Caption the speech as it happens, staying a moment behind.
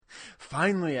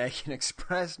finally I can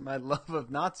express my love of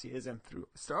Nazism through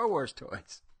Star Wars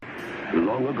toys.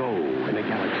 Long ago, in a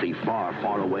galaxy far,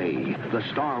 far away, the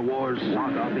Star Wars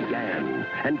saga began,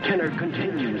 and Kenner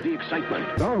continues the excitement.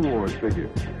 Star Wars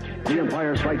figures. The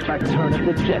Empire Strikes Back Return of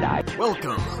the Jedi.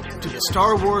 Welcome to the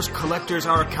Star Wars Collector's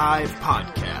Archive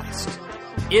podcast.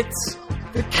 It's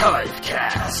the Chive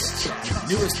Cast.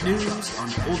 Newest news on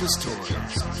the oldest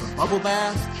toys, from bubble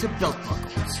bath to belt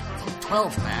buckles, from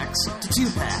 12 packs to 2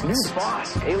 packs. New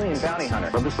boss, alien bounty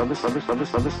hunter. From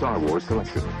the Star Wars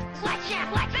collection. Watch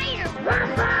out, Black Vader!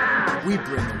 We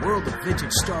bring the world of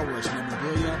vintage Star Wars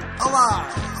memorabilia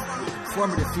alive with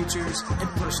informative features and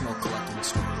personal collecting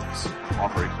stories.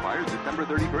 Offer expires December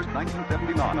 31st,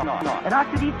 1979. An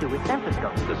R2D2 with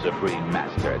stethoscope. The Supreme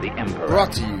Master, the Emperor.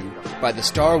 Brought to you by the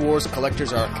Star Wars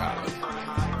Collector's Archive.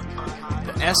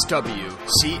 The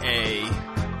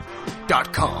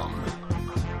SWCA.com.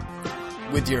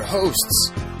 With your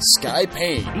hosts, Skye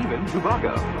Payne. Even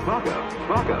Chewbacca.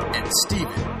 And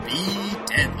Stephen B.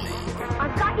 Denley.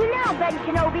 I've got you now, Ben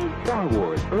Kenobi! Star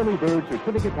Wars Early Bird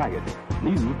Certificate Package.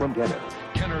 New from Kenner.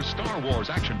 Kenner Star Wars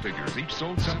action figures, each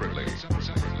sold separately.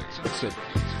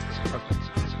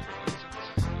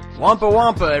 Wampa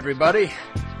Wampa, everybody.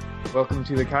 Welcome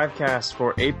to the Chive Cast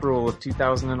for April of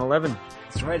 2011.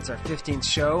 That's right, it's our 15th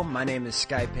show. My name is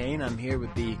Skye Payne. I'm here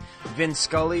with the Vin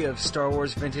Scully of Star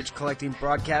Wars Vintage Collecting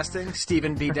Broadcasting,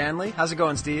 Stephen B. Danley. How's it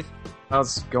going, Steve?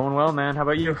 How's it going? Well, man. How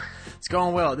about you? It's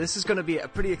going well. This is going to be a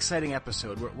pretty exciting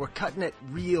episode. We're cutting it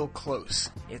real close.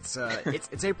 It's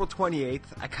April 28th.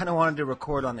 I kind of wanted to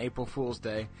record on April Fool's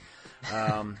Day.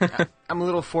 I'm a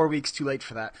little 4 weeks too late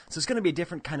for that. So it's going to be a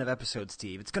different kind of episode,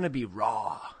 Steve. It's going to be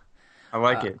raw. I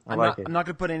like it. I'm not going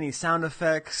to put any sound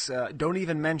effects. Don't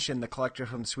even mention the collector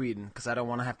from Sweden, because I don't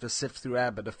want to have to sift through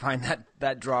ABBA to find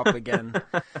that drop again.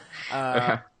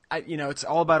 It's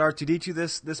all about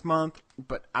R2D2 this month,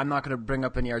 but I'm not going to bring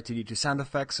up any R2D2 sound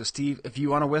effects. So, Steve, if you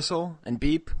want to whistle and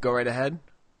beep, go right ahead.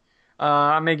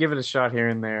 I may give it a shot here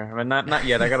and there. I mean, not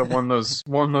yet. I got to warm those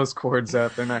chords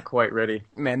up. They're not quite ready.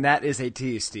 Man, that is a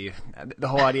tease, Steve. The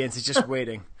whole audience is just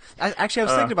waiting. I was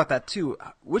thinking about that too.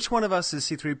 Which one of us is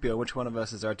C-3PO? Which one of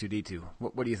us is R2D2?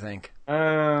 What do you think?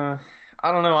 I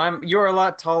don't know. You're a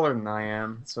lot taller than I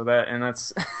am,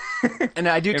 that's. And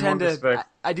I do tend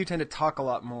to talk a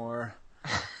lot more,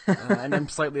 and I'm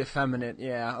slightly effeminate.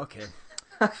 Yeah, okay,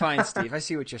 fine, Steve. I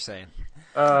see what you're saying.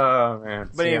 Oh man!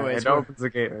 But anyways, it opens the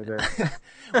gate right there.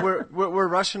 we're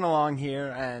rushing along here,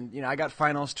 and I got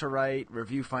finals to write,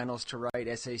 review finals to write,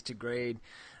 essays to grade.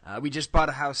 We just bought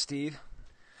a house, Steve.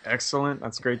 Excellent.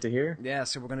 That's great to hear. Yeah,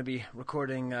 so we're going to be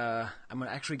recording. I'm going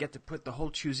to actually get to put the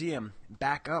whole Chuseum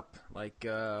back up, like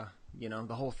the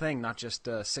whole thing, not just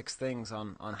 6 things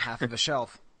on half of a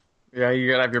shelf. Yeah, you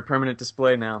got to have your permanent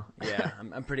display now. Yeah,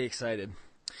 I'm pretty excited.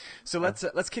 So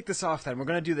let's kick this off then. We're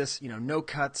going to do this, no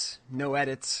cuts, no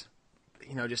edits,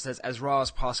 just as raw as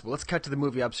possible. Let's cut to the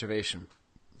movie observation.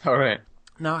 All right.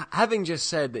 Now, having just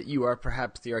said that you are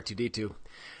perhaps the R2D2,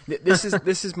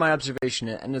 this is my observation,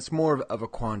 and it's more of a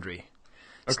quandary.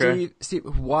 Okay. Steve,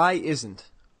 why isn't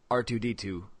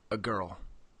R2D2 a girl?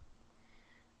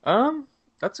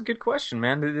 That's a good question,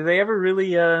 man. Do they ever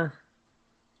really? I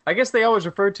guess they always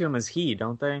refer to him as he,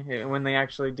 don't they? When they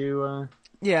actually do.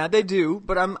 Yeah, they do,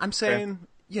 but I'm saying,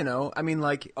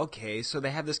 okay, so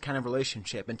they have this kind of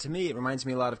relationship, and to me it reminds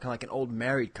me a lot of kind of like an old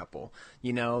married couple,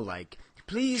 like,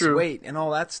 please True. wait, and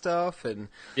all that stuff, and...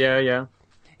 Yeah.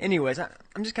 Anyways,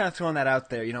 I'm just kind of throwing that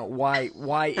out there,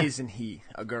 why isn't he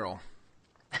a girl?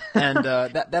 And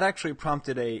that actually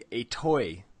prompted a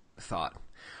toy thought,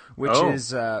 which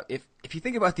is, if you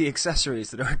think about the accessories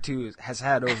that R2 has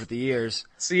had over the years...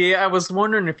 See, I was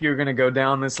wondering if you were going to go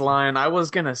down this line. I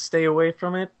was going to stay away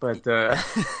from it, but...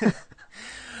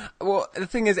 Well, the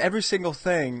thing is, every single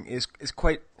thing is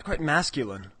quite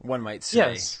masculine, one might say.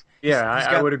 Yes. Yeah,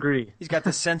 I would agree. He's got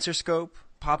the sensor scope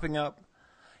popping up.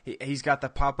 He's got the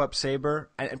pop-up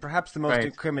saber. And perhaps the most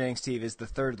incriminating, Steve, is the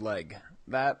third leg.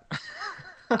 That...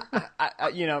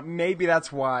 maybe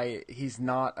that's why he's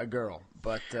not a girl.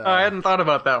 But I hadn't thought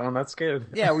about that one. That's good.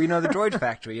 Yeah, well, the Droid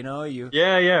Factory. You.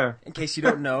 Yeah. In case you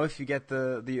don't know, if you get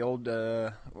the old.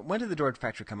 When did the Droid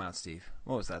Factory come out, Steve?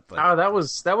 What was that? Like? Oh, that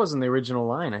was in the original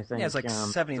line, I think. Yeah, it's like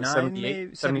 79,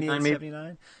 78, 79, maybe.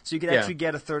 79. So you could actually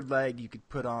get a third leg. You could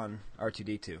put on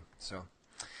R2D2. So,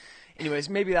 anyways,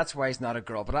 maybe that's why he's not a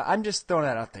girl. But I'm just throwing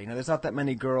that out there. There's not that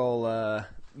many girl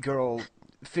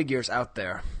figures out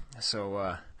there.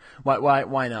 So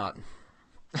why not?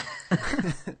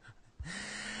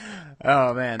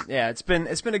 Oh man, yeah, it's been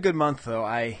a good month though.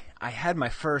 I had my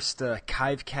first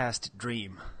Chive Cast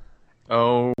dream,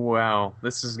 Oh, wow.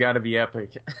 This has got to be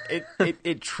epic.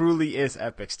 It truly is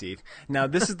epic, Steve. Now,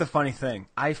 this is the funny thing.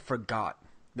 I forgot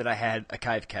that I had a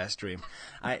Chive Cast dream.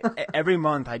 Every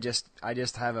month I just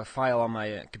have a file on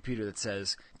my computer that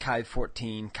says Chive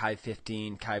 14, Chive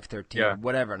 15, Chive 13,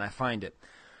 whatever, and I find it.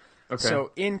 Okay.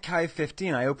 So in Chive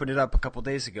 15, I opened it up a couple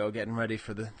days ago, getting ready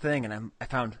for the thing, and I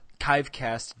found Chive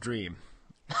Cast dream.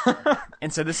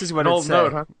 And so this is what it said.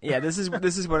 Note, huh? Yeah, this is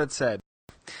what it said.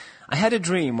 I had a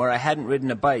dream where I hadn't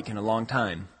ridden a bike in a long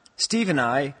time. Steve and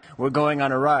I were going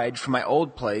on a ride from my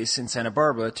old place in Santa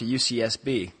Barbara to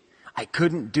UCSB. I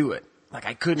couldn't do it.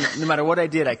 I couldn't, no matter what I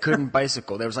did, I couldn't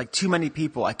bicycle. There was too many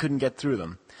people, I couldn't get through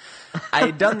them. I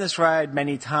had done this ride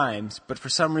many times, but for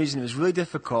some reason it was really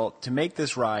difficult to make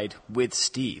this ride with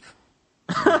Steve.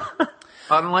 I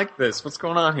don't like this. What's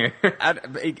going on here?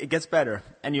 It gets better,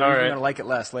 and you're even going to like it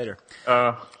less later.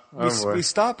 We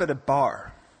stop at a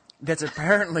bar that's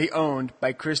apparently owned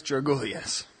by Chris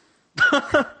Yglesias.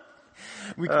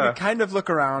 We kind of look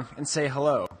around and say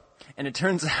hello. And it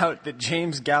turns out that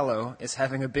James Gallo is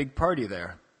having a big party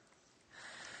there.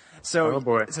 So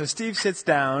Steve sits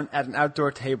down at an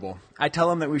outdoor table. I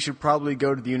tell him that we should probably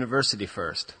go to the university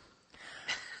first.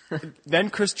 Then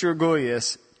Chris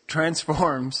Yglesias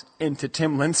transforms into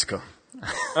Tim Lincecum.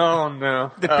 Oh,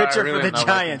 no. The pitcher really for the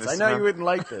Giants. I know you wouldn't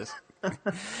like this.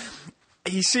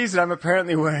 He sees that I'm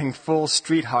apparently wearing full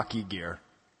street hockey gear.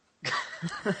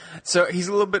 So he's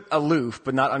a little bit aloof,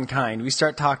 but not unkind. We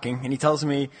start talking, and he tells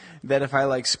me that if I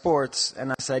like sports,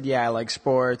 and I said, yeah, I like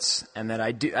sports, and then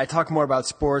I talk more about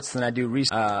sports than I do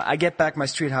research. I get back my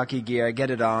street hockey gear, I get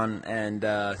it on, and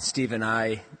Steve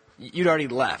and you'd already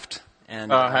left.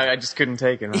 And I just couldn't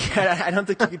take it. Yeah, I don't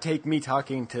think you could take me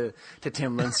talking to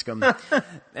Tim Lincecum.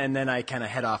 And then I kind of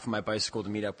head off on my bicycle to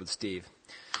meet up with Steve.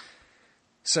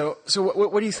 So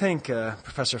what do you think,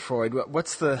 Professor Freud?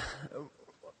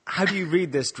 How do you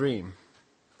read this dream?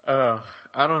 I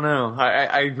don't know.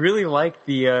 I really like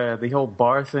the whole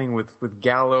bar thing with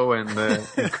Gallo and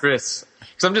Chris.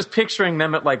 Because I'm just picturing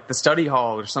them at the study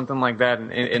hall or something like that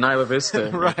in Isla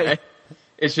Vista. Right.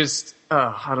 It's just,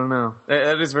 I don't know.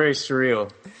 That is very surreal.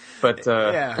 But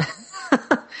yeah.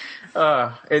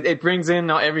 It brings in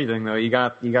everything though. You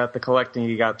got the collecting,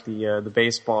 you got the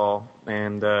baseball,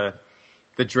 and the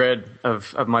dread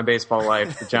of my baseball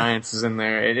life. The Giants is in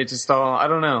there. It just all, I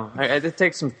don't know. It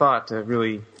takes some thought to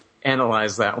really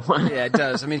analyze that one. Yeah, it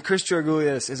does. I mean, Chris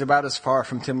Yglesias is about as far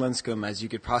from Tim Lincecum as you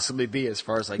could possibly be as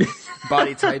far as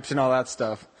body types and all that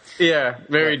stuff. Yeah,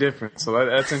 very different. So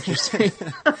that's interesting.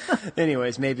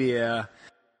 Anyways, maybe, yeah.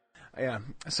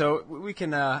 So we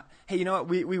can, hey, you know what?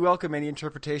 We welcome any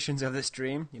interpretations of this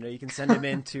dream. You can send them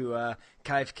in to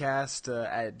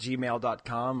chivecast at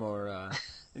gmail.com or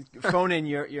phone in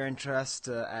your interest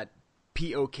at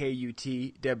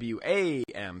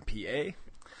POKUTWAMPA.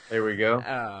 There we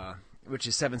go. Which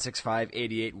is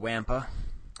 765-88 Wampa.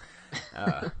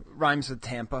 Rhymes with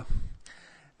Tampa.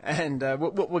 And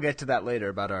we'll get to that later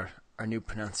about our new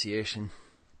pronunciation.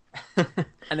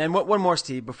 And then one more,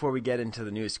 Steve, before we get into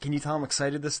the news. Can you tell I'm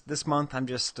excited this month? I'm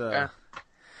just... you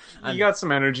got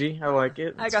some energy. I like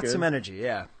it. I got some energy,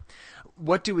 yeah.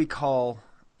 What do we call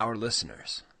our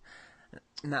listeners?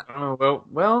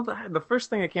 Well, the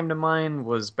first thing that came to mind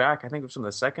was back, I think it was from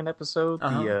the second episode,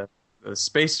 the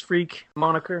Space Freak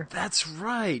moniker. That's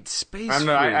right, Space Freak.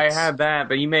 I had that,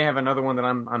 but you may have another one that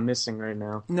I'm missing right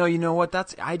now. No, you know what?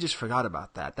 I just forgot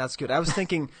about that. That's good. I was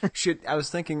thinking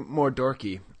more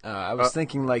dorky. I was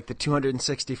thinking the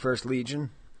 261st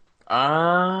Legion.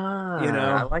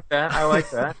 I like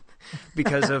that.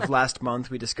 Because of last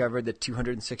month, we discovered that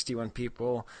 261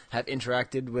 people have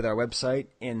interacted with our website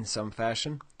in some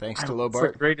fashion, thanks to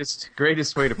Lobart. That's the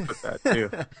greatest way to put that,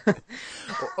 too.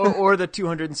 or the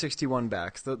 261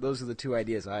 backs. Those are the two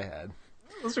ideas I had.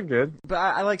 Those are good. But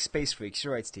I like Space Freaks.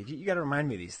 You're right, Steve. You got to remind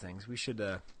me of these things. We should.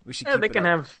 Yeah, they can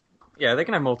have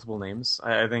multiple names.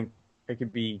 I think it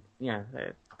could be. Yeah,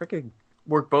 they could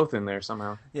work both in there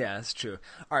somehow. Yeah, that's true.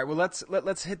 All right. Well,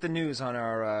 let's hit the news on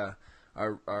our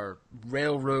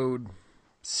railroad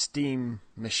steam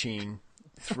machine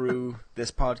through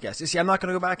this podcast. You see, I'm not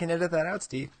going to go back and edit that out,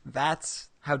 Steve. That's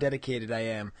how dedicated I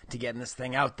am to getting this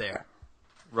thing out there.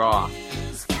 Raw.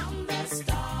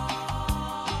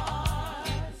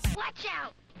 Watch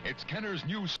out! It's Kenner's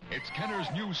News. It's Kenner's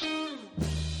News.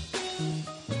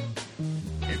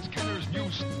 It's Kenner's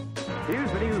News.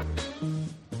 Here's the news.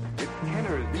 It's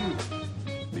Kenner's news.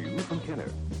 News from Kenner.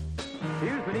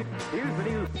 Here's the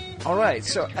news. All right,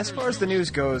 so as far as the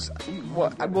news goes,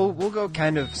 we'll go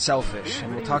kind of selfish,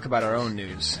 and we'll talk about our own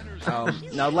news.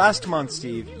 Now, last month,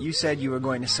 Steve, you said you were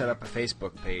going to set up a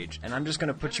Facebook page, and I'm just going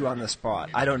to put you on the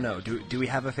spot. I don't know. Do we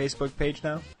have a Facebook page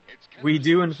now? We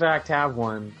do, in fact, have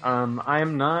one. I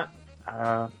am not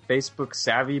Facebook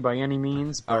savvy by any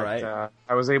means, but all right.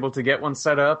 I was able to get one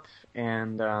set up,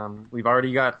 and we've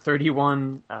already got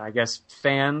 31, I guess,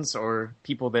 fans or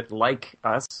people that like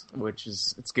us, which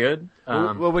is it's good.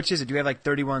 Well, which is it? Do we have like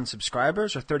 31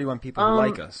 subscribers or 31 people who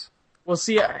like us? Well,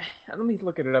 see, let me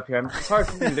look it up here. It's hard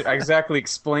for me to exactly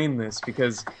explain this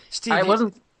because Steve, I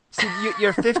wasn't. Steve,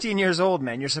 you're 15 years old,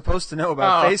 man. You're supposed to know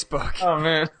about Facebook. Oh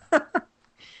man.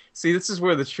 See, this is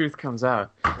where the truth comes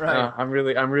out. Right. I'm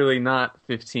really not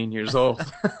 15 years old.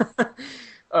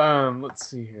 Let's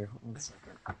see here. 1 second.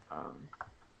 Let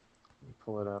me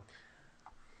pull it up.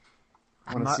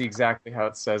 I want to see exactly how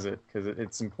it says it because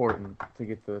it's important to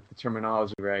get the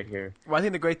terminology right here. Well, I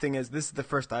think the great thing is this is the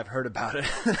first I've heard about it.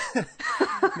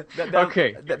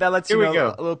 Okay. That lets you Here we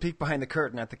know go. a little peek behind the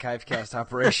curtain at the Chive Cast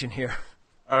operation here.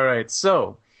 All right,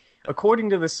 so according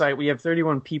to the site, we have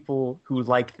 31 people who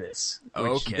like this.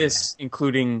 Which Okay. This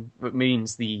including what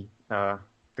means the Chive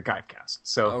Cast.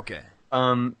 So Okay.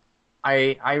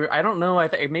 I don't know.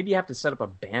 Maybe you have to set up a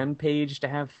band page to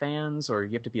have fans, or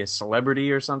you have to be a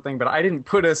celebrity or something. But I didn't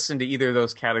put us into either of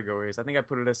those categories. I think I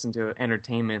put us into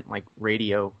entertainment, like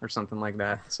radio or something like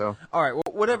that. So All right. Well,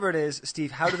 whatever it is, Steve,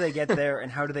 how do they get there,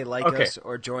 and how do they like Okay. us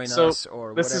or join So us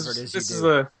or whatever it is you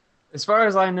do? is as far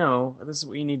as I know, this is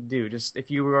what you need to do. Just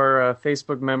if you are a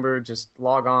Facebook member, just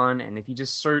log on, and if you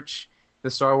just search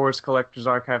the Star Wars Collectors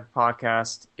Archive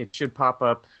podcast, it should pop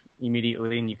up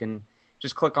immediately, and you can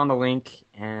just click on the link.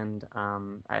 And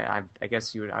I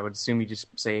guess I would assume you just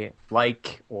say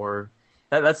like, or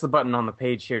that's the button on the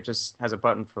page here. It just has a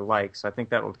button for like, so I think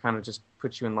that will kind of just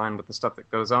put you in line with the stuff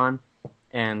that goes on.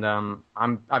 And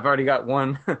I've already got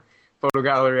one photo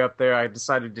gallery up there. I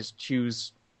decided to just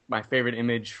choose my favorite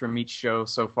image from each show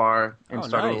so far and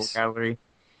start a little gallery.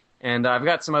 And I've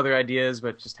got some other ideas,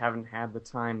 but just haven't had the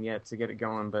time yet to get it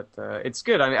going. But it's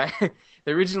good. I mean,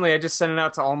 originally I just sent it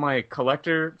out to all my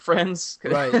collector friends.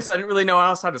 Right. I didn't really know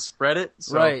else how to spread it.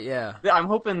 So Right, yeah. I'm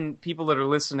hoping people that are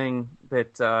listening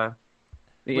that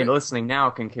listening now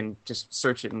can just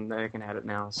search it and they can add it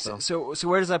now. So So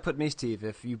where does that put me, Steve?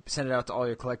 If you send it out to all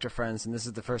your collector friends, and this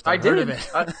is the first I've I heard did.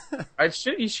 of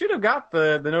it, You should have got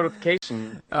the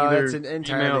notification. it's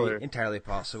email entirely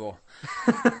possible.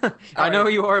 I know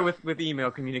you are with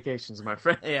email communications, my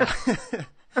friend. Yeah.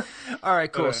 All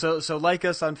right, cool. So like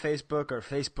us on Facebook or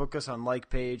Facebook us on like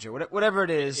page or whatever it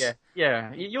is.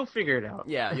 Yeah. You'll figure it out.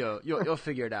 Yeah, you'll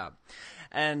figure it out.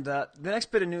 And the next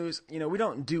bit of news, we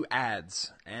don't do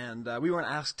ads, and we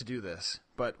weren't asked to do this,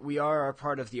 but we are a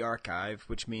part of the archive,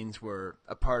 which means we're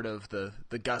a part of the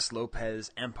Gus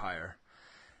Lopez empire.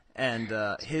 And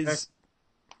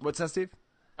what's that, Steve?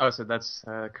 Oh, so that's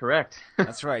correct.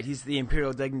 That's right. He's the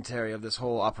imperial dignitary of this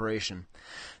whole operation.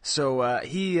 So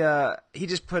he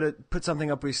just put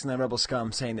something up recently on Rebel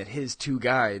Scum saying that his 2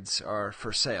 guides are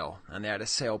for sale, and they're at a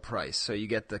sale price. So you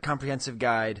get the comprehensive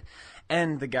guide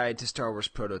and the guide to Star Wars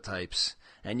prototypes,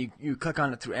 and you click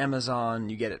on it through Amazon.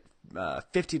 You get it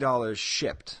 $50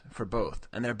 shipped for both,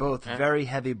 and they're both very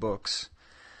heavy books.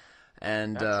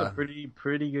 And that's a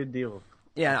pretty good deal.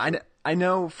 Yeah, I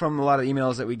know from a lot of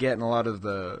emails that we get and a lot of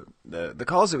the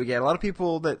calls that we get, a lot of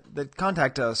people that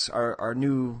contact us are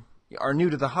new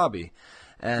to the hobby,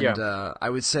 and I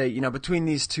would say between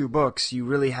these 2 books you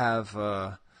really have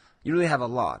a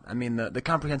lot. I mean the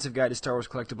comprehensive guide to Star Wars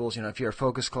collectibles. If you're a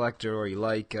Focus collector or you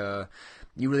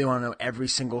you really want to know every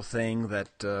single thing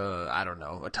that I don't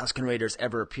know, a Tusken Raider's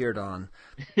ever appeared on.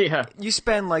 Yeah, you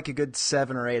spend like a good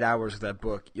 7 or 8 hours with that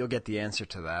book, you'll get the answer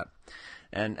to that.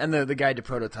 And the guide to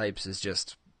prototypes is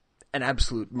just an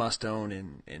absolute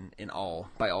must-own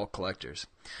by all collectors.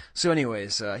 So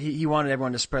anyways, he wanted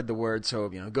everyone to spread the word, so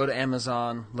go to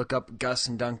Amazon, look up Gus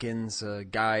and Duncan's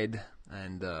guide,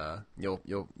 and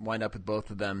you'll wind up with both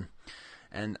of them.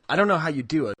 And I don't know how you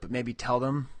do it, but maybe tell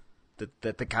them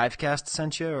that the Chive Cast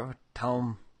sent you, or tell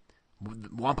them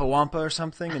Wampa Wampa or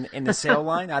something in the sale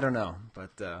line. I don't know,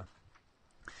 but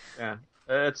yeah.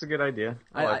 That's a good idea.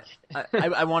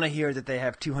 I want to hear that they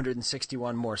have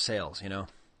 261 more sales,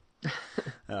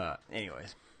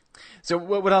 Anyways. So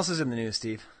what else is in the news,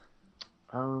 Steve?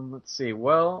 Let's see.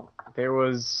 Well, there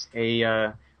was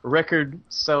a record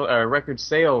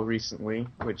sale recently,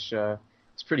 which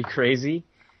is pretty crazy.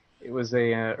 It was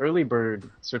a early bird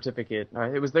certificate.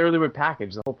 It was the early bird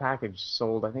package. The whole package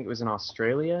sold, I think it was in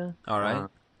Australia. All right.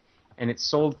 And it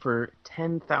sold for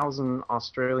 10,000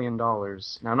 Australian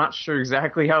dollars. Now, I'm not sure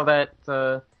exactly how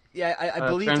that Yeah, I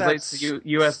believe translates that's to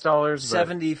U.S. dollars.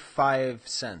 75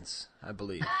 cents, I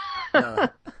believe. No.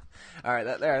 All right,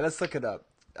 let's look it up.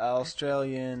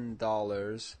 Australian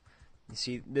dollars. You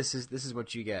see, this is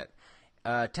what you get.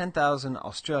 10,000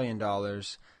 Australian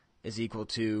dollars is equal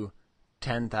to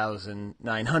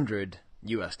 10,900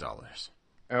 U.S. dollars.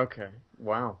 Okay.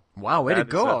 Wow. Wow, way to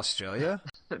go, Australia.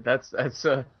 That's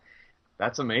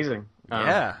amazing.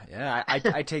 Yeah.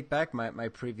 I take back my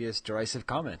previous derisive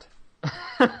comment.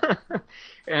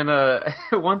 And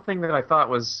one thing that I thought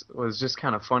was just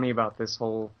kind of funny about this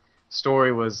whole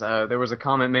story was there was a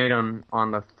comment made on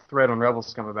the thread on Rebel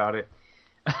Scum about it.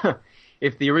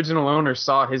 If the original owner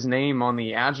saw his name on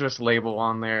the address label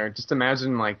on there, just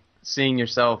imagine like seeing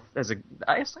yourself as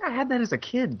I had that as a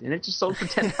kid, and it just sold for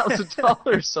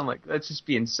 $10,000. So I'm like, that'd just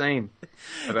be insane.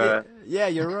 But, yeah,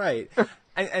 you're right.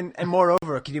 And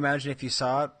moreover, can you imagine if you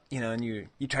saw it, and you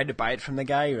tried to buy it from the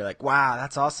guy, you were like, wow,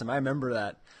 that's awesome. I remember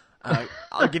that.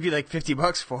 I'll give you like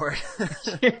 $50 for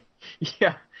it.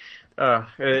 Yeah.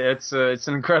 It's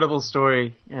an incredible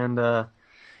story. And,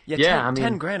 yeah,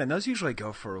 10 grand, and those usually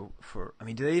go for, I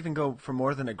mean, do they even go for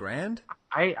more than $1,000?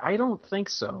 I don't think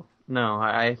so. No,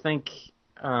 I think,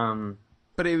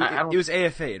 but it was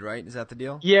AFA'd, right? Is that the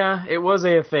deal? Yeah, it was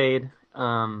AFA'd.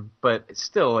 But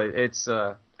still, it's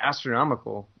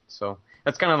astronomical. So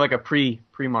that's kind of like a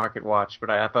pre-market watch, but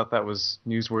I thought that was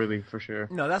newsworthy for sure.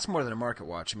 No, that's more than a market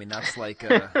watch. I mean, that's like,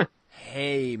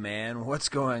 hey man, what's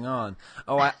going on?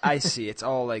 Oh, I see. It's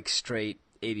all like straight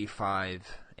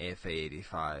 85, AFA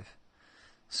 85.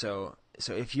 So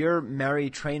if you're Mary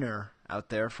Trainer out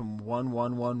there from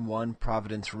 1111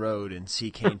 Providence Road in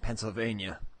Seacane,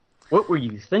 Pennsylvania, what were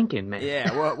you thinking, man?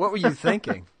 Yeah, what were you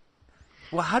thinking?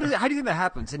 Well, how do you think that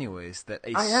happens, anyways? That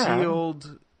a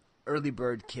sealed early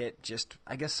bird kit,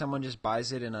 I guess someone just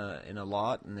buys it in a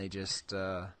lot, and they just,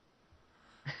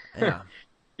 yeah.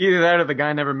 Either that, or the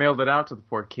guy never mailed it out to the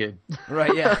poor kid.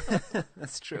 Right? Yeah,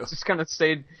 that's true. It's just kind of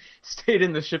stayed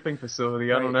in the shipping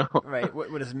facility. I don't know. Right?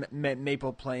 What is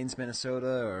Maple Plains,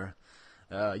 Minnesota,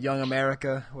 or Young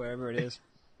America, wherever it is?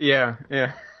 Yeah.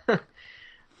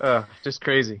 Just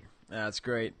crazy. That's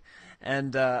great.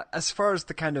 And as far as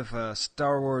the kind of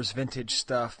Star Wars vintage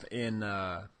stuff in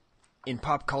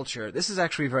pop culture, this is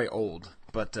actually very old.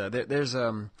 But there's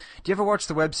do you ever watch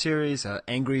the web series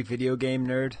Angry Video Game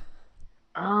Nerd?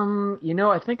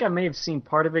 I think I may have seen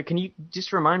part of it. Can you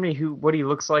just remind me what he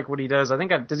looks like, what he does?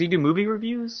 Does he do movie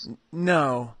reviews?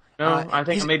 No. No, I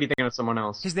think I may be thinking of someone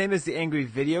else. His name is the Angry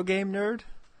Video Game Nerd.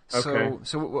 Okay.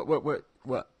 So what?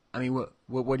 I mean,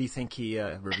 what do you think he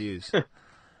reviews?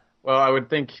 Well, I would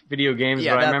think video games,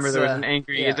 but I remember there was an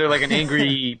angry. Yeah. Is there like an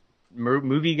angry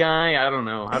movie guy? I don't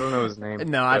know. I don't know his name.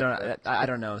 No, I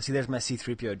don't know. See, there's my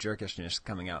C-3PO jerkishness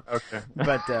coming out. Okay.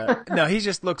 But no, he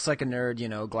just looks like a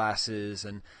nerd, glasses,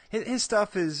 and his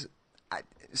stuff is.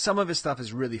 Some of his stuff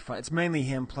is really fun. It's mainly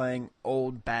him playing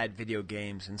old bad video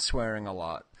games and swearing a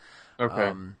lot.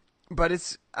 Okay. But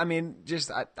it's. I mean,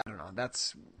 just I don't know.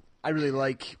 I really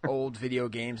like old video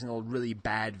games and old really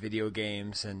bad video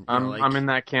games, and I'm in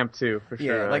that camp too, for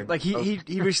sure. Yeah, like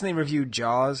he recently reviewed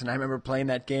Jaws, and I remember playing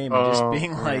that game and just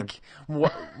being like,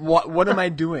 what am I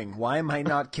doing? Why am I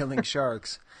not killing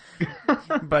sharks?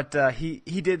 But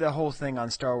he did a whole thing on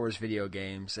Star Wars video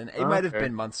games, and it might have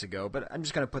been months ago, but I'm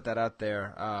just gonna put that out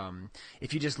there.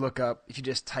 If you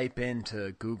just type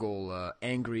into Google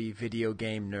Angry Video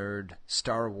Game Nerd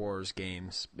Star Wars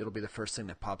games, it'll be the first thing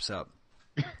that pops up.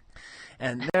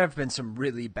 And there have been some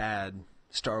really bad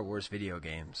Star Wars video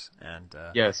games, and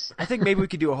yes, I think maybe we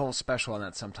could do a whole special on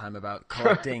that sometime about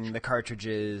collecting the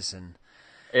cartridges and.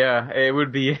 Yeah, it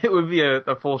would be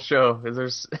a full show.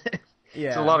 There's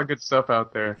a lot of good stuff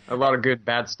out there, a lot of good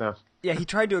bad stuff. Yeah, he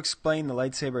tried to explain the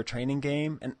lightsaber training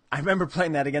game, and I remember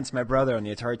playing that against my brother on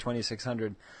the Atari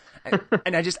 2600.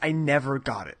 And I never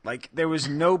got it. Like, there was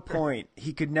no point.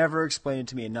 He could never explain it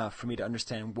to me enough for me to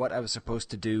understand what I was supposed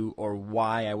to do or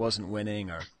why I wasn't winning.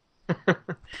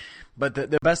 But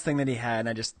the best thing that he had, and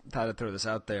I just thought I'd throw this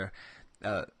out there,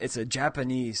 it's a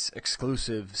Japanese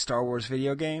exclusive Star Wars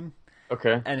video game.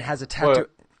 Okay. And it has a tattoo.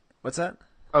 What's that?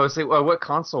 Oh, so what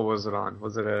console was it on?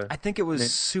 Was it I think it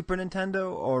was Super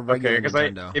Nintendo or regular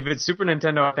Nintendo. If it's Super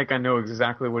Nintendo, I think I know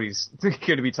exactly what he's going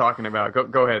to be talking about.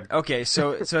 Go ahead. Okay,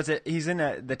 so he's in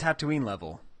the Tatooine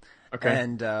level. Okay.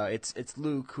 And it's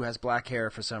Luke, who has black hair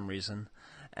for some reason,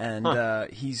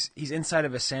 and he's inside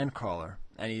of a sandcrawler,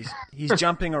 and he's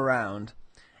jumping around,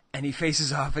 and he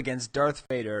faces off against Darth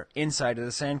Vader inside of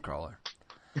the sandcrawler.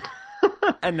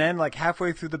 And then, like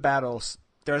halfway through the battles,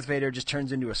 Darth Vader just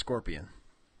turns into a scorpion.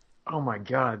 Oh my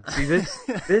God! See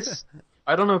this.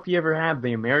 I don't know if you ever had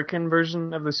the American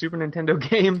version of the Super Nintendo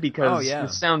game, because yeah.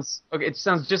 it sounds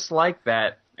just like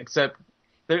that, except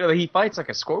he fights like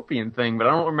a scorpion thing, but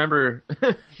I don't remember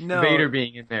Vader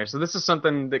being in there. So this is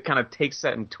something that kind of takes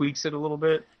that and tweaks it a little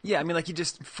bit. Yeah, I mean, like he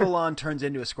just full on turns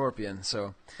into a scorpion.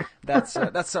 So that's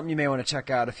something you may want to check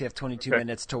out if you have 22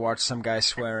 minutes to watch some guy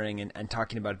swearing and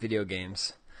talking about video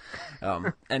games.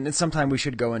 And then sometime we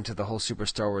should go into the whole Super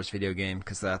Star Wars video game,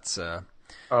 because that's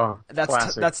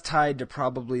tied to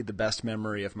probably the best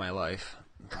memory of my life.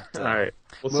 But, all right,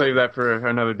 we'll save that for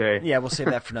another day. Yeah, we'll save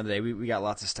that for another day. We got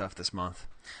lots of stuff this month.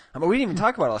 But we didn't even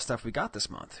talk about all the stuff we got this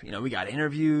month. You know, we got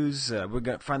interviews. We're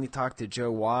going to finally talk to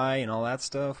Joe Y and all that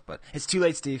stuff. But it's too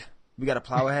late, Steve. We got to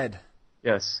plow ahead.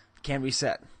 Yes. Can't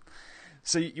reset.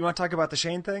 So you want to talk about the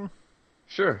Shane thing?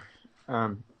 Sure.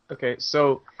 Okay,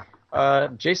 so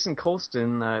Jason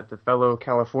Colston, the fellow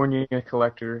California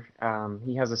collector,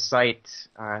 he has a site,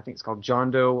 I think it's called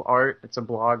John Doe Art. It's a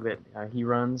blog that he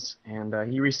runs, and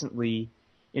he recently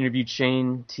interviewed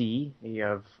Shane T,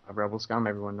 of Rebel Scum,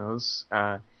 everyone knows,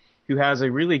 who has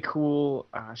a really cool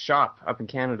shop up in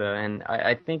Canada, and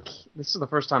I think this is the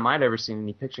first time I'd ever seen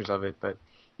any pictures of it, but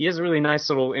he has a really nice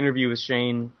little interview with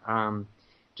Shane,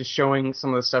 just showing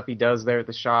some of the stuff he does there at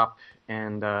the shop,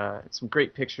 and some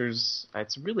great pictures.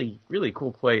 It's a really, really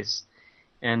cool place,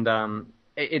 and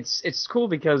it's cool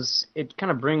because it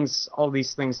kind of brings all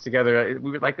these things together.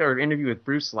 We would like our interview with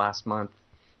Bruce last month,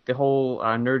 the whole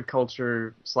nerd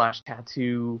culture /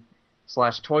 tattoo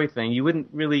 / toy thing. You wouldn't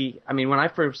really, I mean, when I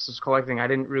first was collecting, I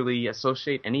didn't really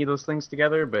associate any of those things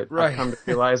together, but I've come to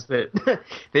realize that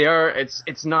they are,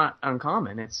 it's not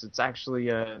uncommon. It's actually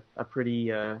a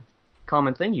pretty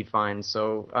common thing you find.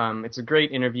 So it's a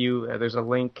great interview. There's a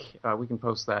link. We can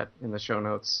post that in the show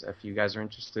notes if you guys are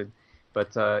interested.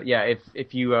 But yeah,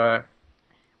 if you are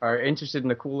interested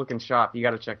in a cool looking shop, you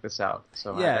got to check this out.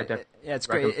 So it's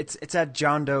great. It's at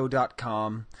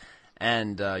johndoe.com,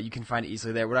 and you can find it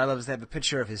easily there. What I love is they have a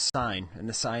picture of his sign, and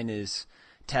the sign is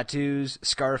tattoos,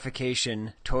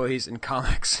 scarification, toys, and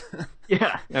comics.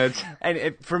 Yeah, it's a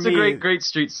great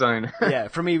street sign. Yeah,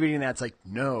 for me reading that, it's like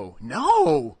no.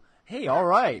 Hey, all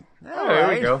right. There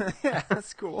we go. Yeah,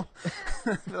 that's cool.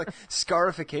 Like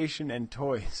scarification and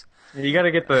toys. You got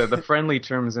to get the friendly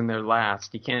terms in there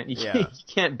last. You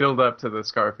can't build up to the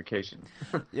scarification.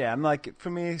 Yeah, I'm like, for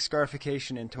me,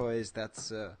 scarification and toys.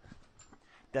 That's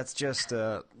just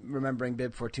remembering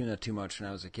Bib Fortuna too much when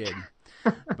I was a kid.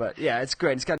 But yeah, it's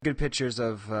great. It's got good pictures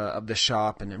of the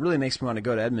shop, and it really makes me want to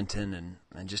go to Edmonton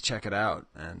and just check it out.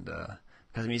 And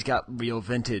because he's got real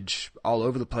vintage all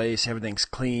over the place. Everything's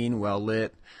clean, well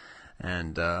lit,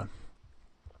 and I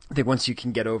think once you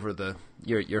can get over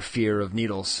your fear of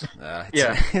needles,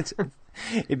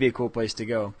 it'd be a cool place to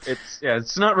go.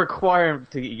 It's not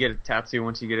required to get a tattoo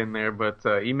once you get in there, but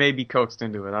you may be coaxed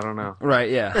into it. I don't know. Right?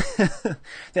 Yeah.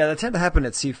 Yeah, that tend to happen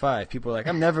at C5. People are like,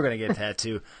 "I'm never gonna get a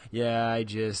tattoo." Yeah, I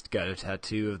just got a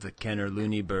tattoo of the Kenner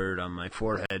Looney bird on my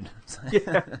forehead.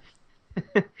 Yeah.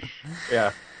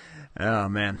 Yeah. Oh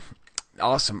man,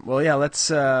 awesome. Well, yeah,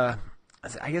 let's. I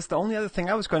guess the only other thing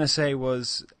I was going to say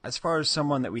was, as far as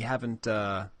someone that we haven't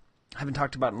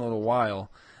talked about in a little while,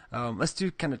 let's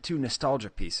do kind of two nostalgia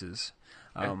pieces.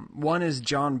 One is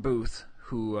John Booth,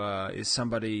 who is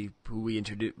somebody who we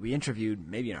interviewed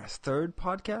maybe in our third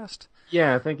podcast.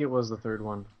 Yeah, I think it was the third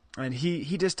one. And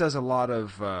he just does a lot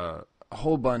of a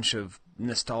whole bunch of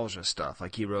nostalgia stuff.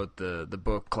 Like he wrote the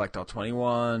book Collect All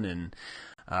 21, and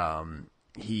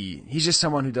he's just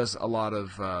someone who does a lot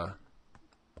of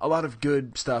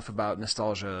good stuff about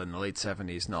nostalgia in the late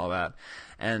 70s and all that.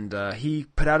 And he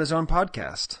put out his own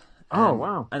podcast. Oh,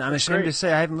 wow. And I'm ashamed to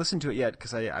say I haven't listened to it yet,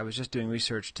 because I was just doing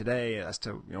research today as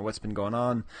to what's been going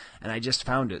on, and I just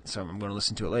found it, so I'm going to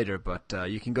listen to it later. But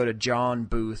you can go to John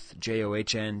Booth,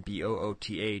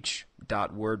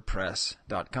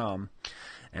 JohnBooth.wordpress.com,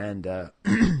 and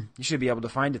you should be able to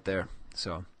find it there.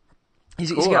 So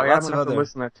he's got lots of other.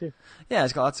 Listen to that too. Yeah,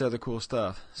 he's got lots of other cool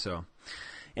stuff. So,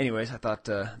 anyways, I thought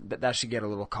that should get a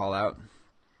little call out.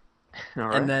 All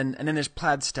right. And then there's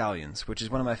Plaid Stallions, which is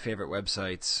one of my favorite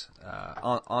websites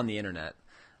on the internet,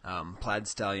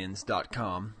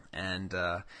 plaidstallions.com, and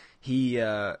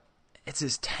it's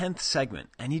his 10th segment,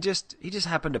 and he just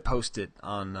happened to post it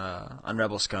on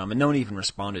Rebel Scum, and no one even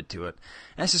responded to it.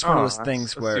 And it's just one of those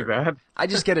things where too bad. I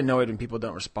just get annoyed when people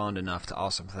don't respond enough to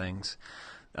awesome things.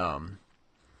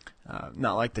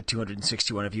 Not like the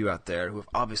 261 of you out there who have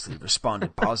obviously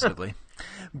responded positively.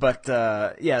 But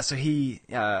so he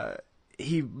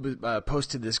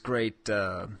posted this great.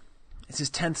 It's his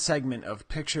 10th segment of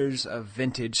pictures of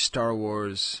vintage Star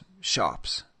Wars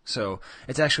shops. So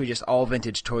it's actually just all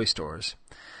vintage toy stores,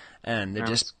 and they're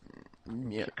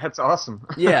Yeah. That's awesome.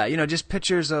 Yeah, just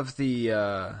pictures of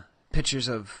in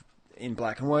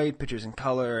black and white, pictures in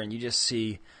color, and you just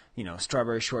see,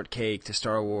 Strawberry Shortcake to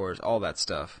Star Wars, all that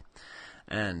stuff.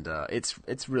 And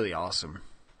it's really awesome.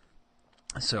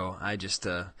 So I just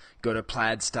go to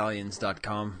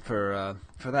plaidstallions.com for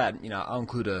that. I'll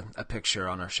include a picture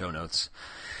on our show notes.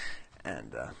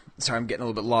 And sorry, I'm getting a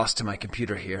little bit lost to my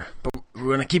computer here, but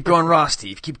we're gonna keep going raw,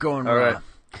 Steve. Keep going raw. Right.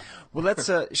 Well, let's.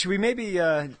 Should we maybe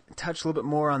touch a little bit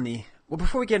more on the? Well,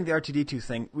 before we get into the R2D2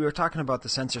 thing, we were talking about the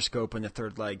sensor scope and the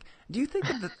third leg. Do you think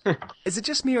that is it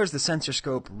just me, or is the sensor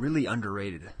scope really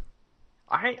underrated?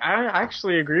 I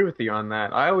actually agree with you on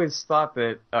that. I always thought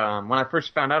that when I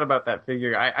first found out about that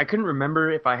figure, I couldn't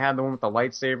remember if I had the one with the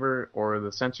lightsaber or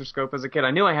the sensor scope as a kid.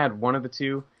 I knew I had one of the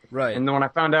two. Right. And then when I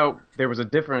found out there was a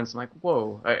difference, I'm like,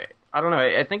 whoa. I don't know.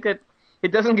 I think that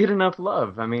it doesn't get enough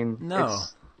love. I mean, no.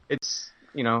 It's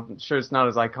sure it's not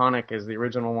as iconic as the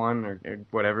original one or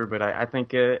whatever, but I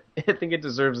think it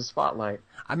deserves a spotlight.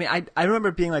 I mean, I remember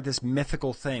it being like this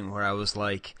mythical thing where I was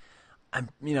like,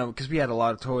 because we had a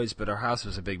lot of toys, but our house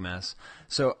was a big mess.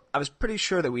 So I was pretty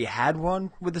sure that we had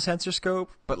one with the sensor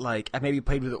scope, but like I maybe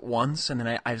played with it once, and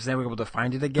then I was never able to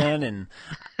find it again. And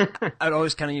I'd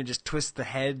always kind of just twist the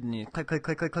head and you click, click,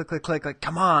 click, click, click, click, click, like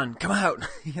come on, come out,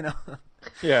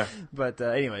 Yeah. But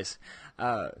anyways,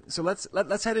 so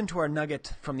let's head into our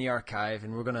nugget from the archive,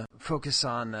 and we're gonna focus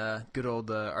on good old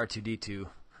R2D2,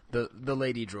 the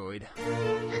lady droid.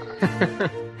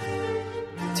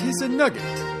 'Tis a nugget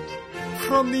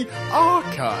from the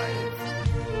archive.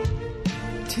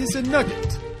 'Tis a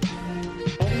nugget.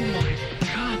 Oh my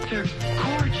God, they're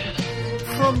gorgeous.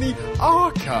 From the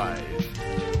archive.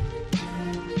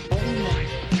 Oh my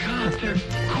God, they're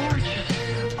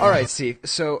gorgeous. All right, Steve.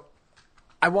 So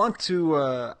I want to.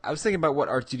 I was thinking about what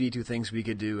R2D2 things we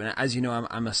could do, and as you know,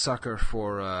 I'm a sucker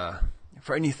for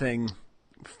anything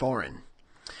foreign.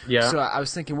 Yeah. So I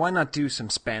was thinking, why not do some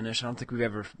Spanish? I don't think we've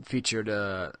ever featured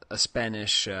a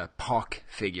Spanish POC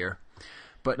figure,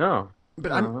 but no.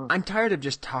 But I'm tired of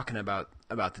just talking about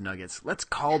the Nuggets. Let's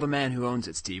call the man who owns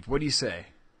it, Steve. What do you say?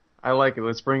 I like it.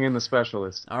 Let's bring in the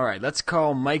specialist. All right, let's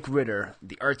call Mike Ritter,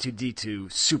 the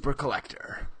R2D2 Super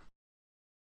Collector.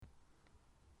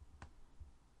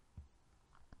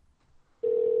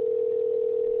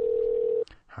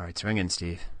 All right, it's ringing,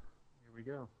 Steve. Here we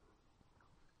go.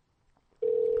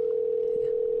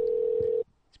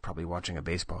 He's probably watching a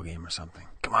baseball game or something.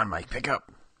 Come on, Mike, pick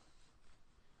up.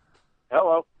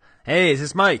 Hello. Hey, is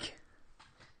this Mike?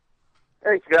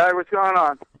 Hey, Skye, what's going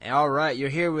on? All right, you're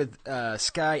here with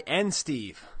Skye and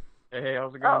Steve. Hey,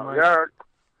 how's it going, Mike? Yeah.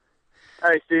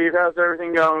 Hey, Steve, how's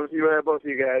everything going with you, both of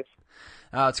you guys?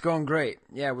 It's going great.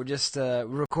 Yeah, we're just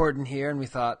recording here, and we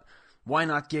thought, why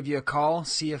not give you a call,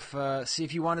 see if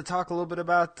you want to talk a little bit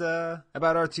about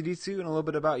R2D2 and a little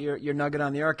bit about your nugget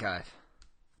on the archive.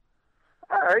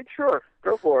 All right, sure,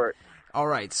 go for it. All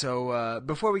right, so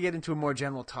before we get into a more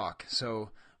general talk,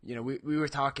 so we were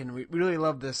talking, we really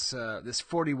love this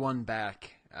 41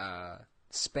 back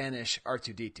Spanish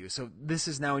R2D2. So this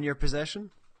is now in your possession?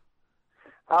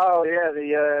 Oh yeah,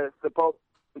 the Pope.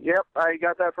 Yep, I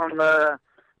got that from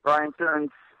Brian Stearns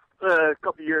a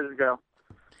couple years ago.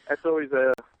 That's always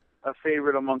a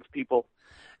favorite amongst people.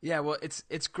 Yeah, well,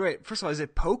 it's great. First of all, is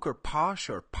it Poke or Posh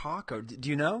or Pock, or do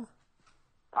you know?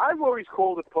 I've always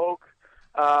called it Poke.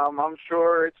 I'm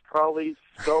sure it's probably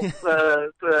spelled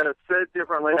said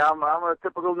differently. I'm a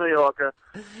typical New Yorker,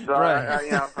 so right.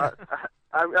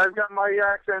 I've got my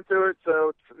accent to it.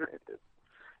 So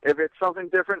if it's something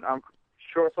different, I'm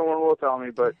sure someone will tell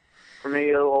me. But for me,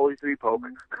 it'll always be Poke.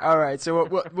 All right, so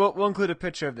we'll include a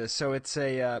picture of this. So it's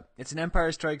an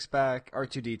Empire Strikes Back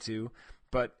R2D2,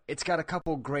 but it's got a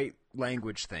couple great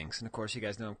language things, and of course, you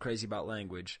guys know I'm crazy about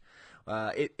language.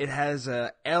 It has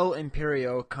El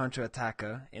Imperio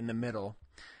Contraataca in the middle,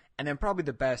 and then probably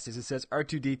the best is it says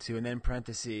R2D2 and then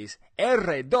parentheses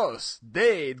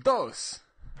R2D2.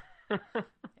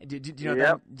 Do you know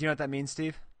Yep. do you know what that means,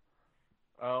 Steve?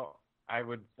 Well, I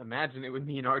would imagine it would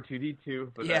mean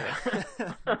R2D2. But yeah,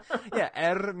 yeah.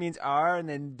 R means R, and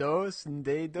then dos and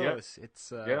de dos. Yep.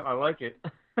 It's yeah, I like it.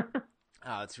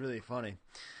 It's really funny.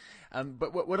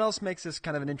 But what else makes this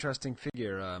kind of an interesting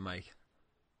figure, Mike?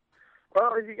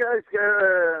 Well, if you guys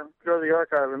go to the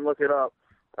archive and look it up,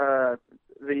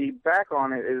 the back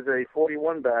on it is a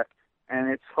 41 back, and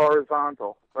it's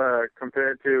horizontal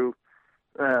compared to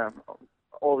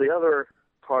all the other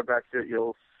hardbacks that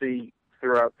you'll see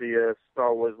throughout the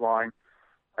Star Wars line.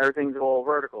 Everything's all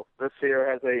vertical. This here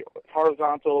has a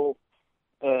horizontal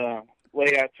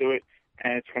layout to it,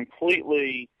 and it's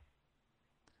completely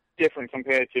different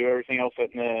compared to everything else that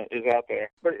is out there.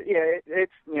 But yeah,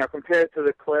 it's compared to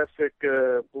the classic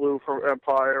blue from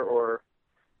Empire or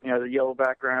the yellow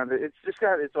background, it's just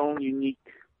got its own unique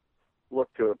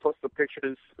look to it. Plus the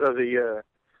pictures of the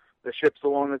ships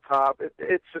along the top,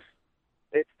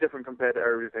 it's different compared to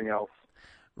everything else.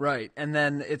 Right, and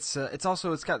then it's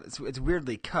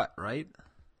weirdly cut, right?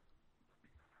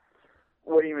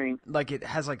 What do you mean? Like it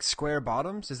has like square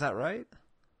bottoms, is that right?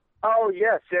 Oh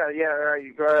yes, yeah,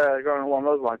 right. Going along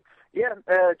those lines. Yeah,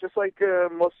 just like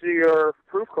most of your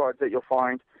proof cards that you'll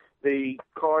find, the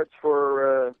cards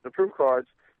for the proof cards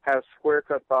have square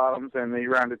cut bottoms and the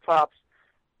rounded tops,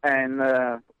 and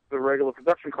the regular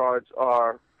production cards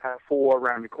have 4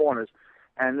 rounded corners.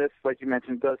 And this, like you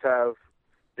mentioned, does have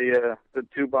the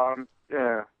 2 bottom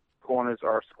corners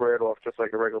are squared off just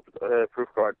like a regular proof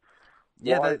card.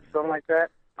 Yeah, why something like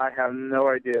that, I have no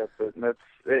idea. But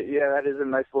that is a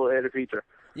nice little added feature.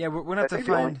 Yeah, we're gonna have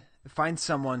to find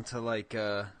someone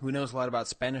to who knows a lot about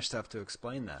Spanish stuff to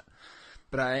explain that.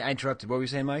 But I interrupted. What were you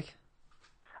saying, Mike?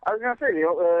 I was gonna say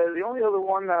the only other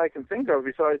one that I can think of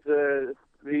besides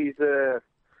these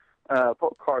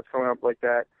cards coming up like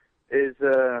that is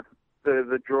the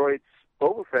droids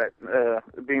Boba Fett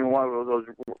being one of those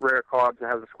rare cards that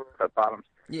have the square cut bottoms.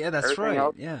 Yeah, that's Everything right.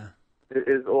 Else yeah,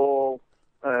 is all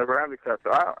rounded cut. So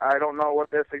I don't know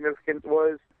what their significance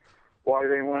was, why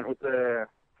they went with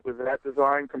that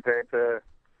design compared to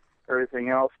everything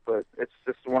else, but it's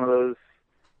just one of those.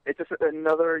 It's just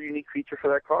another unique feature for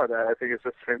that card. I think it's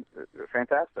just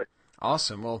fantastic.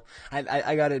 Awesome. Well,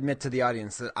 I got to admit to the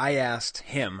audience that I asked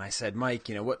him. I said, Mike,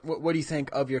 what do you think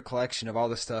of your collection of all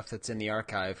the stuff that's in the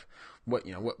archive? What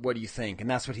do you think? And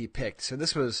that's what he picked. So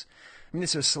this was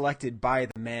selected by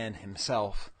the man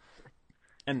himself.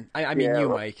 And I mean you,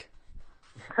 Mike.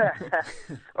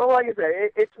 Well, like I say,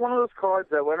 it's one of those cards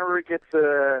that whenever it gets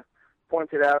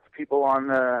pointed out to people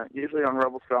usually on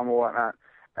Rebel Scum or whatnot,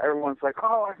 everyone's like,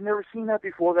 "Oh, I've never seen that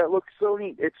before. That looks so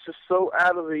neat." It's just so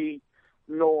out of the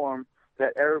norm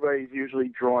that everybody's usually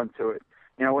drawn to it.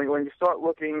 When you start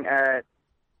looking at,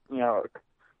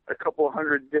 a couple of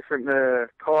hundred different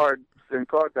cards and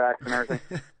card backs and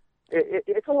everything,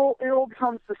 it all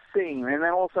becomes the same, and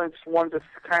then all of a sudden, just one just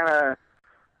kind of,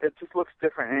 it just looks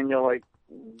different, and you're like,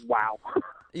 wow.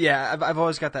 Yeah, I've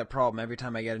always got that problem. Every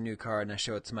time I get a new card and I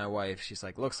show it to my wife, she's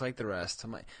like, "Looks like the rest."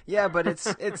 I'm like, "Yeah, but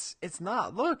it's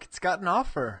not. Look, it's got an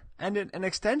offer and an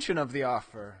extension of the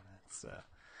offer."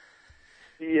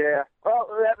 Yeah, well,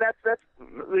 that's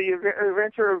the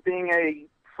adventure of being a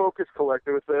focus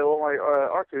collector with all my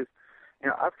R2s.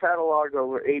 I've cataloged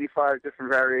over 85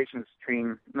 different variations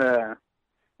between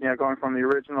going from the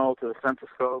original to the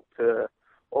Centroscope to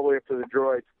all the way up to the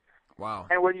droids. Wow.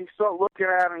 And when you start looking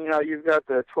at them, you've got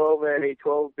the 12A,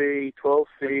 12B,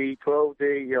 12C,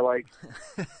 12D. You're like,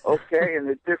 okay, and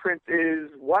the difference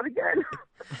is what again?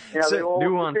 So they're all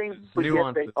the same, but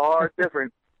yet they are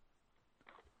different.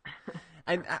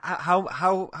 And how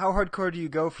hardcore do you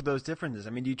go for those differences?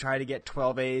 I mean, do you try to get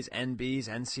 12As, NBs,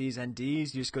 NCs, NDs? Do you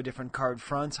just go different card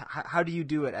fronts? How do you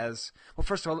do it as... Well,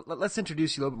 first of all, let's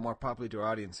introduce you a little bit more properly to our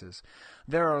audiences.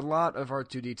 There are a lot of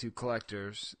R2D2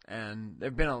 collectors, and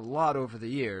there have been a lot over the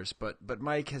years, but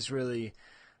Mike has really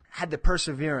had the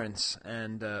perseverance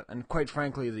and quite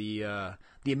frankly, the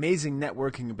amazing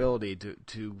networking ability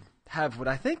to have what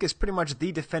I think is pretty much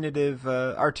the definitive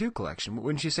R2 collection.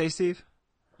 Wouldn't you say, Steve?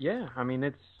 Yeah, I mean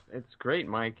it's great,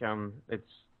 Mike.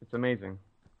 It's amazing.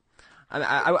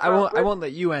 I won't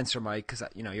let you answer, Mike, because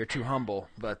you're too humble.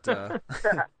 But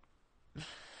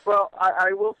well,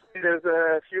 I will say there's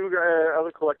a few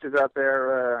other collectors out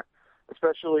there,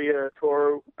 especially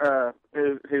Toru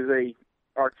is a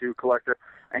R2 collector,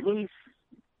 and he's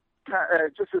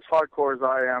just as hardcore as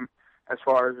I am as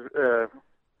far as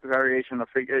variation of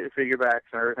figure backs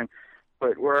and everything.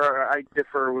 But where I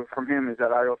differ from him is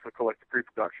that I also collect the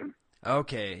pre-production.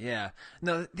 Okay, yeah.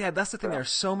 No, yeah, that's the thing. There's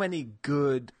so many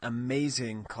good,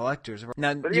 amazing collectors.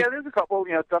 Now, yeah, there's a couple.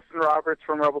 Dustin Roberts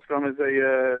from Rebel Scum is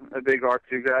a big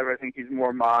R2 guy, but I think he's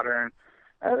more modern.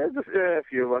 There's a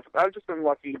few of us. I've just been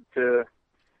lucky to,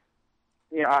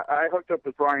 I hooked up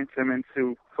with Brian Simmons,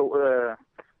 who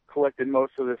collected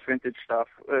most of this vintage stuff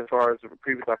as far as the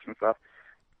pre-production stuff.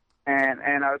 And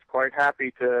I was quite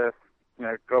happy to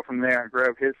go from there and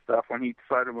grab his stuff when he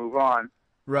decided to move on.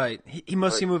 Right. He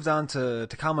mostly moved on to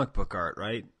comic book art,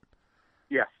 right?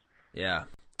 Yes. Yeah.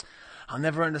 I'll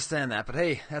never understand that, but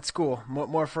hey, that's cool.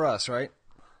 More for us, right?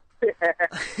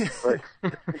 But,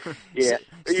 yeah.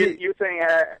 You're saying,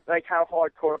 how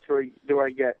hardcore do I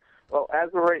get? Well, as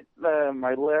of right,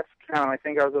 my last count, I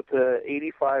think I was up to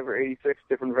 85 or 86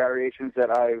 different variations that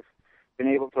I've been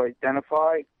able to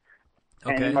identify.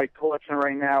 And Okay. in my collection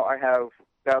right now, I have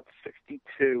about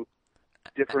 62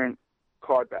 different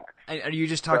card backs. And are you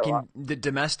just talking the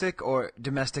domestic or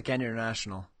domestic and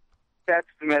international? That's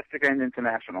domestic and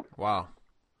international. Wow.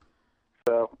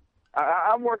 So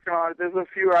I'm working on it. There's a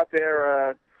few out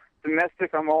there.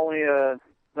 Domestic, I'm only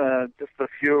just a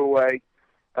few away.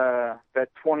 That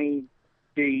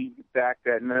 20D back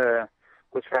that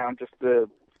was found just a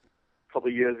couple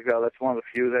of years ago. That's one of the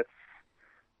few that's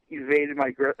evaded my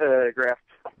grasp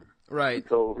Right.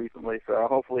 until recently. So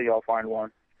hopefully I'll find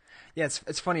one. Yeah,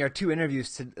 it's funny. Our two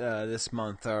interviews this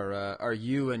month are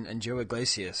you and Joe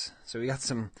Yglesias. So we got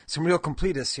some real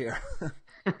completists here.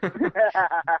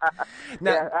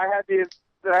 Now,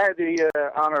 Yeah, I had the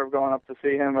honor of going up to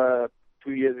see him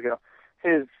 2 years ago.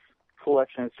 His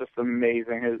collection is just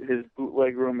amazing. His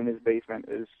bootleg room in his basement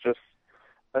is just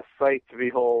a sight to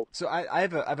behold. so I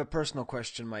have a personal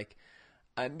question, Mike.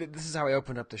 This is how I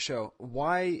opened up the show.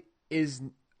 Why is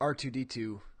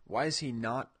R2D2? Why is he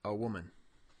not a woman?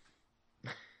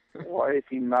 Why is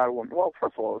he not a woman? Well,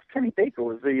 first of all, Kenny Baker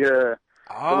was the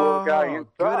little guy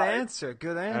inside. Good answer.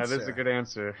 Good answer. That is a good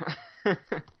answer. And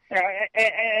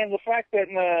the fact that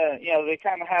they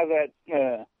kind of have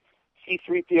that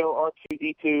C-3PO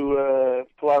R2D2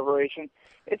 collaboration.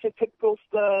 It's a typical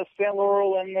Stan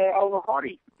Laurel and Oliver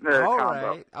Hardy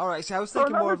combo. All right. So I was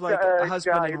thinking more of like another a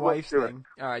husband guy and who wife looks thing.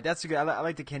 All right, that's good. I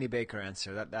like the Kenny Baker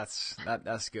answer.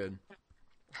 That's good.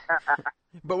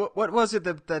 But what was it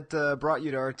that brought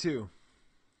you to R2?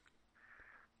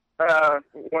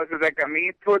 Was it that got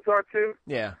me towards R2?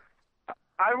 Yeah.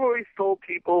 I've always told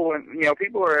people when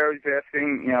people are always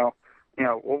asking, how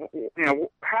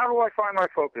do I find my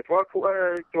focus? What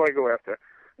do I go after?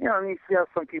 And you see how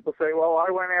some people say, well,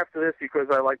 I went after this because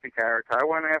I like the character. I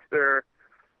went after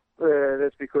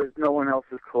this because no one else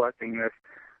is collecting this.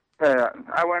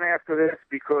 I went after this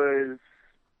because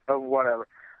of whatever.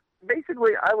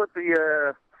 Basically, I let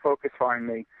the focus find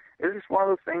me. It's just one of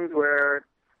those things where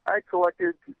I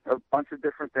collected a bunch of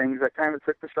different things. I kind of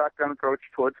took the shotgun approach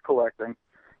towards collecting,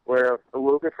 where a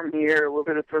little bit from here, a little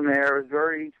bit from there. It was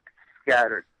very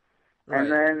scattered. Right.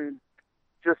 And then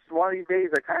just one of these days,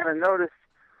 I kind of noticed,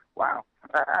 wow,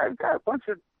 I've got a bunch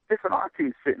of different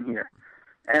R2s sitting here.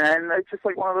 And it's just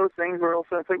like one of those things where all of a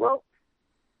sudden it's like, well,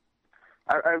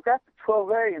 I've got the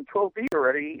 12A and 12B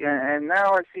already, and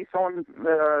now I see someone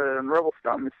in Rebel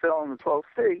Scum is selling the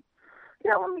 12C.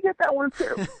 Yeah, let me get that one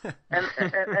too. and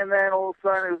then all of a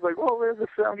sudden it was like, well, there's a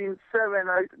 77.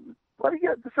 Let me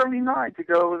get the 79 to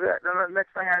go with that. And the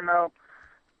next thing I know,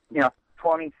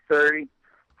 20, 30,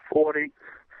 40,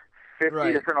 50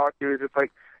 right. different R2s. It's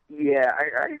like, yeah,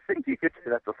 I think you could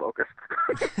say that's a focus.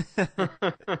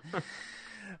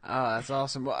 Oh, that's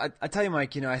awesome. Well, I tell you,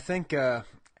 Mike, I think, because,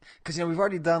 we've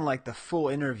already done, like, the full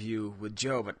interview with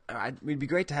Joe, but it'd be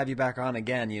great to have you back on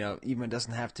again, even it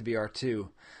doesn't have to be R2.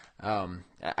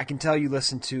 I can tell you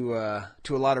listen to a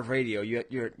lot of radio.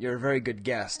 You're a very good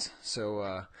guest,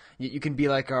 so you can be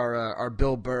like our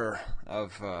Bill Burr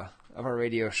of our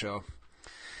radio show.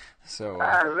 So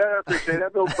I appreciate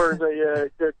that. Bill Burr's a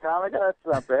good comic. That's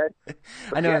not bad. But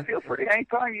I know. Yeah, feel free.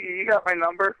 Anytime you got my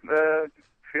number,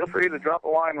 feel free to drop a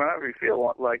line whenever you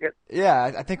feel like it.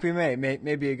 Yeah, I think we may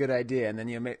be a good idea, and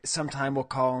then sometime we'll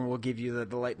call and we'll give you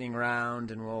the lightning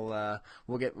round, and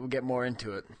we'll get more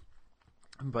into it.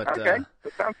 But okay,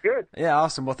 that sounds good. Yeah,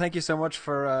 awesome. Well, thank you so much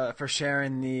for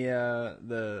sharing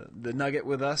the nugget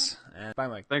with us. And bye,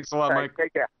 Mike. Thanks a lot, Mike.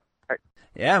 Take care.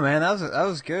 Yeah, man, that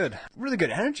was good. Really good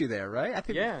energy there, right? I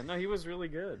think. Yeah, no, he was really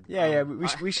good. Yeah,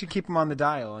 we should keep him on the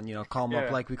dial and call him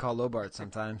up like we call Lobart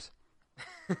sometimes.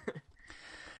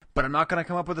 But I'm not gonna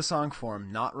come up with a song for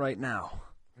him, not right now,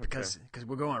 because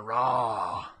we're going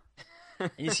raw.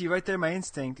 And you see, right there, my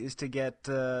instinct is to get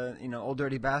Old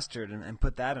Dirty Bastard and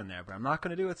put that in there, but I'm not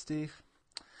gonna do it, Steve.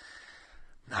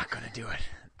 Not gonna do it.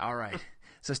 All right.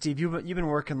 So, Steve, you've been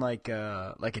working like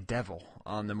a devil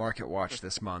on the Market Watch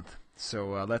this month.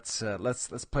 So let's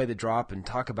play the drop and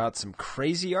talk about some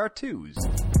crazy R2s.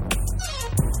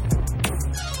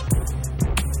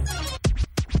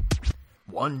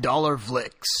 $1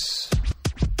 Vlicks.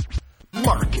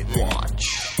 Market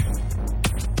Watch.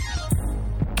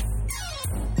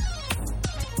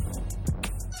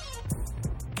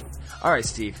 All right,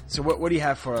 Steve. So what do you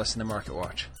have for us in the Market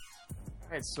Watch? All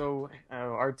right, so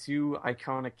R2,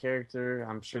 iconic character.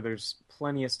 I'm sure there's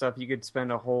plenty of stuff. You could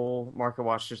spend a whole Market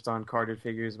Watch just on carded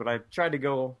figures, but I tried to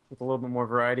go with a little bit more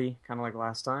variety, kind of like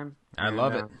last time. I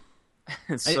love it.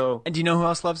 And do you know who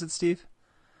else loves it, Steve?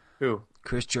 Who?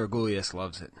 Chris Yglesias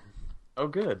loves it. Oh,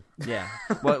 good. Yeah.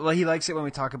 Well, he likes it when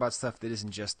we talk about stuff that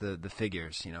isn't just the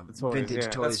figures, the toys, vintage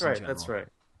toys that's right, in general. That's right.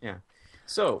 Yeah.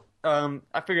 So, I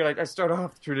figured I'd start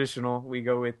off traditional. We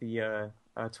go with the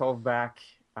 12-back.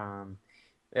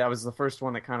 That was the first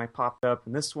one that kind of popped up,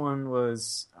 and this one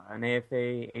was an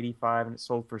AFA 85, and it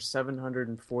sold for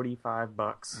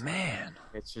 $745. Man,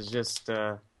 which is just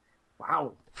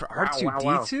wow for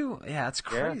R2D2. Wow. Yeah, that's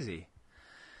crazy.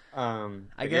 I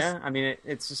guess. Yeah, I mean,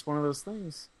 it's just one of those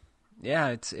things. Yeah,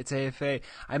 it's AFA.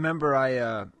 I remember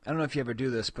I don't know if you ever do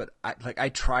this, but I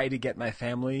try to get my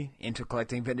family into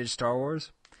collecting vintage Star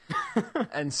Wars.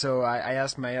 And so I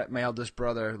asked my eldest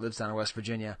brother, who lives down in West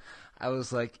Virginia. I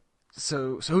was like,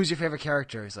 so who's your favorite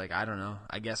character? He's like, I don't know.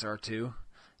 I guess R2.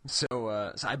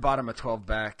 So I bought him a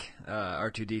 12-back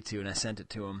R2D2 and I sent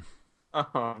it to him.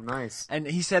 Oh, nice. And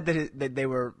he said that they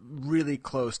were really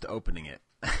close to opening it.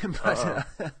 But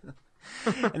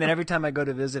and then every time I go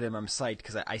to visit him, I'm psyched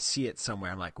because I see it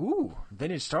somewhere. I'm like, ooh,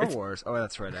 vintage Star Wars. Oh,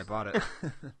 that's right, I bought it.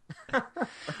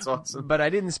 That's awesome. But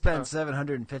I didn't spend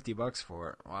 $750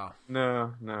 for it. Wow.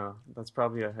 No, that's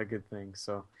probably a good thing.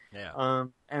 So yeah.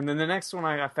 And then the next one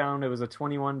I found, it was a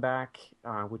 21-back,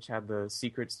 which had the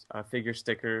secret figure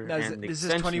sticker. Now, and the is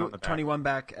this extension on the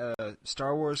back. 21-back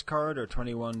Star Wars card or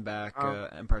 21-back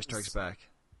Empire Strikes Back?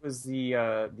 It was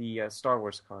the Star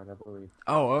Wars card, I believe.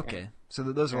 Oh, okay. So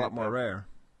those are a lot more rare.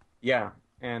 Yeah,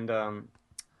 and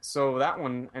so that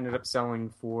one ended up selling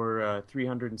for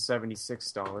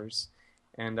 $376,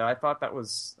 and I thought that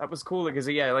was cool because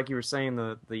like you were saying,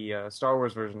 the Star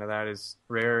Wars version of that is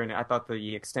rare, and I thought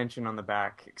the extension on the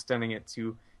back, extending it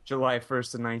to July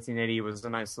 1st of 1980, was a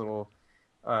nice little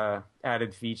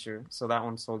added feature. So that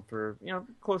one sold for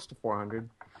close to $400.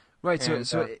 Right, so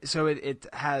it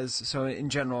has, so in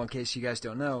general, in case you guys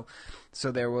don't know, so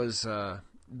there was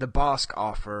the Bosk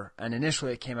offer, and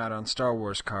initially it came out on Star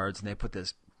Wars cards, and they put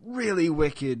this really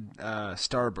wicked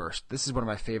Starburst. This is one of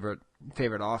my favorite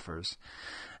offers,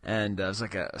 and it was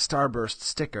like a Starburst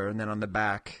sticker, and then on the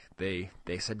back they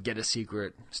said get a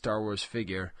secret Star Wars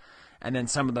figure, and then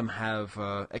some of them have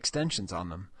extensions on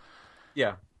them.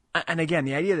 Yeah. And again,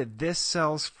 the idea that this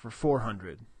sells for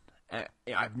 $400,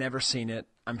 I've never seen it.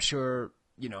 I'm sure,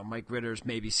 Mike Ritter's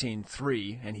maybe seen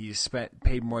 3, and he's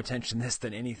paid more attention to this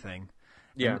than anything.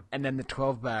 Yeah. And then the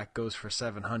 12-back goes for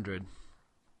 $700.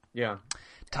 Yeah.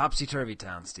 Topsy-turvy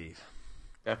town, Steve.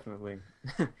 Definitely.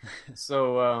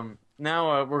 So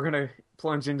now we're going to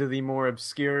plunge into the more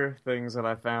obscure things that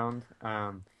I found.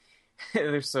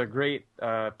 There's a great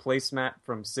placemat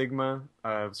from Sigma.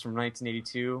 It was from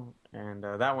 1982, and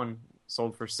that one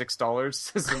sold for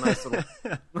 $6. It's a nice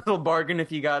little bargain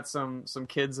if you got some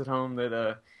kids at home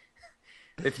that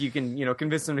if you can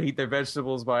convince them to eat their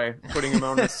vegetables by putting them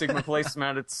on a Sigma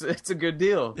placemat, it's a good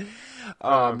deal.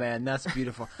 Oh man, that's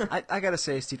beautiful. I gotta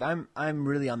say, Steve, I'm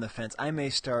really on the fence. I may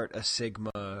start a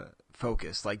Sigma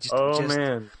focus, like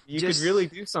man, you could really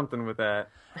do something with that.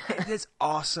 It's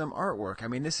awesome artwork. I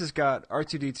mean, this has got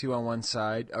R2D2 on one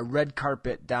side, a red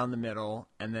carpet down the middle,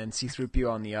 and then C-3PO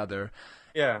on the other.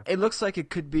 Yeah. It looks like it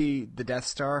could be the Death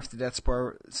Star if the Death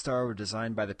Star were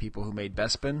designed by the people who made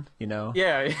Bespin,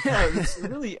 Yeah,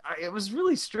 it was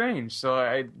really strange.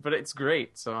 So but it's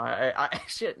great. So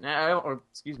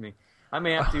excuse me. I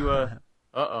may have to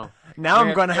Now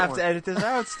I'm going to have to edit this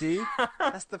out, Steve.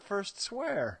 That's the first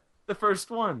swear. The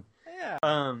first one. Yeah.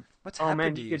 What's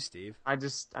happened to you, Steve? I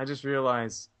just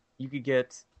realized you could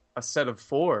get a set of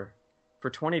 4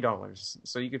 for $20,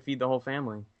 so you could feed the whole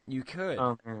family. You could.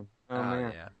 Oh man.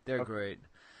 Yeah, they're great.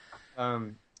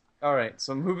 All right,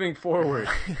 so moving forward.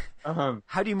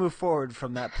 How do you move forward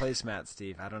from that placemat,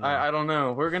 Steve? I don't know. I don't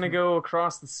know. We're going to go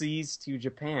across the seas to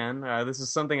Japan. This is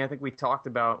something I think we talked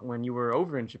about when you were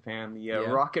over in Japan, the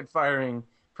rocket firing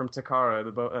from Takara,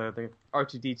 the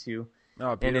R2D2.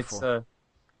 Oh, beautiful. And it's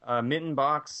a mitten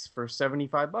box for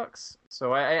 $75.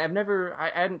 So I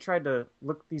hadn't tried to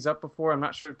look these up before. I'm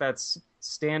not sure if that's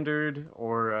standard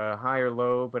or high or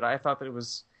low, but I thought that it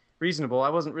was reasonable. I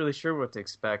wasn't really sure what to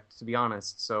expect, to be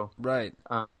honest. So right.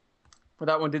 But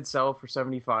that one did sell for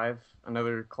 $75.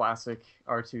 Another classic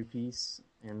R2 piece,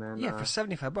 and then for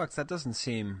 $75, that doesn't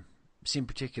seem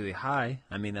particularly high.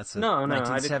 I mean, that's a no,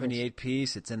 1978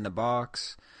 piece. It's in the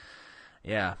box.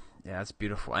 Yeah, it's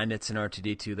beautiful, and it's an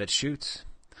R2D2 that shoots.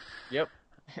 Yep.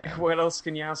 What else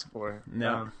can you ask for?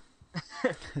 No.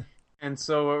 And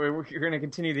so we're going to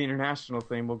continue the international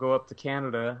thing. We'll go up to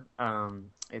Canada.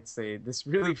 It's this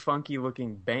really funky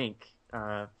looking bank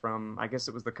from, I guess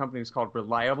it was the company was called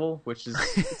Reliable, which is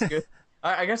it's good.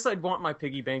 I guess I'd want my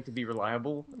piggy bank to be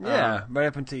reliable. Yeah, right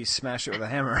up until you smash it with a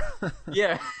hammer.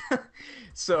 Yeah.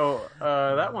 So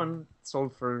that one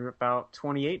sold for about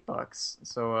 $28.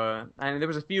 So and there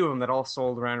was a few of them that all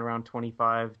sold around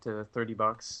 $25 to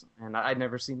 $30, and I'd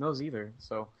never seen those either.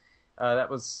 So That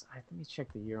was. Let me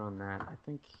check the year on that.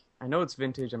 I know it's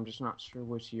vintage. I'm just not sure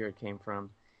which year it came from.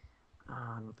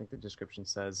 I don't think the description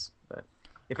says, but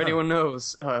if anyone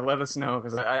knows, let us know,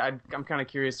 because I'm kind of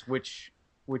curious which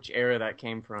era that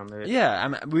came from.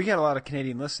 We got a lot of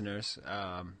Canadian listeners.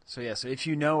 So if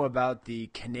you know about the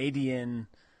Canadian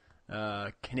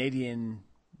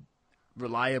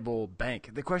Reliable Bank,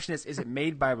 the question is it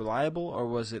made by Reliable, or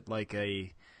was it like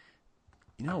a?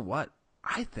 You know what?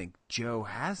 I think Joe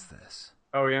has this.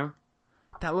 Oh yeah.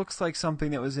 That looks like something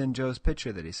that was in Joe's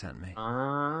picture that he sent me.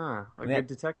 Good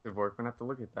detective work. We're going to have to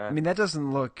look at that. I mean, that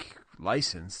doesn't look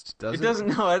licensed, does it? It doesn't.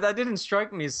 No, that didn't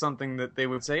strike me as something that they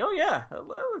would say, oh, yeah, that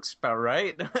looks about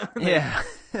right. Yeah.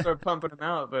 Start pumping them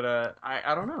out, but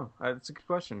I don't know. It's a good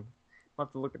question. We'll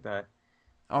have to look at that.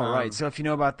 All right, so if you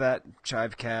know about that,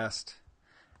 chivecast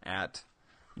at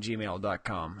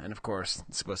gmail.com. And, of course,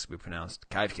 it's supposed to be pronounced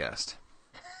Chivecast.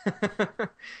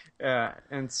 Yeah,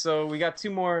 and so we got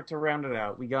two more to round it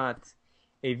out. We got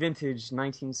a vintage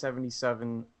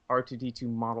 1977 R2D2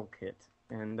 model kit,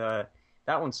 and that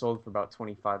one sold for about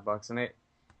 $25, and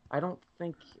I don't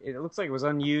think it looks like it was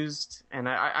unused. And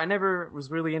I never was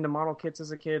really into model kits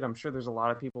as a kid. I'm sure there's a lot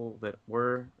of people that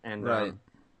were, and right.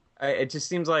 It just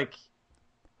seems like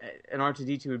an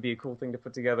R2D2 would be a cool thing to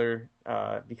put together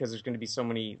because there's going to be so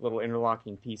many little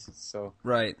interlocking pieces. So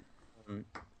right.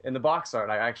 And the box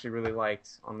art I actually really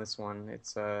liked on this one.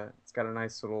 It's got a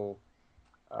nice little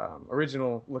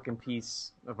original looking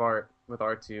piece of art with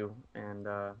R2, and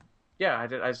I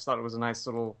just thought it was a nice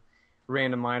little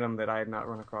random item that I had not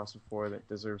run across before that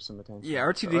deserves some attention. Yeah,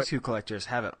 R2D2 collectors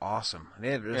have it awesome.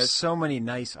 There's so many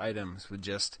nice items with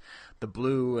just the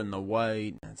blue and the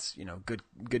white. It's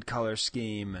good color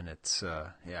scheme, and it's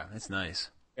it's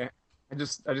nice. I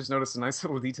just noticed a nice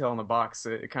little detail on the box.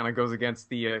 It kind of goes against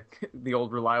the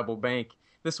old Reliable Bank.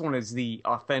 This one is the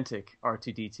authentic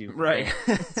R2D2 right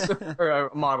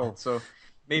or model. So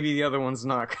maybe the other one's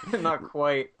not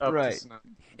quite up to snuff.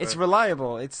 It's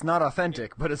reliable. It's not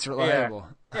authentic, but it's reliable.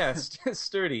 Yeah, it's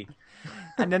sturdy.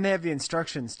 And then they have the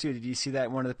instructions too. Did you see that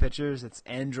in one of the pictures? It's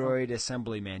Android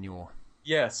Assembly Manual.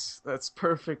 Yes, that's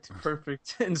perfect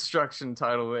instruction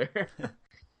title there.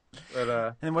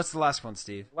 But and what's the last one,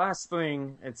 Steve? Last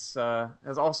thing, it's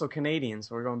also Canadian,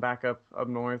 so we're going back up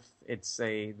north. It's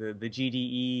the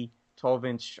GDE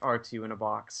 12-inch R2 in a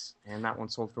box, and that one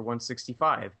sold for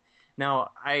 $165.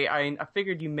 Now, I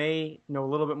figured you may know a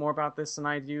little bit more about this than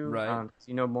I do. Right.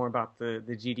 You know more about the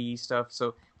GDE stuff.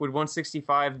 So would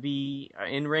 165 be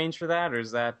in range for that, or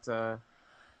is that the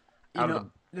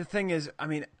thing is, I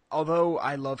mean, although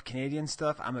I love Canadian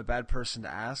stuff, I'm a bad person to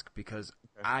ask because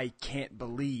I can't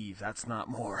believe that's not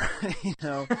more.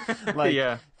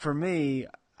 For me,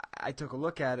 I took a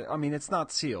look at it. I mean, it's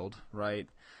not sealed, right?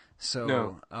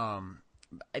 So,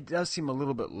 it does seem a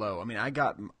little bit low. I mean, I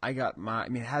got my. I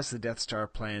mean, it has the Death Star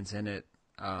plans in it,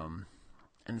 and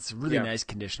it's a really nice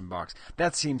condition box.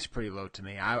 That seems pretty low to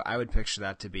me. I would picture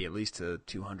that to be at least a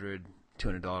 $200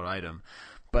 item.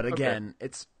 But again,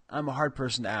 I'm a hard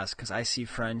person to ask because I see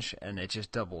French and it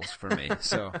just doubles for me.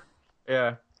 So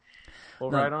yeah.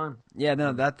 Well, right on. Yeah,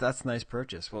 no, that's a nice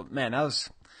purchase. Well, man, I'm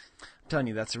telling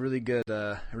you, that's a really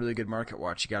good market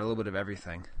watch. You got a little bit of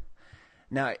everything.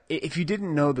 Now, if you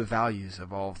didn't know the values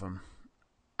of all of them,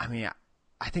 I mean,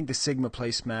 I think the Sigma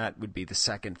placemat would be the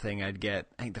second thing I'd get.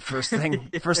 I think the first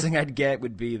thing I'd get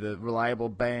would be the Reliable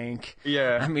Bank.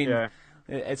 Yeah. I mean,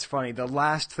 it's funny. The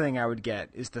last thing I would get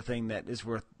is the thing that is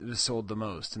sold the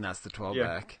most, and that's the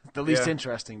 12-back. The least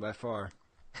interesting by far.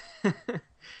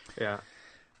 Yeah.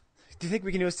 Do you think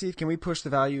we can do it, Steve? Can we push the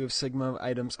value of Sigma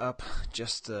items up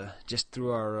just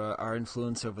through our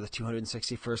influence over the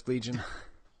 261st Legion?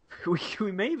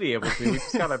 We may be able to. We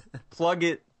just gotta plug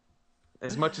it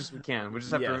as much as we can. We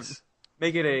just have to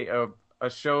make it a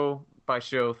show by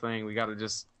show thing. We gotta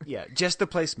just the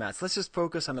placemats. Let's just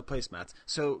focus on the placemats.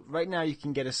 So right now you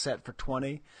can get a set for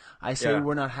 $20. I say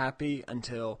we're not happy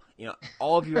until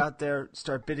all of you out there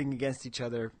start bidding against each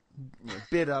other.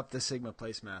 Bid up the Sigma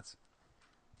placemats.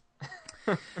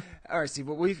 All right, Steve.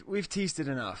 Well, we've teased it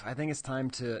enough. I think it's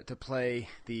time to play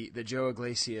the Joe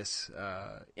Yglesias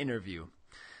interview.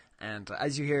 And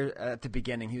as you hear at the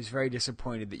beginning, he was very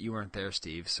disappointed that you weren't there,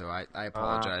 Steve. So I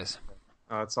apologize.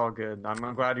 It's all good.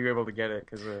 I'm glad you were able to get it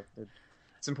because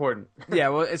it's important. Yeah,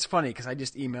 well, it's funny because I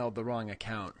just emailed the wrong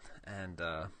account, and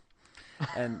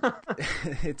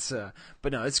it's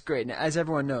but no, it's great. And as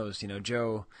everyone knows,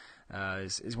 Joe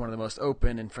is one of the most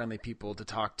open and friendly people to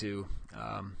talk to.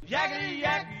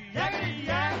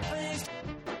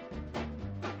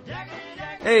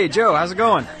 Hey, Joe, how's it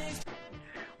going?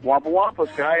 Wampa Wampa,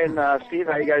 Skye and Steve,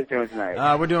 how you guys doing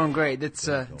tonight? We're doing great. It's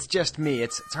just me.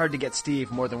 It's hard to get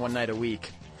Steve more than one night a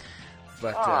week.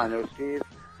 But no, Steve.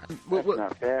 That's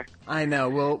not fair. I know.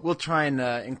 We'll try and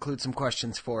include some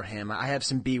questions for him. I have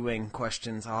some B-Wing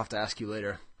questions I'll have to ask you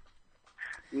later.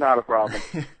 Not a problem.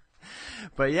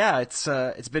 But yeah,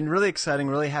 it's been really exciting.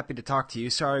 Really happy to talk to you.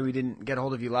 Sorry we didn't get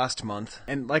hold of you last month.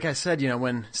 And like I said,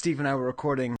 when Steve and I were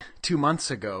recording 2 months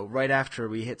ago, right after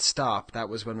we hit stop, that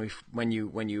was when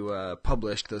you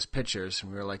published those pictures,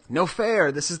 and we were like, no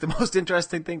fair. This is the most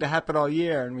interesting thing to happen all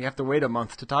year, and we have to wait a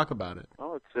month to talk about it.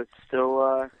 Oh, it's still.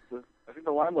 I think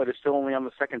the limelight is still only on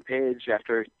the second page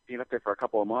after being up there for a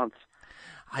couple of months.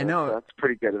 I know. That's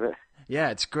pretty good of it. Yeah,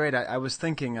 it's great. I was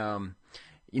thinking.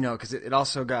 Because it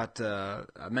also got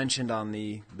mentioned on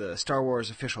the Star Wars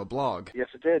official blog. Yes,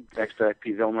 it did. Thanks to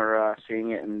Pete Vilmer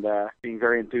seeing it and being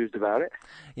very enthused about it.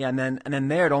 Yeah, and then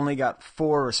there it only got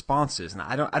 4 responses, and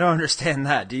I don't understand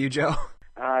that. Do you, Joe?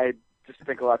 I just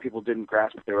think a lot of people didn't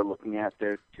grasp what they were looking at.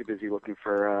 They're too busy looking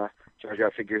for Jar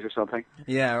Jar figures or something.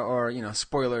 Yeah, or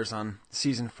spoilers on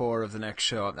season 4 of the next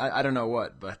show. I don't know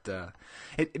what, but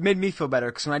it made me feel better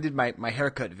because when I did my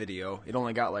haircut video, it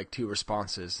only got like 2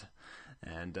 responses.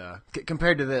 And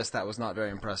compared to this, that was not very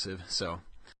impressive. So,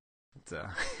 yeah,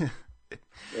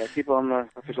 people on the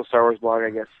official Star Wars blog,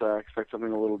 I guess, expect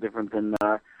something a little different than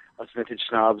us vintage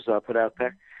snobs put out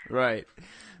there. Right,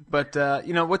 but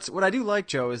what I do like,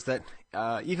 Joe, is that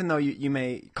even though you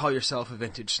may call yourself a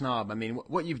vintage snob, I mean,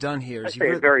 what you've done here is I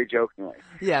say it very jokingly.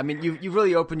 Yeah, I mean, you've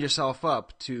really opened yourself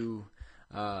up to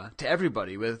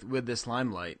everybody with this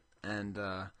limelight, and.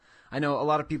 I know a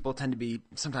lot of people tend to be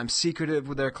sometimes secretive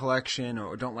with their collection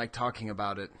or don't like talking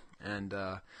about it. And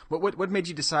what made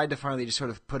you decide to finally just sort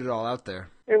of put it all out there?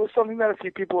 It was something that a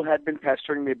few people had been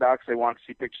pestering me about because they wanted to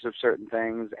see pictures of certain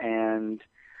things, and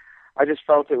I just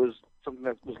felt it was something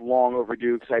that was long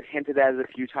overdue because I'd hinted at it a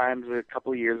few times a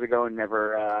couple of years ago and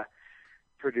never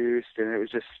produced, and it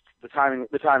was just the timing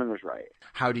was right.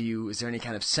 Is there any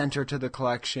kind of center to the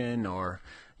collection, or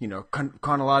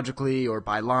chronologically, or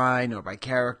by line, or by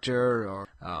character, or?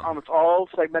 It's all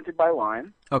segmented by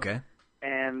line. Okay.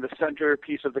 And the center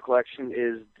piece of the collection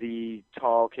is the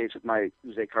tall case with my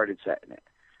Uzay carded set in it.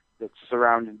 That's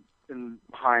surrounded and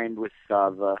behind with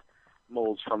the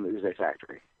molds from the Uzay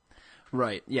factory.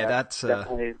 Right. Yeah, that's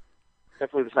definitely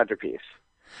the centerpiece.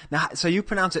 Now, so you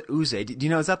pronounce it Uzay. Do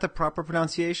you know, is that the proper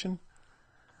pronunciation?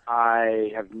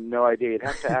 I have no idea. You'd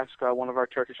have to ask one of our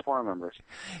Turkish forum members.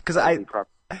 Because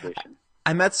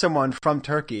I met someone from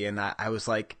Turkey, and I was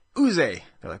like, Uzay.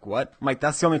 They're like, what? I'm like,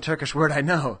 that's the only Turkish word I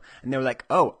know. And they were like,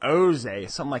 oh, Uzay,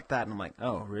 something like that. And I'm like,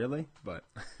 oh, really? But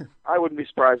I wouldn't be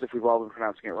surprised if we've all been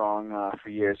pronouncing it wrong for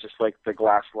years, just like the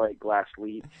glass light, glass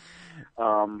lead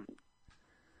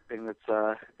thing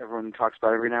that everyone talks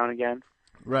about every now and again.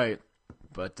 Right.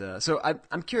 But so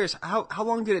I'm curious, how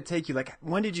long did it take you? Like,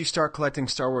 when did you start collecting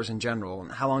Star Wars in general, and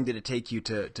how long did it take you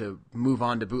to move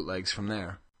on to bootlegs from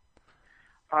there?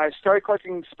 I started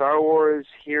collecting Star Wars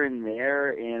here and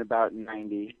there in about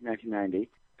 1990.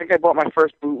 I think I bought my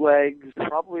first bootlegs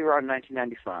probably around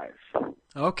 1995.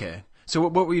 Okay. So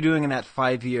what were you doing in that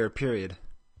 5-year period?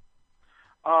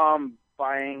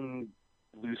 Buying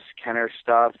loose Kenner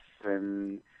stuff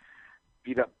and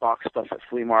beat-up box stuff at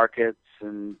flea markets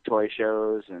and toy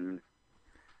shows and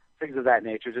things of that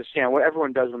nature. Just, what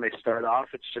everyone does when they start off.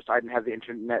 It's just I didn't have the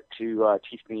internet to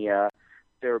teach me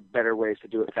there are better ways to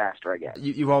do it faster, I guess.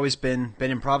 You've always been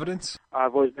in Providence?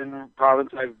 I've always been in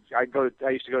Providence. I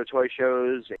used to go to toy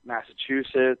shows in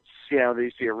Massachusetts. There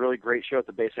used to be a really great show at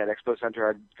the Bayside Expo Center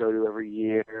I'd go to every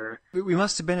year. We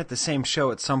must have been at the same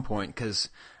show at some point, because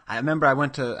I remember I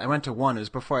went to one. It was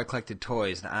before I collected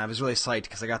toys, and I was really psyched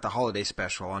because I got the holiday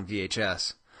special on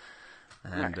VHS.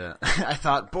 And I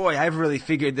thought, boy, I've really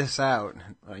figured this out.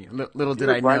 Little did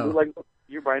I know.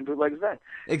 You're buying bootlegs then.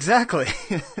 Exactly.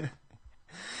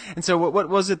 And so what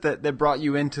was it that brought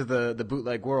you into the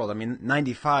bootleg world? I mean,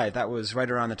 95, that was right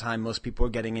around the time most people were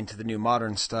getting into the new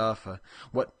modern stuff.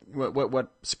 What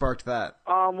sparked that?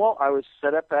 Well, I was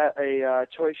set up at a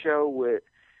toy show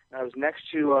I was next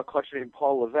to a collector named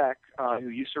Paul Levesque, who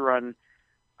used to run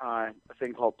a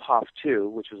thing called POF 2,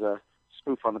 which was a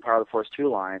spoof on the Power of the Force 2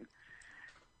 line.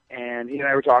 And he and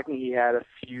I were talking. He had a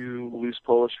few loose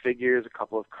Polish figures, a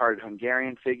couple of carded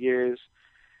Hungarian figures.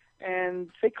 And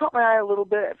they caught my eye a little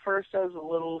bit. At first, I was a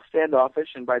little standoffish,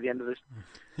 and by the end of this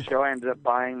show, I ended up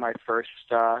buying my first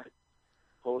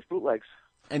Polish bootlegs.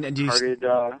 And do you carded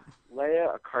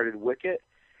Leia, a carded Wicket,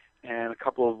 and a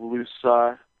couple of loose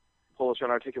Polish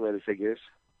unarticulated figures.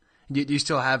 Do you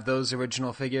still have those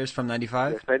original figures from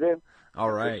 95? Yes, I do.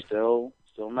 All right. They're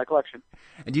still still in my collection.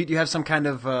 And do you have some kind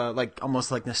of like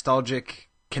almost like nostalgic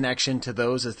connection to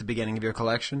those as the beginning of your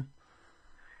collection?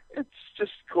 It's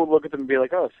just cool to look at them and be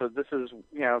like, oh, so this is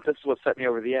what set me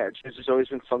over the edge. There's just always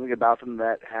been something about them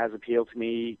that has appealed to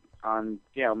me on,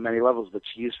 many levels. The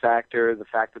cheese factor, the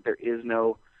fact that there is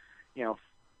no,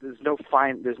 there's no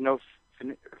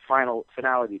final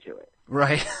finality to it.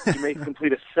 Right. You may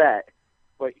complete a set,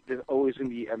 but there's always going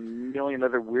to be a million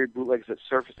other weird bootlegs that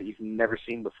surface that you've never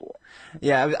seen before.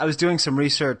 Yeah, I was doing some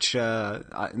research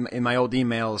in my old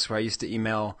emails where I used to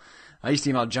email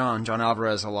John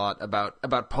Alvarez a lot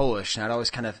about Polish, and I'd always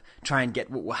kind of try and get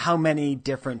how many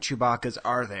different Chewbacca's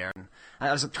are there. And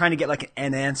I was trying to get like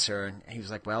an answer, and he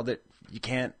was like, "Well, you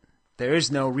can't. There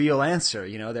is no real answer.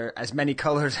 There are as many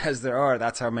colors as there are.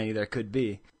 That's how many there could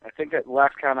be." I think at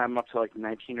last count I'm up to like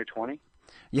 19 or 20.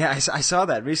 Yeah, I saw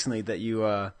that recently that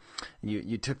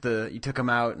you took them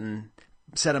out and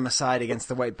set them aside against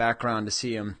the white background to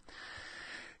see them.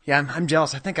 Yeah, I'm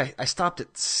jealous. I think I stopped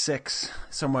at 6,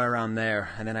 somewhere around there,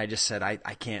 and then I just said I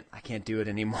can't do it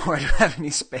anymore. I don't have any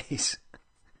space.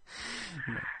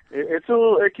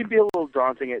 It can be a little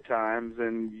daunting at times,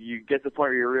 and you get to the point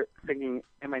where you're thinking,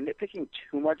 am I nitpicking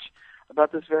too much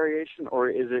about this variation, or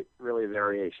is it really a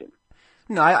variation?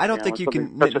 No, I don't think you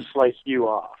can. Such a slight hue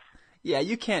off. Yeah,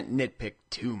 you can't nitpick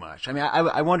too much. I mean,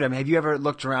 I wonder. have you ever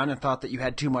looked around and thought that you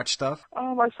had too much stuff?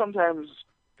 I sometimes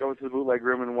go into the bootleg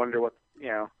room and wonder what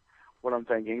I'm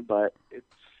thinking, but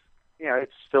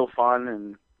it's still fun,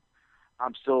 and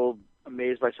I'm still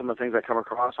amazed by some of the things I come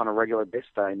across on a regular basis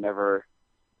that I never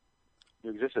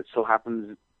knew existed. It still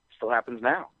happens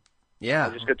now. Yeah. I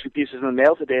just got 2 pieces in the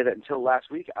mail today that until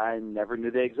last week I never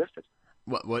knew they existed.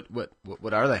 What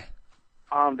are they?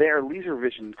 They are Leisure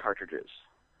Vision cartridges.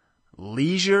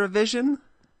 Leisure Vision?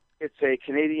 It's a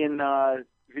Canadian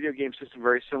video game system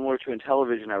very similar to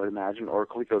Intellivision, I would imagine, or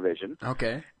ColecoVision.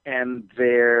 Okay. And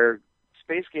they're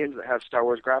space games that have Star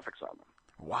Wars graphics on them.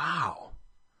 Wow.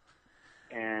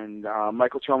 And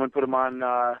Michael Choman put them on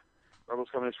Rebels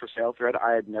Coming for Sale thread.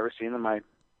 I had never seen them. I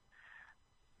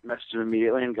messaged him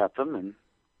immediately and got them, and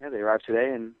they arrived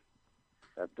today, and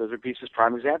those are pieces,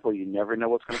 prime example. You never know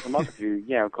what's going to come up if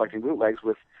you're collecting bootlegs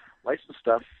with licensed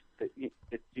stuff that you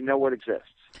know what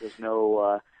exists. There's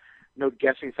no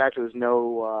guessing factor. There's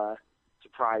no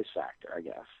surprise factor, I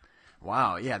guess.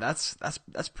 Wow, yeah, that's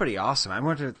pretty awesome. I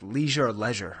wonder leisure or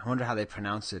leisure. I wonder how they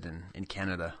pronounce it in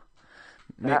Canada.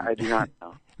 I do not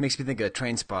know. Makes me think of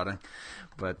Train Spotting,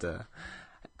 but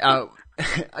I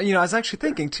was actually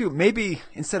thinking too. Maybe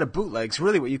instead of bootlegs,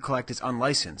 really what you collect is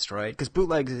unlicensed, right? Because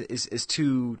bootlegs is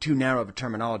too narrow of a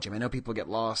terminology. I know people get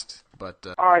lost, but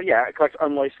yeah, I collect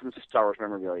unlicensed Star Wars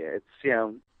memorabilia.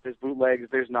 It's there's bootlegs,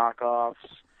 there's knockoffs,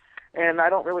 and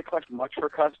I don't really collect much for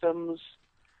customs.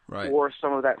 Right. Or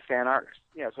some of that fan art,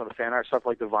 some of the fan art stuff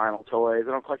like the vinyl toys.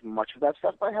 I don't collect much of that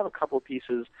stuff, but I have a couple of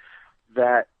pieces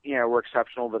that were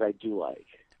exceptional that I do like.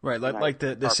 Right, like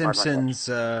the Simpsons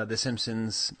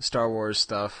Star Wars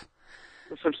stuff.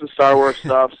 The Simpsons Star Wars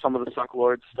stuff, some of the Suck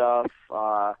Lord stuff.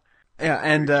 Yeah,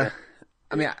 and I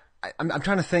mean, I'm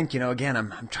trying to think. Again,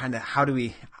 I'm trying to how do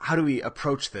we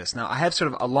approach this? Now, I have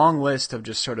sort of a long list of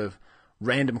just sort of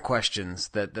random questions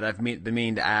that I've been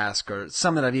meaning to ask, or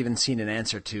some that I've even seen an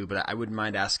answer to, but I wouldn't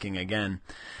mind asking again.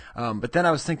 But then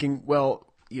I was thinking, well,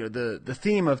 the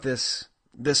theme of this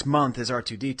month is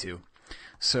R2D2.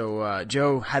 So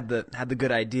Joe had the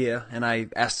good idea, and I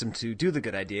asked him to do the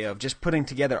good idea of just putting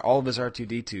together all of his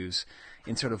R2D2s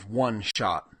in sort of one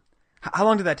shot. How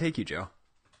long did that take you, Joe?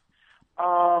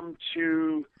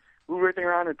 To move everything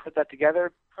around and put that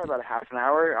together, probably about a half an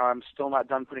hour. I'm still not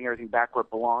done putting everything back where it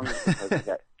belongs because I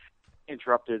got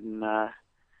interrupted and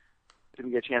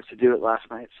didn't get a chance to do it last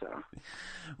night. So,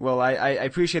 well, I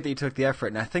appreciate that you took the effort,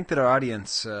 and I think that our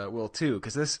audience will too,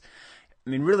 because this, I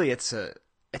mean, really, it's an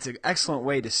excellent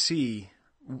way to see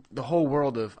the whole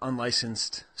world of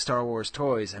unlicensed Star Wars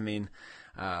toys. I mean,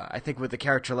 I think with a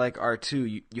character like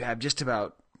R2, you have just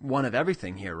about one of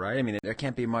everything here, right? I mean, there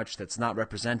can't be much that's not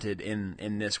represented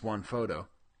in this one photo.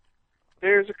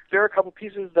 There are a couple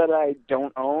pieces that I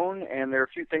don't own, and there are a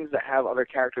few things that have other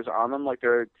characters on them. Like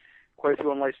there are quite a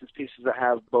few unlicensed pieces that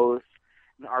have both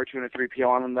an R2 and a 3PO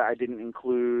on them that I didn't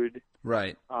include.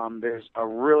 Right. There's a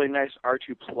really nice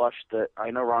R2 plush that I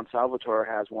know Ron Salvatore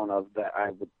has one of that I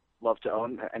would love to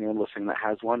own. Anyone listening that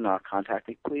has one, contact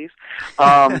me, please.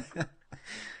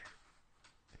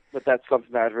 But that's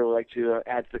something that I'd really like to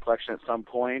add to the collection at some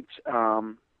point.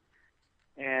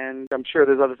 And I'm sure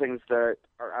there's other things that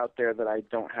are out there that I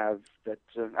don't have. That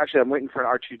actually, I'm waiting for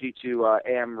an R2D2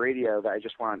 AM radio that I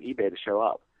just want on eBay to show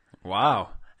up. Wow.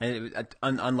 And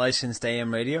unlicensed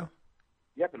AM radio?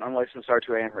 Yep, an unlicensed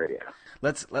R2 AM radio.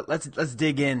 Let's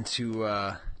dig into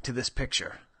to this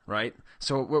picture, right?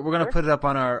 So we're going to put it up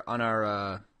on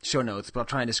our show notes, but I'll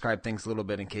try and describe things a little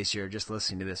bit in case you're just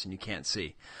listening to this and you can't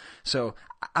see. So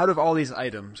out of all these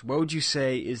items, what would you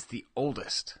say is the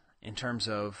oldest in terms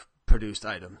of produced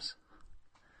items?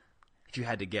 If you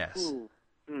had to guess.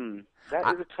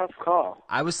 That is a tough call.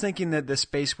 I was thinking that the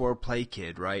Space War Play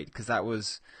Kid, right? Because that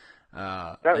was... it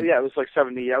was like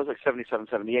 70. That was like 77,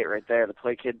 78 right there. The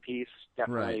Play Kid piece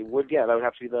definitely would. Yeah, that would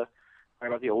have to be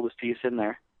the oldest piece in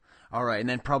there. All right, and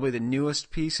then probably the newest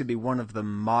piece would be one of the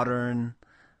modern...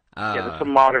 that's the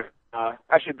modern...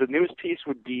 actually, the newest piece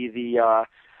would be the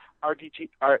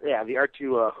the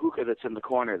R2 hookah that's in the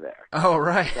corner there. Oh,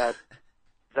 right.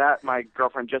 That my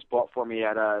girlfriend just bought for me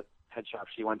at a head shop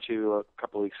she went to a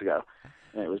couple of weeks ago,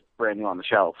 and it was brand new on the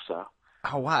shelf. So.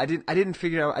 Oh wow! I didn't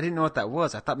figure out. I didn't know what that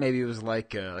was. I thought maybe it was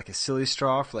like a silly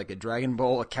straw for like a Dragon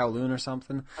Bowl, a Kowloon or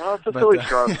something. Oh, it's a silly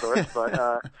straw of sorts,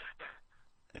 but.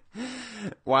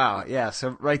 Wow! Yeah.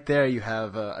 So right there you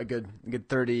have a good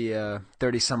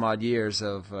 30 some odd years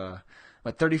of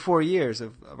 34 years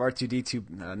of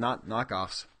R2D2 not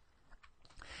knockoffs.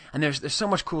 And there's so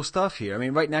much cool stuff here. I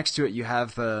mean, right next to it you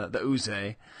have the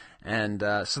Uzay, and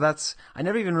so that's I've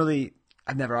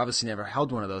obviously never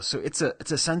held one of those. So it's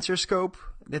a sensor scope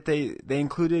that they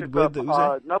included with the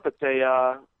Uzay. Nope, it's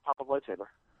a pop-up lightsaber.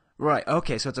 Right.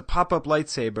 Okay. So it's a pop-up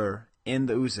lightsaber in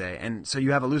the Uzay, and so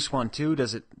you have a loose one too.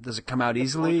 Does it come out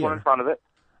easily? There's one in front of it.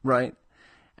 Right.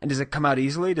 And does it come out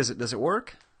easily? Does it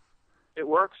work? It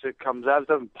works. It comes out. It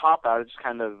doesn't pop out. It just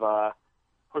kind of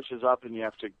pushes up, and you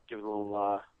have to give it a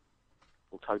little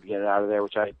tug to get it out of there,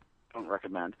 which I don't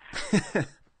recommend.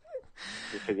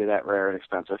 You figure that rare and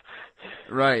expensive.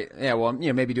 Right. Yeah. Well,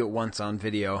 maybe do it once on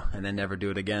video and then never do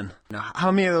it again. Now,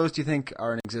 how many of those do you think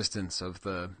are in existence of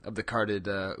the carded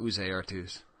Uzay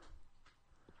R2s?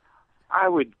 I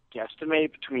would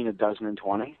guesstimate between a dozen and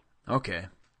 20. Okay.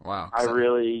 Wow. I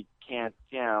really can't.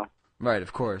 Right.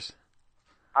 Of course.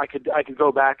 I could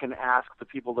go back and ask the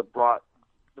people that brought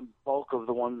the bulk of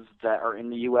the ones that are in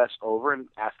the U.S. over and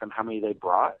ask them how many they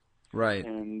brought. Right.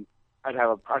 And I'd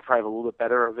probably have a little bit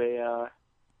better of a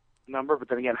number, but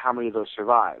then again, how many of those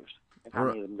survived? And how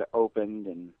many of them got opened?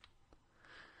 And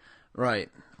right.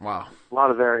 Wow. A lot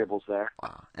of variables there.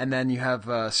 Wow. And then you have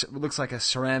it looks like a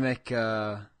ceramic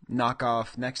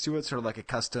knockoff next to it, sort of like a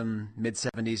custom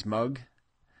mid-70s mug.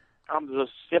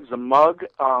 There's a mug.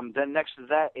 Then next to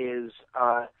that is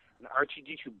an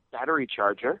R2D2 battery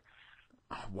charger.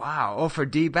 Oh, wow. Oh, for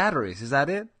D batteries. Is that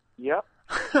it? Yep.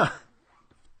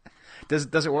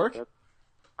 Does it work?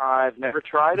 I've never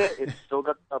tried it. It's still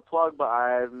got a plug, but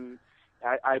I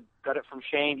got it from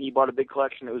Shane. He bought a big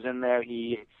collection. It was in there.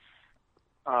 He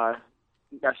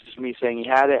messaged me saying he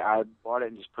had it. I bought it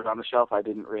and just put it on the shelf. I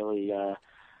didn't really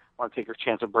want to take a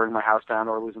chance of burning my house down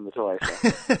or losing the toy.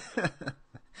 So.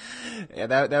 Yeah,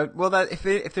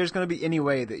 if there's going to be any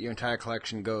way that your entire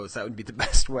collection goes, that would be the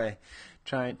best way.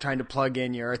 Trying to plug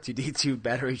in your R2D2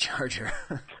 battery charger.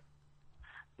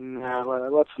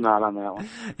 No, let's not on that one.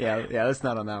 Yeah, let's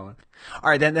not on that one. All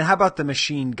right, then how about the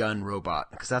machine gun robot?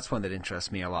 Because that's one that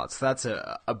interests me a lot. So that's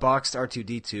a boxed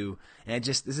R2D2, and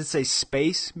does it say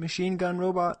space machine gun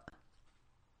robot?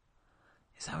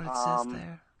 Is that what it says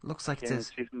there? Looks like it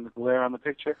says. See some glare on the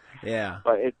picture. Yeah.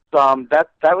 But it's that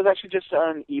was actually just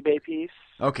an eBay piece.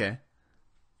 Okay.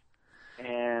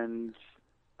 And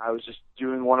I was just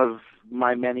doing one of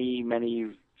my many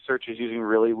searches using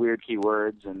really weird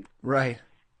keywords, and right.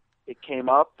 It came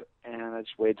up, and I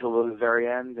just waited till the very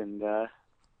end, and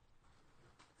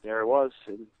there it was.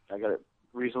 And I got it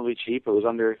reasonably cheap. It was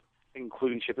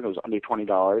including shipping, it was under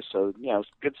 $20. So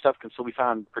good stuff can still be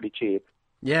found pretty cheap.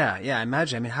 Yeah, I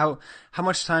imagine. I mean, how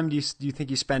much time do you think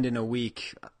you spend in a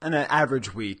week, an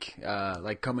average week,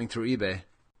 like combing through eBay?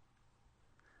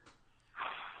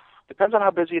 Depends on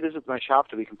how busy it is at my shop,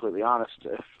 to be completely honest.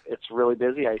 If it's really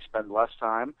busy, I spend less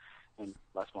time and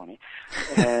less money.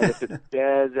 And if it's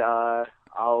dead,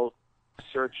 I'll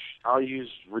use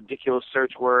ridiculous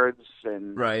search words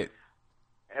and right.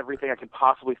 everything I can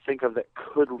possibly think of that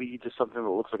could lead to something that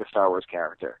looks like a Star Wars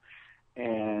character.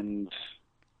 And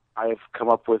I've come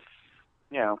up with,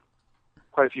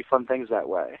 quite a few fun things that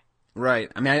way.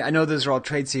 Right. I mean, I know those are all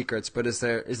trade secrets, but is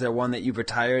there one that you've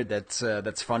retired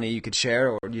that's funny you could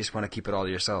share, or do you just want to keep it all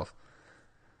to yourself?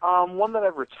 One that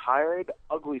I've retired,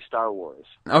 Ugly Star Wars.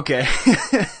 Okay.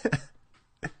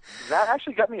 That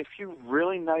actually got me a few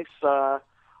really nice,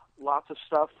 lots of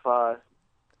stuff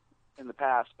in the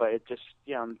past, but it just,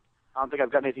 I don't think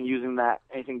I've got anything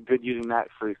good using that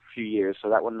for a few years. So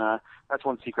that's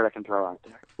one secret I can throw out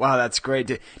there. Wow, that's great.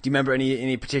 Do you remember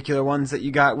any particular ones that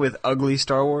you got with ugly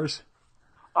Star Wars?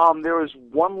 There was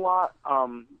one lot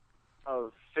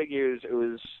of figures. It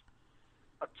was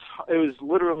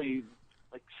literally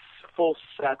like full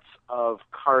sets of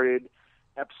carded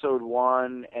Episode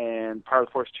 1 and Power of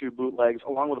the Force 2 bootlegs,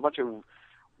 along with a bunch of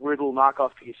weird little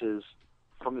knockoff pieces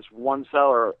from this one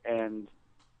seller, and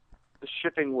the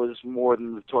shipping was more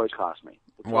than the toys cost me.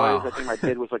 The toys, wow. I think my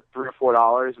bid was like $3 or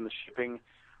 $4, and the shipping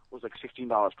was like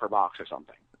 $16 per box or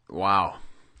something. Wow.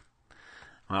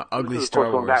 Ugly Star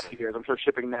Wars. Going back a few years, I'm sure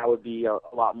shipping now would be a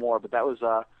lot more, but that was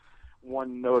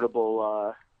one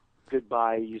notable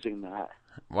goodbye using that.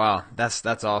 Wow,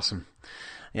 that's awesome.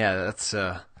 Yeah, that's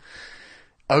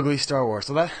ugly Star Wars.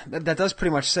 So that does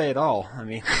pretty much say it all. I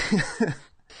mean,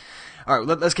 all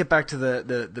right, let's get back to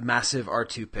the massive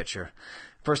R2 picture.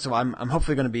 First of all, I'm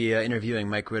hopefully going to be interviewing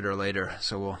Mike Ritter later,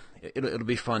 so it'll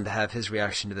be fun to have his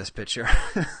reaction to this picture.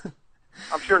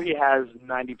 I'm sure he has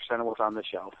 90% of what's on the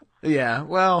shelf. Yeah,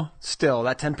 well, still,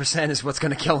 that 10% is what's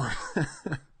going to kill him.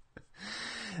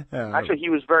 Actually,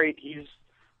 he's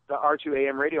the R2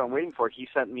 AM radio I'm waiting for. He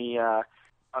sent me a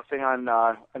thing on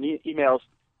an email,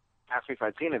 asked me if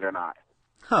I'd seen it or not.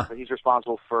 Huh. But he's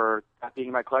responsible for that being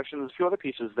in my collection. There's a few other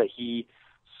pieces that he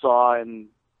saw and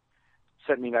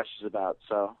sent me messages about.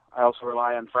 So I also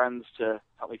rely on friends to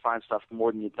help me find stuff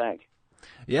more than you'd think.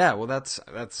 Yeah, well, that's.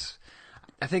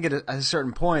 I think at a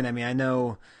certain point, I mean, I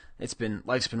know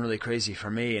life's been really crazy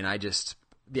for me, and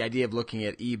the idea of looking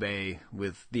at eBay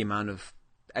with the amount of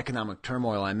economic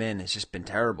turmoil I'm in has just been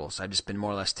terrible. So I've just been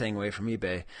more or less staying away from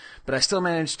eBay. But I still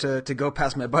manage to go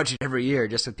past my budget every year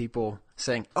just with people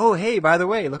saying, "Oh, hey, by the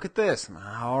way, look at this."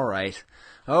 All right.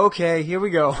 Okay, here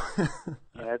we go.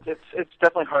 Yeah, it's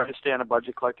definitely hard to stay on a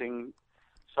budget collecting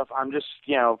stuff. I'm just,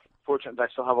 fortunate that I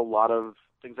still have a lot of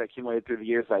things I accumulated through the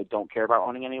years that I don't care about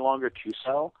owning any longer to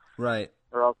sell. Right.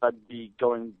 Or else I'd be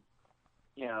going,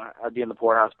 I'd be in the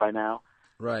poorhouse by now.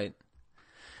 Right.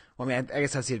 Well, I mean, I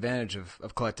guess that's the advantage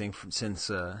of collecting since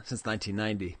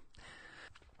 1990.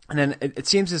 And then it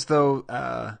seems as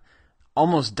though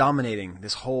almost dominating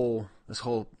this whole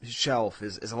shelf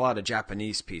is a lot of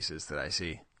Japanese pieces that I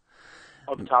see.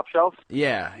 Oh, the top shelf?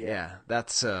 Yeah.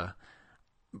 That's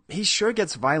he sure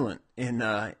gets violent in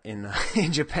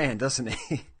Japan, doesn't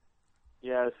he?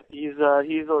 Yes, he has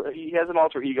an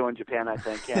alter ego in Japan, I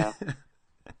think. Yeah.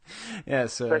 Yeah.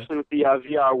 So especially with the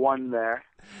VR1 there.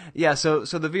 Yeah. So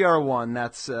the VR1,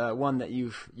 that's one that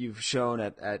you've shown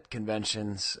at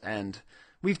conventions, and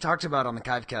we've talked about on the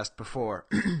Chive Cast before.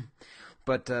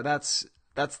 But that's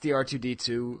the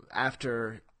R2D2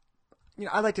 after.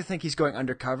 I like to think he's going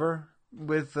undercover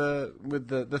with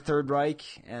the Third Reich,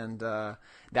 and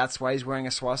that's why he's wearing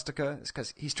a swastika. It's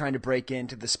because he's trying to break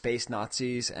into the space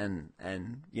Nazis and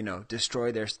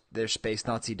destroy their space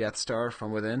Nazi Death Star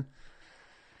from within.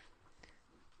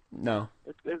 No,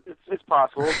 it's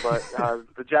possible, but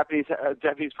the Japanese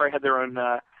probably had their own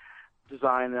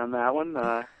design on that one.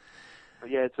 But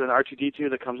yeah, it's an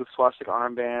R2D2 that comes with swastika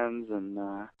armbands,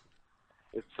 and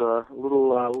it's a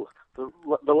little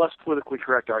the less politically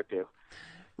correct R2.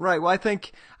 Right. Well, let's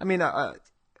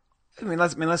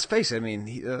face it. I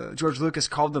mean, George Lucas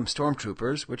called them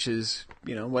stormtroopers, which is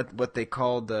what they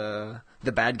called the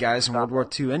bad guys in World War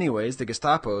II, anyways, the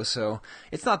Gestapo. So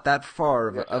it's not that far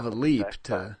of a leap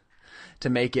to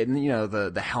make it. And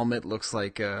the helmet looks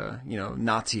like a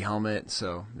Nazi helmet.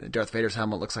 So Darth Vader's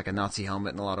helmet looks like a Nazi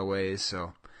helmet in a lot of ways.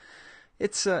 So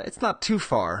it's not too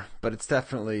far, but it's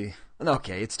definitely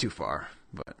okay. It's too far,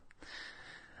 but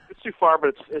it's too far,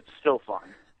 but it's still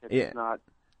fun. It's not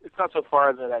so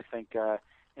far that I think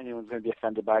anyone's going to be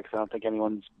offended by it, because I don't think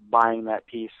anyone's buying that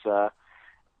piece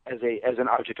as an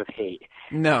object of hate.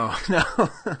 No.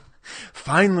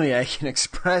 Finally, I can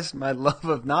express my love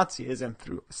of Nazism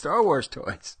through Star Wars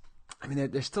toys. I mean,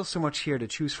 there's still so much here to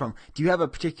choose from. Do you have a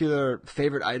particular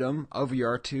favorite item of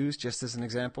your R2s, just as an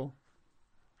example?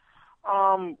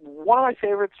 One of my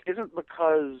favorites isn't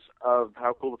because of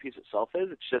how cool the piece itself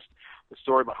is. It's just the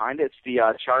story behind it. It's the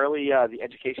Charlie, the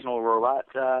educational robot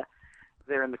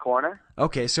there in the corner.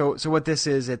 Okay, so what this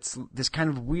is, it's this kind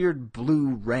of weird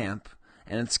blue ramp,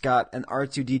 and it's got an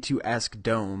R2D2-esque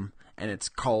dome, and it's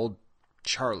called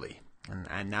Charlie.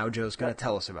 And now Joe's going to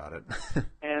tell us about it.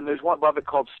 And there's one above it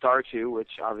called Star 2,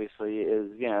 which obviously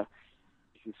is, you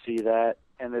can see that.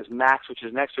 And there's Max, which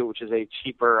is next to it, which is a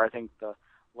cheaper, I think, the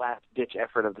last-ditch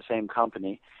effort of the same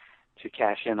company to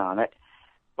cash in on it.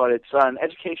 But it's an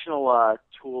educational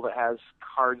tool that has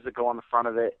cards that go on the front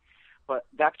of it. But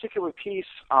that particular piece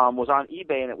was on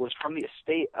eBay, and it was from the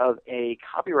estate of a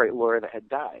copyright lawyer that had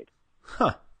died.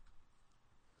 Huh.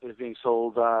 It was being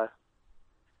sold via,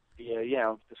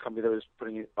 this company that was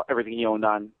putting everything he owned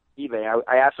on eBay.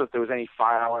 I asked if there was any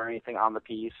file or anything on the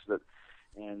piece,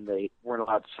 and they weren't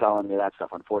allowed to sell any of that stuff,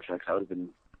 unfortunately, because that would have been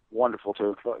wonderful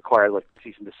to acquire, like,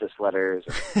 cease and desist letters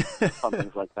or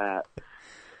something like that.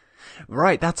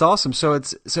 Right, that's awesome. So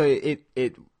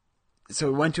it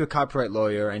went to a copyright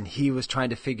lawyer, and he was trying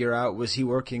to figure out, was he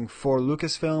working for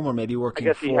Lucasfilm or maybe working for...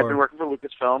 I guess he had been working for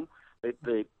Lucasfilm.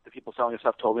 The people selling his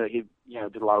stuff told me that he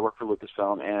did a lot of work for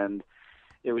Lucasfilm, and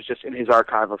it was just in his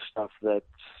archive of stuff that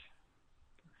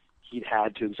he'd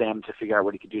had to examine to figure out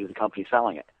what he could do to the company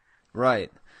selling it.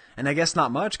 Right. And I guess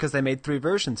not much, because they made 3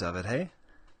 versions of it, hey?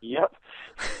 Yep.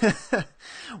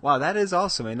 Wow, that is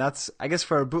awesome. I mean, that's, I guess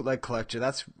for a bootleg collector,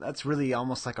 that's really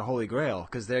almost like a holy grail,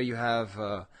 because there you have,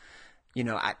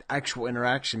 actual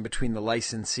interaction between the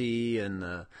licensee and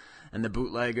the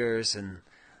bootleggers, and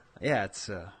yeah, it's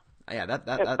that's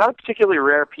not a particularly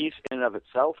rare piece in and of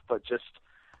itself, but just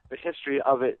the history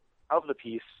of the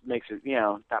piece makes it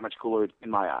that much cooler in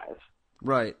my eyes.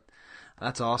 Right.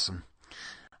 That's awesome.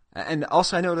 And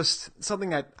also, I noticed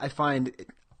something I find.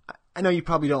 I know you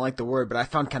probably don't like the word, but I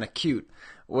found kind of cute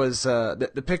was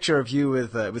the picture of you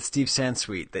with Steve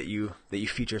Sansweet that you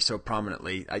feature so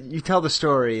prominently. You tell the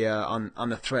story on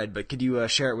the thread, but could you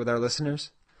share it with our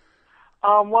listeners?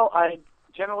 Well, I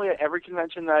generally at every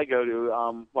convention that I go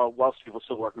to, while Steve was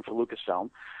still working for Lucasfilm,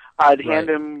 I'd hand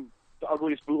him the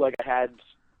ugliest bootleg I had,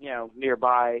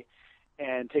 nearby,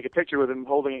 and take a picture with him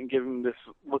holding it and give him this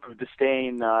look of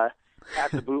disdain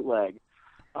at the bootleg.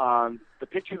 The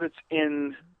picture that's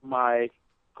in my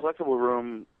collectible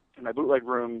room, in my bootleg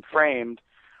room, framed,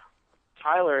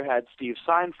 Tyler had Steve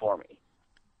sign for me.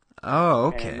 Oh,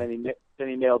 okay. And then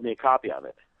he mailed me a copy of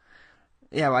it.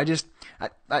 Yeah, well,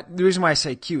 the reason why I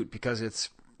say cute, because it's,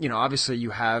 obviously you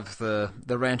have the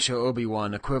Rancho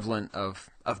Obi-Wan equivalent of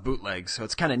bootlegs, so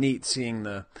it's kind of neat seeing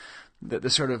the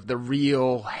sort of the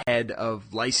real head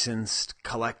of licensed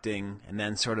collecting, and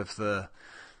then sort of the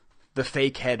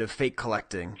fake head of fake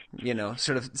collecting,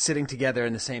 sort of sitting together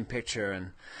in the same picture.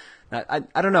 And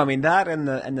I don't know. I mean, that and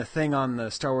the thing on the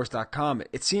StarWars.com,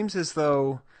 it seems as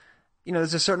though,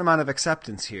 there's a certain amount of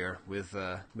acceptance here with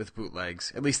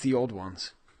bootlegs, at least the old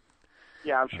ones.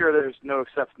 Yeah, I'm sure there's no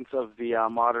acceptance of the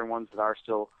modern ones that are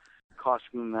still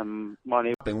costing them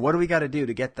money. What do we got to do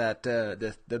to get that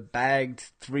the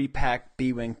bagged 3-pack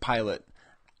B-wing pilot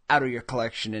out of your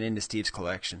collection and into Steve's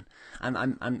collection?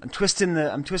 I'm twisting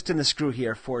the screw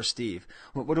here for Steve.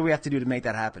 What do we have to do to make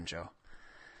that happen, Joe?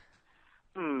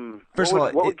 First of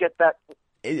all, what would get that?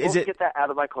 Get that out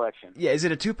of my collection? Yeah, is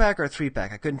it a 2-pack or a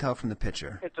 3-pack? I couldn't tell from the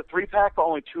picture. It's a 3-pack, but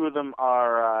only 2 of them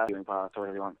are viewing pilots, or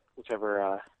whatever you want,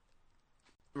 whichever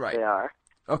they are.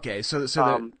 Okay, so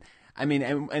I mean,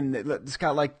 and it's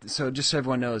got just so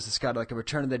everyone knows, it's got like a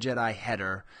Return of the Jedi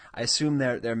header. I assume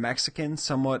they're Mexican,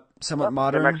 somewhat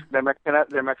modern. They're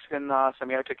Mexican,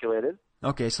 semi-articulated.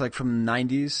 Okay, so like from the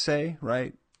 90s, say,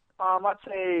 right? I'd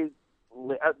say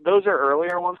those are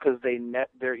earlier ones because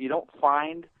you don't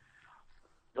find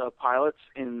the pilots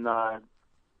in the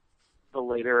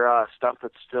later stuff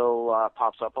that still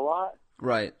pops up a lot.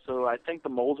 Right. So I think the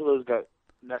molds of those got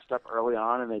messed up early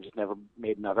on, and they just never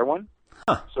made another one.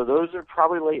 Huh. So those are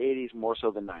probably late 80s more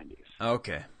so than 90s.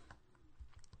 Okay.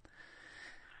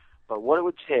 But what it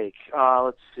would take,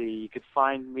 let's see, you could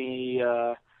find me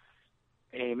a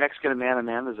Mexican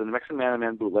Man-O-Man. There's a Mexican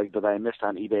Man-O-Man bootleg that I missed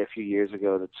on eBay a few years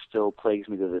ago that still plagues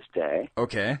me to this day.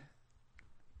 Okay.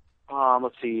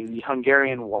 Let's see, the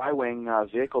Hungarian Y-Wing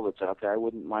vehicle that's out there. I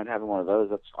wouldn't mind having one of those.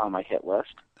 That's on my hit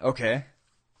list. Okay.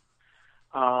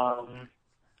 And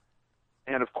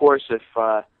of course, if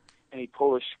any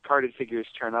Polish carded figures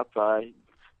turn up,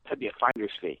 that'd be a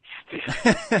finder's fee.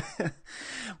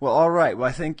 Well, all right. Well,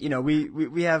 I think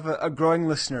we have a growing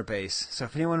listener base. So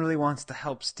if anyone really wants to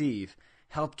help Steve,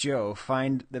 help Joe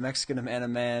find the Mexican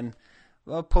Man-O-Man,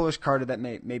 Polish carded, that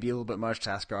may be a little bit much to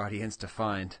ask our audience to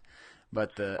find.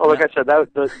 But like I said,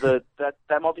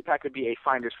 that multi-pack would be a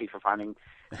finder's fee for finding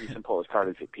decent Polish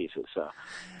carded pieces. So,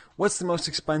 what's the most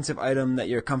expensive item that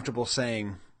you're comfortable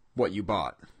saying what you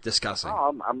bought, discussing?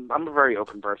 I'm a very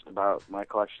open person about my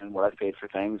collection, what I paid for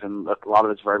things, and a lot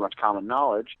of it's very much common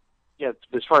knowledge. Yeah,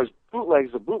 as far as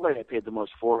bootlegs, the bootleg I paid the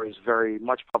most for is very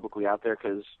much publicly out there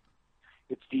because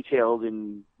it's detailed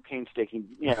in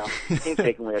painstakingly,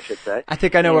 I should say. I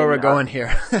think I know where we're going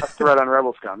here. A thread on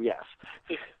Rebel Scum, yes.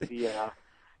 The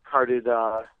carded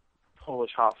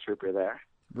Polish Hoth trooper there.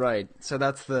 Right. So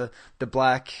that's the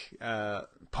black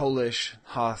Polish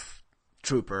Hoth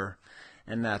trooper,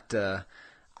 and that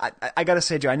I got to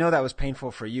say, Joe, I know that was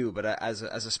painful for you, but as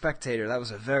a spectator, that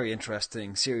was a very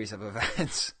interesting series of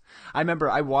events. I remember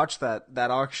I watched that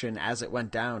auction as it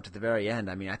went down to the very end.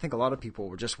 I mean, I think a lot of people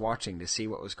were just watching to see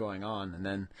what was going on,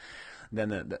 and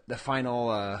then the final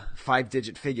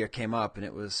 5-digit figure came up, and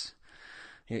it was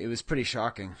pretty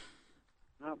shocking.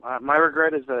 My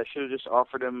regret is that I should have just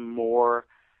offered him more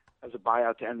as a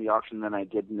buyout to end the auction than I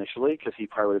did initially, because he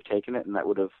probably would have taken it, and that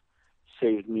would have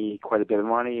saved me quite a bit of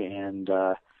money and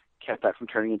kept that from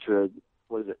turning into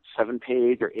a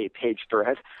 7-page or 8-page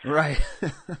thread. Right.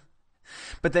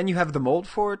 But then you have the mold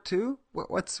for it too?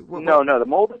 No, the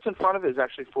mold that's in front of it is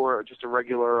actually for just a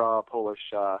regular Polish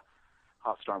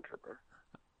hot stormtrooper.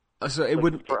 So it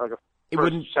wouldn't. It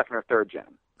wouldn't second or third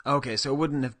gen. Okay, so it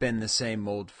wouldn't have been the same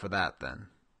mold for that then.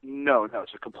 No,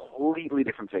 it's a completely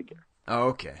different figure. Oh,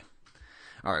 okay.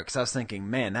 All right, because I was thinking,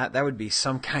 man, that would be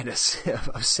some kind of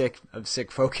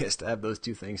sick focus to have those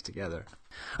two things together.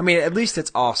 I mean, at least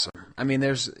it's awesome. I mean,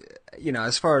 there's,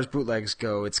 as far as bootlegs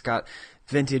go, it's got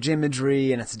vintage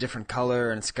imagery and it's a different color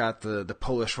and it's got the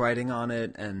Polish writing on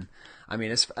it. And I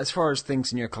mean, as far as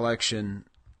things in your collection,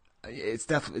 it's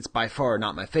by far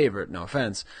not my favorite. No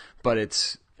offense, but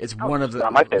it's one of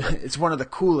the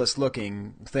coolest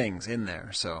looking things in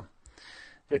there. So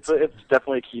it's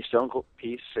definitely a keystone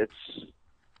piece. It's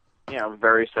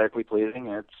very aesthetically pleasing.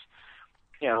 It's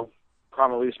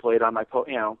prominently displayed on my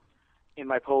in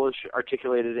my Polish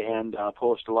articulated and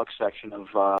Polish deluxe section of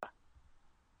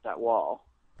that wall.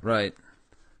 Right.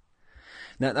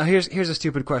 Now here's a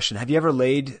stupid question. Have you ever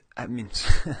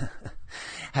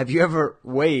have you ever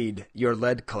weighed your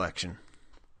lead collection?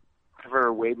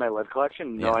 Ever weighed my lead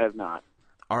collection? No, yeah. I have not.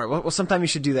 All right. Well, sometime you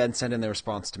should do that and send in the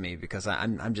response to me, because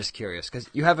I'm just curious, because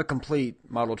you have a complete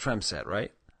model trem set,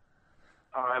 right?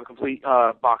 I have a complete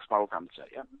box model trem set.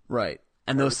 Yeah. Right.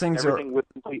 And those things everything with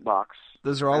complete box.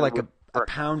 Those are all like a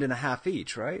pound and a half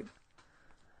each, right?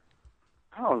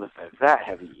 I don't know if they're that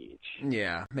heavy each.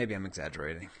 Yeah, maybe I'm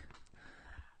exaggerating.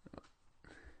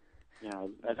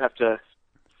 I'd have to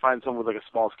find someone with like a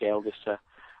small scale just to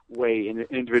weigh an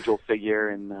individual figure.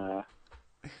 And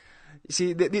you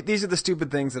see, these are the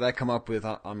stupid things that I come up with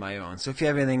on my own. So if you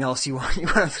have anything else you want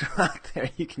to throw out there,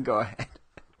 you can go ahead.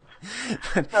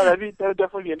 No, that would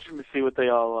definitely be interesting to see what they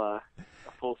all a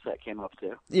full set came up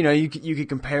to. You could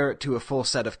compare it to a full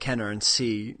set of Kenner and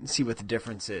see what the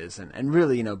difference is, and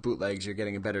really, bootlegs, you're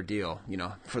getting a better deal,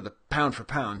 for the pound for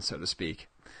pound, so to speak.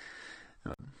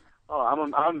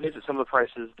 I'm amazed at some of the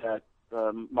prices that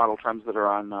model trems that are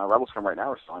on Rebels Trim right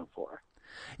now are selling for.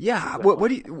 Yeah,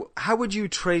 how would you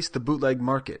trace the bootleg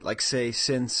market? Like, say,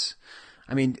 since,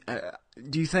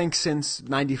 do you think since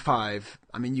 95,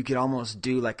 you could almost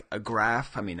do like a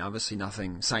graph? Obviously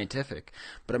nothing scientific,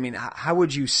 but how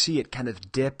would you see it kind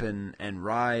of dip and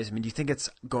rise? Do you think it's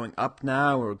going up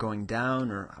now or going down,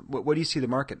 or what do you see the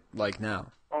market like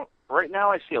now? Well, right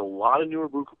now I see a lot of newer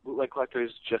bootleg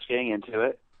collectors just getting into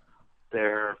it.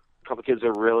 A couple kids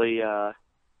are really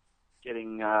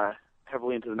getting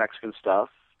heavily into the Mexican stuff,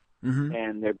 mm-hmm.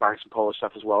 and they're buying some Polish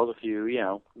stuff as well as a few,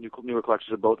 newer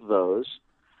collectors of both of those.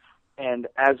 And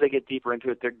as they get deeper into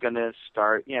it, they're going to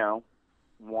start,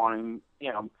 wanting,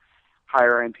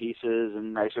 higher end pieces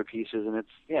and nicer pieces, and it's,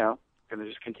 going to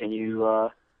just continue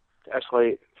to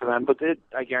escalate for them. But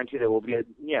I guarantee there will be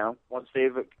once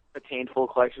they've attained full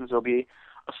collections, there'll be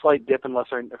a slight dip unless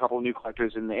there are a couple of new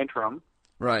collectors in the interim.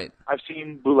 Right. I've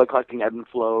seen bootleg collecting ebb and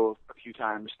flow a few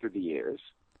times through the years.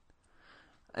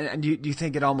 And do you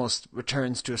think it almost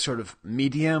returns to a sort of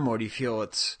medium, or do you feel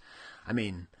it's,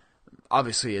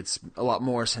 obviously it's a lot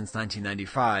more since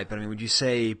 1995, but would you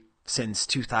say since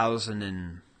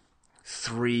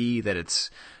 2003 that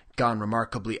it's gone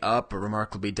remarkably up or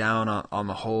remarkably down on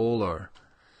the whole, or?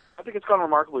 I think it's gone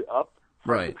remarkably up.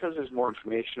 Right. Because there's more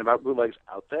information about bootlegs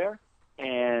out there,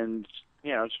 and,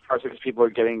 it's partly because people are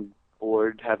getting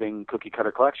bored having cookie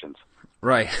cutter collections.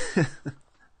 Right.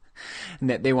 And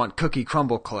they want cookie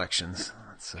crumble collections.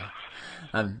 So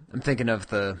I'm thinking of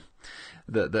the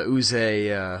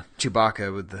Uzay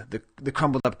Chewbacca with the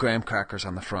crumbled up graham crackers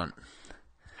on the front,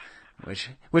 which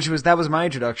was my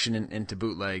introduction into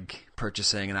bootleg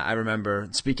purchasing. And I remember,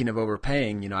 speaking of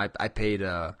overpaying, I paid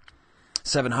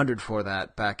 $700 for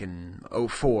that back in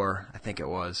 2004, I think it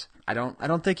was. I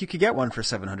don't think you could get one for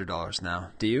 $700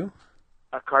 now. Do you?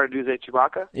 A Uzay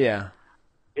Chewbacca? Yeah.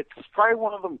 It's probably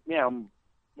one of the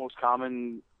most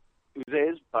common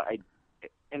Uzays, but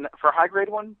for a high grade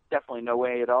one, definitely no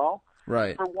way at all.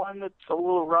 Right. For one that's a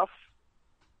little rough,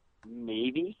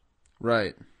 maybe.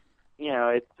 Right.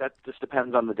 That just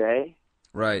depends on the day.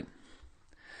 Right.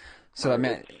 So I'm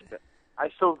at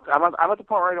the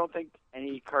point where I don't think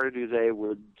any carded Uzay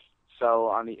would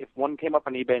sell if one came up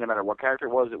on eBay, no matter what character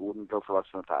it was, it wouldn't go for less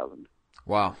than $1,000.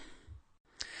 Wow.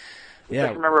 I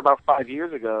can remember about 5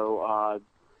 years ago,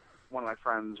 one of my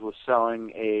friends was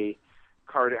selling a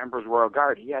card to Emperor's Royal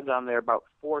Guard. He had it on there about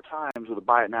 4 times with a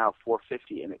buy it now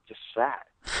 $450, and it just sat.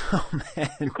 Oh man,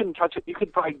 you couldn't touch it. You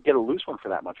could probably get a loose one for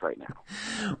that much right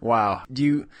now. Wow.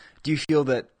 Do you feel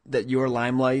that your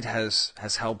limelight has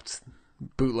helped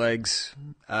bootlegs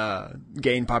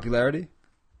gain popularity?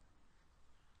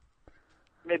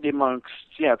 Maybe amongst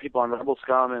people on Rebel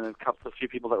Scum and a few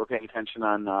people that were paying attention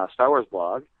on Star Wars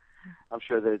blog. I'm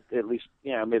sure that at least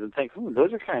made them think,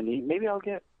 those are kind of neat. Maybe I'll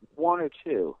get 1 or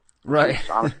 2. Right. That's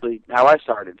honestly how I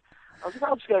started. I was like,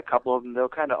 I'll just get a couple of them. They'll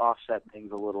kind of offset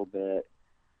things a little bit.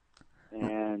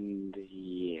 And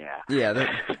yeah,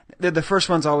 the first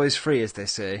one's always free, as they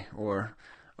say, or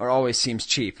always seems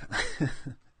cheap.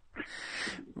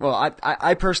 Well,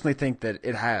 I personally think that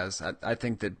it has. I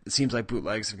think that it seems like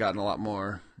bootlegs have gotten a lot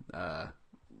more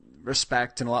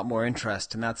respect and a lot more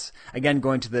interest, and that's again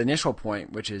going to the initial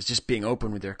point, which is just being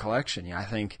open with your collection. I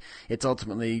think it's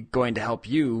ultimately going to help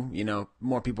you.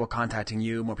 More people contacting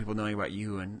you, more people knowing about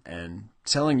you, and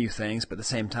selling you things. But at the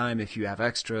same time, if you have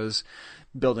extras,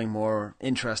 building more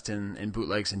interest in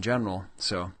bootlegs in general.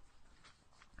 So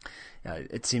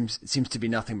it seems to be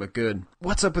nothing but good.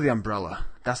 What's up with the umbrella?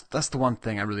 That's the one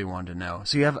thing I really wanted to know.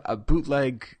 So you have a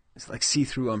bootleg, it's like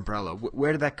see-through umbrella.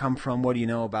 Where did that come from? What do you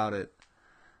know about it?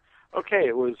 Okay,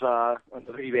 it was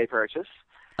another eBay purchase.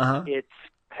 Uh-huh. It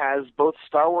has both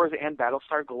Star Wars and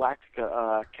Battlestar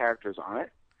Galactica characters on it.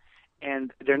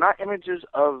 And they're not images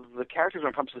of the characters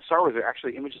when it comes to Star Wars. They're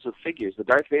actually images of figures. The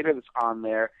Darth Vader that's on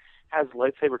there has a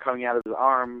lightsaber coming out of his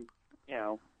arm,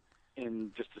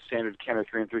 in just a standard Kenner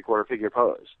 3 3/4 figure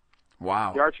pose.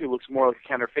 Wow. The R2 looks more like a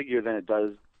Kenner figure than it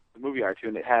does the movie R2,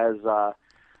 and it has,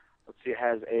 it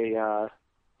has a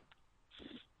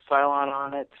Cylon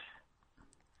on it.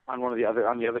 On the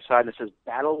other side, it says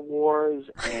Battle Wars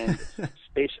and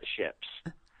Spaceships.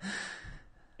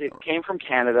 It came from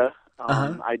Canada.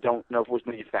 I don't know if it was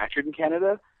manufactured in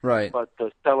Canada. Right. But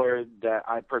the seller that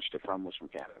I purchased it from was from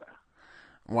Canada.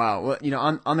 Wow. Well,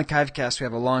 on the Chive Cast, we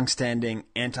have a long-standing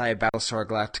anti-Battlestar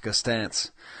Galactica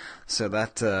stance, so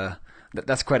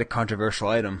that's quite a controversial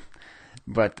item.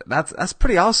 But that's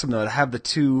pretty awesome though to have the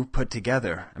two put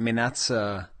together. I mean,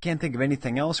 can't think of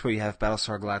anything else where you have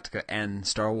Battlestar Galactica and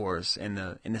Star Wars in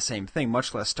the same thing,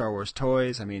 much less Star Wars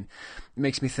toys. I mean, it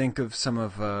makes me think of some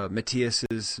of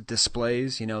Matthias's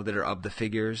displays, that are of the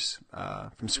figures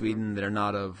from Sweden that are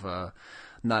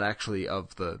not actually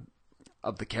of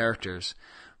the characters.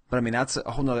 But I mean, that's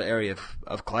a whole other area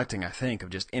of collecting, I think, of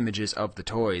just images of the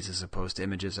toys as opposed to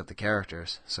images of the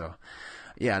characters. So,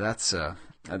 yeah, that's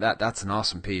an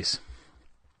awesome piece.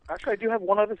 Actually, I do have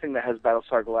one other thing that has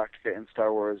Battlestar Galactica and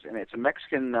Star Wars, and it's a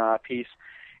Mexican piece.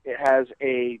 It has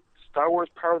a Star Wars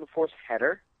Power of the Force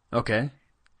header. Okay.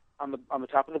 On the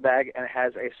top of the bag, and it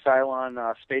has a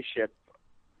Cylon spaceship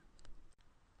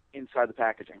inside the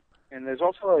packaging. And there's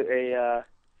also a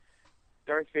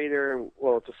Darth Vader.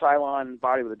 Well, it's a Cylon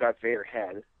body with a Darth Vader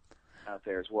head out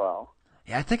there as well.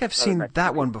 Yeah, I think I've seen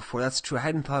that one before. That's true. I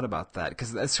hadn't thought about that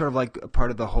because that's sort of like a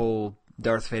part of the whole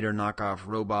Darth Vader knockoff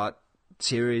robot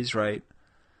series, right?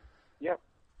 Yep.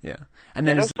 Yeah. And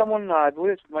then someone, I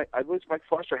believe Mike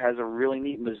Foster has a really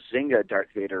neat Mazinga Darth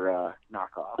Vader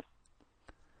knockoff.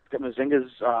 It's got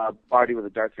Mazinga's body with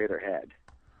a Darth Vader head.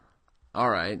 All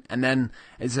right. And then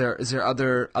is there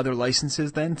other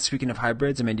licenses then? Speaking of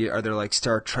hybrids, I mean, are there like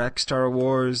Star Trek, Star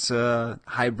Wars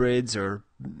hybrids or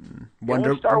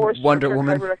Wonder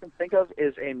Woman? Hybrid I can think of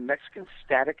is a Mexican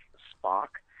static Spock.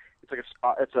 It's like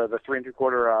it's the 3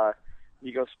 3/4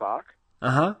 Ego Spock.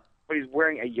 Uh-huh. But he's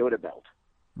wearing a Yoda belt.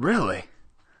 Really?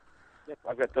 Yep,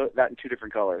 I've got that in 2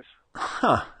 different colors.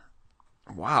 Huh.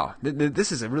 Wow.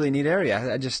 This is a really neat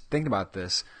area. I just think about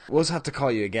this. We'll just have to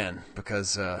call you again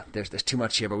because there's too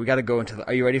much here, but we got to go into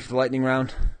are you ready for the lightning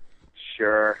round?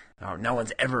 Sure. Oh, no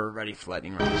one's ever ready for the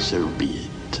lightning round. So be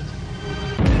it.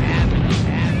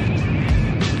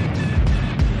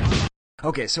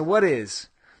 Okay, so what is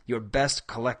your best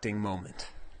collecting moment?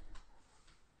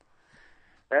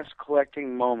 Best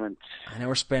collecting moment. I know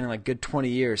we're spanning like good 20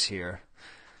 years here.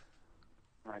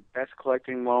 My best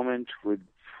collecting moment would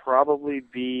probably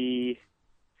be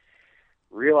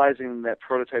realizing that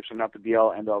prototypes are not the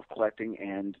be-all, end-all of collecting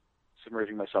and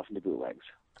submerging myself into bootlegs.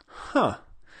 Huh.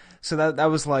 So that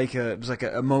was like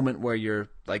a moment where your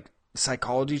like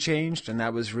psychology changed, and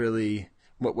that was really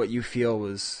what you feel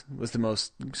was the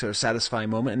most sort of satisfying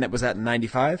moment, and that was that in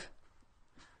 '95.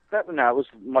 It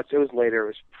was later.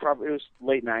 It was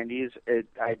late '90s.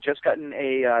 I had just gotten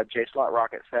a J-slot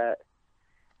rocket set,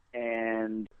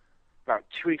 and about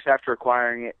 2 weeks after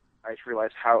acquiring it, I just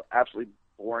realized how absolutely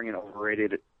boring and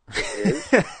overrated it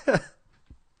is.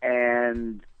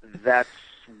 And that's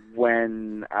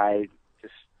when I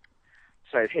just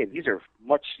decided, hey, these are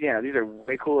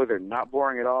way cooler. They're not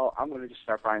boring at all. I'm going to just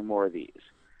start buying more of these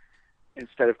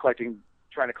instead of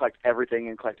trying to collect everything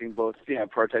and collecting both,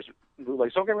 prototypes and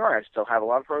bootlegs. Don't get me wrong, I still have a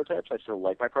lot of prototypes. I still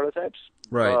like my prototypes.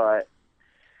 Right. But,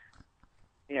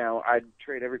 I'd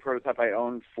trade every prototype I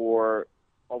own for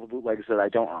all the bootlegs that I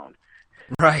don't own.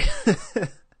 Right.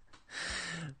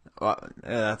 Well,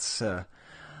 that's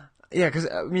because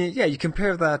you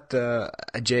compare that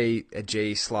a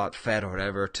J slot Fed or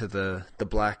whatever to the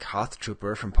Black Hoth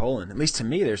Trooper from Poland. At least to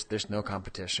me, there's no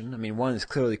competition. I mean, one is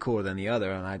clearly cooler than the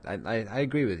other, and I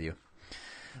agree with you.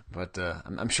 But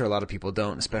I'm sure a lot of people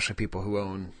don't, especially people who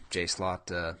own J slot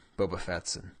Boba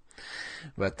Fett's.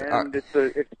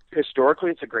 Historically,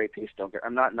 it's a great piece.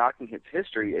 I'm not knocking its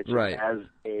history. It's just right.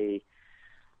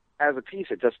 As a piece,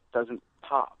 it just doesn't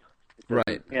pop.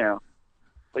 Right.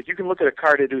 Like you can look at a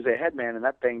carded Uzay Headman, and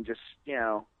that thing just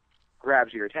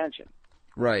grabs your attention.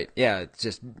 Right. Yeah, it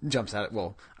just jumps out.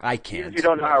 Well, I can't. Even if you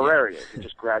don't know how rare it is, it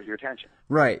just grabs your attention.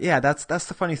 Right. Yeah, that's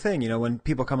the funny thing. When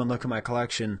people come and look at my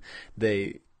collection,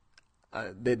 they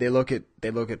look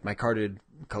at my carded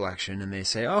collection and they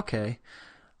say, okay.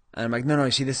 And I'm like, no,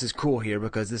 you see, this is cool here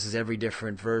because this is every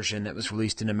different version that was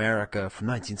released in America from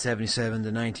 1977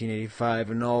 to 1985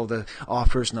 and all the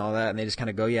offers and all that. And they just kind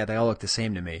of go, yeah, they all look the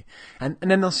same to me. And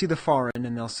then they'll see the foreign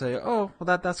and they'll say, oh,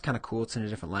 well, that's kind of cool. It's in a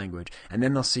different language. And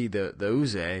then they'll see the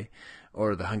Uzay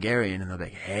or the Hungarian and they'll be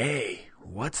like, hey,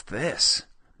 what's this?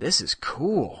 This is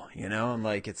cool. And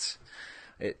like it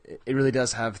really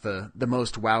does have the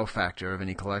most wow factor of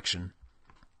any collection.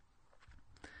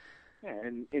 Yeah,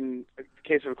 and in the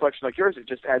case of a collection like yours, it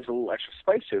just adds a little extra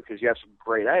spice to it because you have some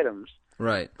great items.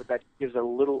 Right. But that gives a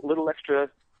little extra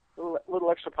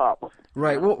pop.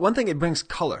 Right. Well, one thing, it brings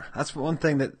color. That's one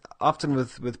thing that often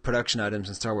with production items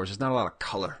in Star Wars, there's not a lot of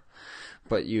color.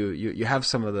 But you have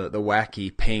some of the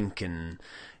wacky pink and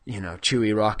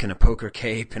Chewie rocking a poker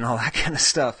cape and all that kind of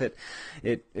stuff.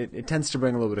 It tends to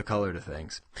bring a little bit of color to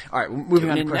things. All right, moving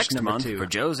on to question number 2. For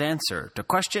Joe's answer to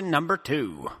question number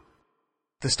 2.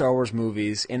 The Star Wars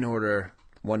movies in order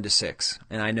 1 to 6,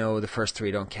 and I know the first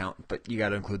 3 don't count, but you got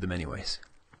to include them anyways.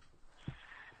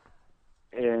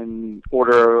 In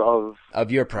order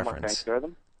of your preference.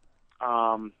 Them.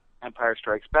 Empire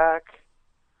Strikes Back,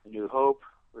 A New Hope,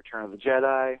 Return of the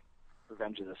Jedi,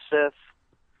 Revenge of the Sith,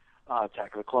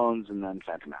 Attack of the Clones, and then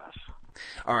Phantom Menace.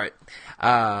 All right.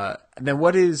 Then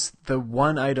what is the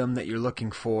one item that you're looking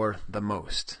for the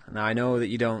most? Now, I know that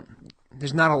you don't...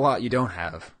 There's not a lot you don't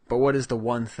have, but what is the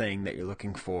one thing that you're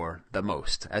looking for the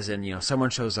most? As in, someone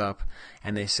shows up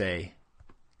and they say,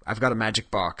 I've got a magic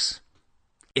box.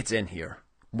 It's in here.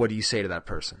 What do you say to that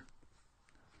person?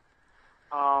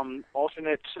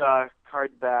 Alternate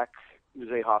card back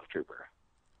Uzay Hoth Trooper.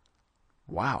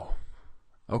 Wow.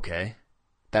 Okay.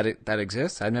 That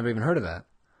exists? I've never even heard of that.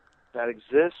 That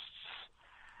exists.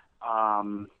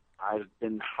 I've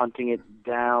been hunting it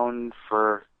down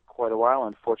for quite a while.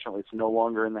 Unfortunately, it's no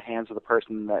longer in the hands of the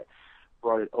person that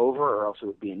brought it over, or else it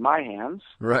would be in my hands.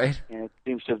 Right. And it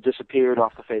seems to have disappeared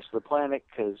off the face of the planet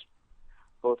because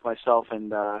both myself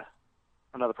and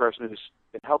another person who's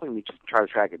been helping me to try to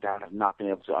track it down have not been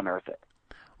able to unearth it.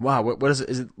 Wow. What does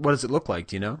it look like?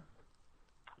 Do you know?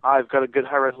 I've got a good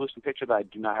high-resolution picture that I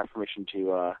do not have permission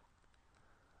to...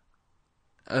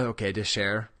 Okay, to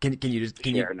share. Can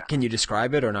you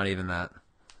describe it, or not even that?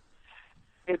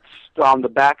 It's the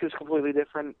back is completely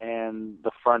different, and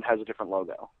the front has a different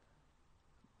logo.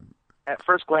 At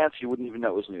first glance, you wouldn't even know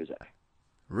it was an Uzay.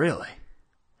 Really?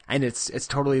 And it's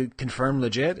totally confirmed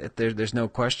legit? There's no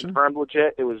question? Confirmed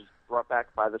legit. It was brought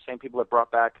back by the same people that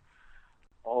brought back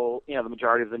all, the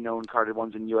majority of the known carded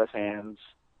ones in U.S. hands.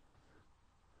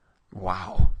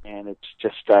 Wow. And it's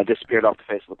just disappeared off the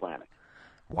face of the planet.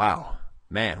 Wow.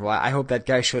 Man, well, I hope that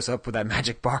guy shows up with that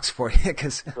magic box for you,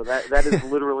 because so that is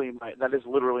literally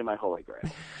my holy grail.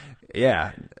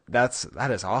 Yeah, that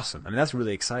is awesome. I mean, that's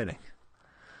really exciting.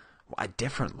 A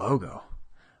different logo,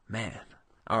 man.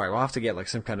 All right, we'll have to get like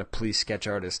some kind of police sketch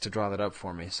artist to draw that up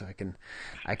for me, so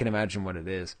I can imagine what it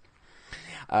is.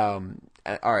 All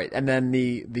right, and then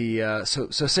so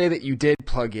say that you did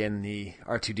plug in the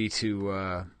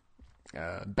R2D2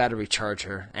 battery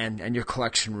charger, and your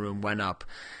collection room went up.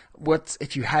 What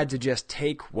if you had to just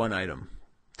take one item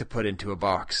to put into a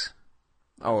box,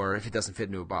 or if it doesn't fit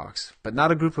into a box, but not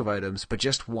a group of items, but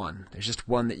just one? There's just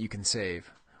one that you can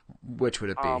save. Which would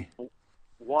it be?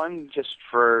 One, just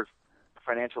for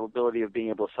financial ability of being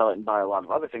able to sell it and buy a lot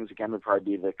of other things, again, would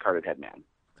probably be the carded Headman.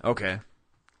 Okay.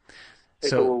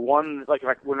 If it were one, like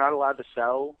if we're not allowed to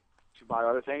sell to buy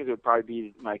other things, it would probably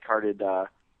be my carded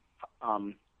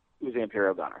Uzay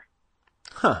Imperial Gunner.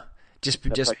 Huh. That's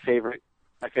my favorite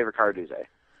card, Uzay.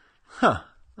 Huh.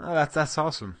 Oh, that's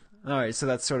awesome. All right, so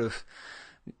that's sort of,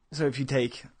 so if you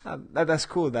take that's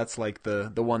cool. That's like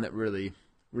the one that really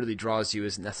draws you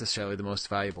isn't necessarily the most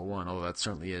valuable one, although that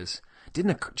certainly is.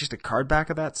 Didn't just a card back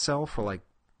of that sell for like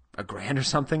 $1,000 or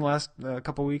something last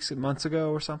couple months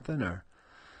ago or something, or?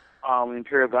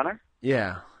 Imperial Gunner.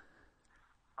 Yeah.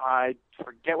 I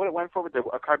forget what it went for, but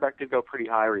a card back did go pretty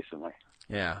high recently.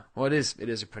 Yeah. Well, it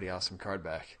is a pretty awesome card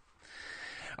back.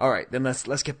 All right, then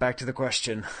let's get back to the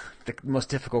question, the most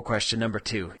difficult question, number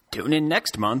 2. Tune in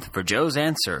next month for Joe's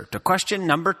answer to question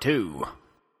number 2.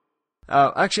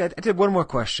 Actually, I did one more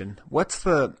question. What's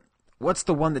the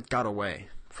one that got away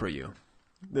for you?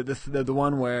 The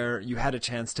one where you had a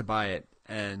chance to buy it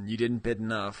and you didn't bid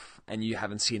enough and you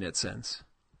haven't seen it since?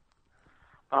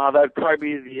 That'd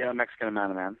probably be the Mexican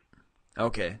Amana Man.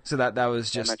 Okay, so that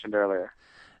was just... I mentioned earlier.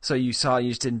 So you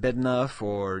just didn't bid enough,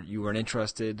 or you weren't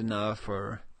interested enough,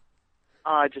 or...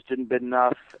 I just didn't bid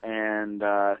enough, and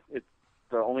it's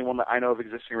the only one that I know of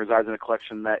existing resides in a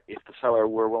collection that if the seller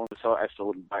were willing to sell it, I still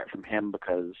wouldn't buy it from him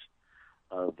because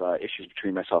of issues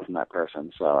between myself and that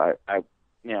person. So I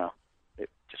it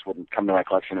just wouldn't come to my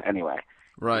collection anyway.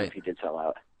 Right. If he did sell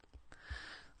out.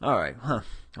 All right. Huh.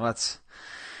 Well,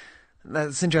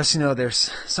 that's interesting to know.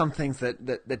 There's some things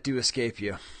that do escape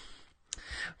you.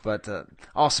 But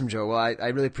awesome, Joe. Well, I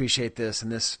really appreciate this,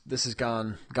 and this has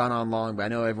gone on long, but I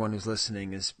know everyone who's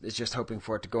listening is just hoping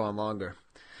for it to go on longer.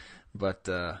 But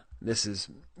this has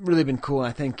really been cool, and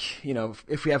I think,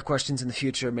 if we have questions in the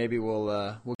future, maybe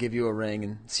we'll give you a ring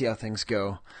and see how things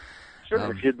go.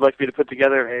 Sure. If you'd like me to put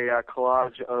together a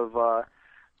collage of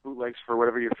bootlegs for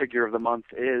whatever your figure of the month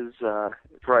is,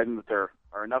 providing that there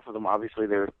are enough of them. Obviously,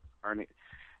 there aren't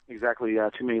exactly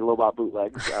too many Lobot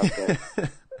bootlegs out there.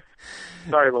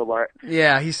 Sorry, Lobart.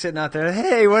 Yeah, he's sitting out there.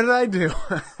 Hey, what did I do?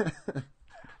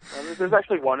 There's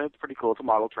actually one. It's pretty cool. It's a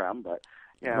model tram, but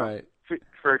right.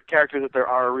 For characters that there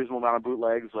are a reasonable amount of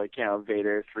bootlegs, like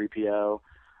Vader, 3PO,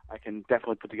 I can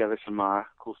definitely put together some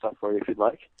cool stuff for you if you'd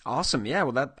like. Awesome. Yeah.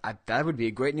 Well, that would be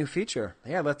a great new feature.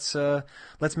 Yeah. Let's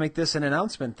make this an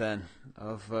announcement then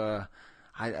of a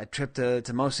trip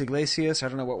to Mos Yglesias. I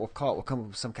don't know what we'll call it. We'll come up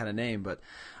with some kind of name, but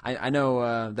I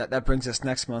know that brings us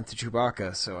next month to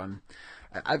Chewbacca. So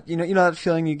you know that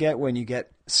feeling you get when you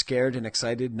get scared and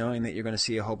excited, knowing that you're going to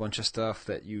see a whole bunch of stuff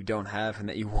that you don't have and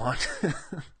that you want.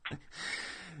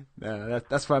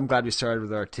 That's why I'm glad we started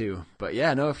with R2. But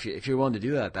yeah, no, if you're willing to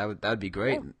do that would be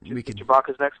great. Yeah, we could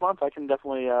Chewbacca's next month. I can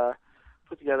definitely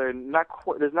put together.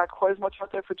 There's not quite as much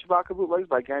out there for Chewbacca bootlegs,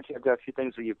 but I guarantee I've got a few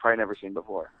things that you've probably never seen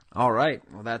before. All right,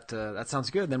 well that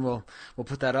sounds good. Then we'll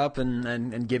put that up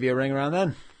and give you a ring around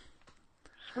then.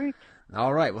 Sweet.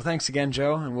 All right. Well, thanks again,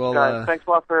 Joe, and we'll. Thanks a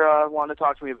lot for wanting to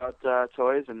talk to me about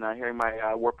toys and hearing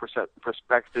my warped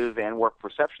perspective and warped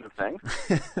perception of things.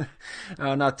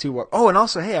 Not too warped. Oh, and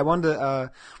also, hey, I wanted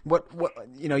to. What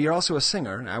you're also a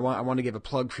singer. I want to give a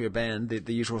plug for your band,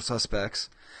 the Usual Suspects.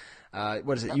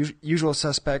 What is it?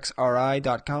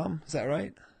 usualsuspectsri.com. Is that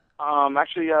right?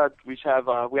 Actually, we have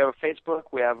a Facebook,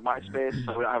 we have MySpace,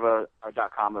 so we don't have a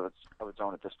 .com of its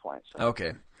own at this point. So.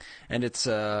 Okay, and it's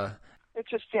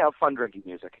just fun drinking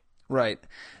music. Right.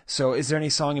 So, is there any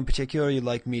song in particular you'd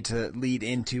like me to lead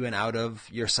into and out of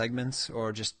your segments,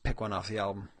 or just pick one off the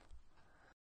album?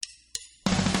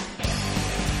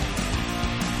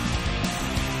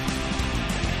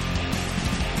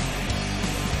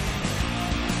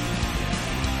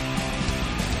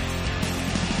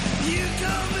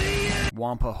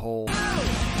 Wampa Hole. Because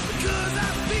I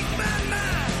speak my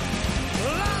mind.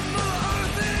 Well, I'm more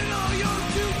honest than all your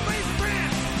two-faced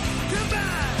friends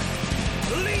combined.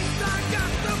 At least I got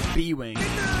the B-Wing.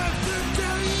 enough to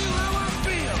tell you how I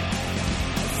feel.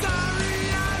 I'm sorry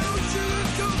I don't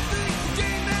sugarcoat things,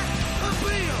 gain that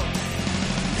appeal.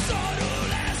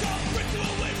 Sawdust as a brick through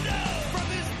a window. From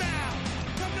his mouth,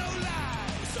 come no lie.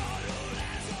 Sawdust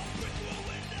as a brick through a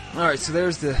window. All right, so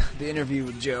there's the interview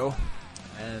with Joe.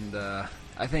 And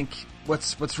I think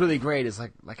what's really great is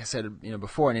like I said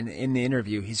before, and in the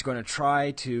interview, he's going to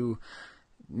try to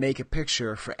make a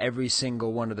picture for every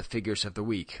single one of the figures of the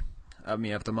week, of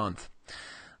the month.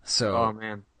 So, oh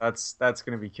man, that's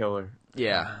going to be killer.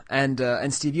 Yeah, and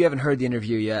Steve, you haven't heard the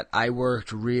interview yet. I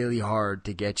worked really hard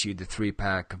to get you the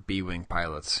 3-pack of B-Wing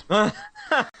pilots,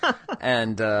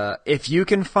 and if you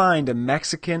can find a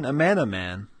Mexican Amana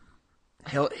Man.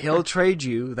 He'll trade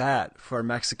you that for a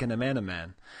Mexican Amana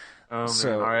Man. Oh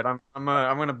man! All right, I'm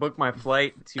gonna book my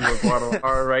flight to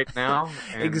Guadalajara right now.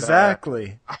 And,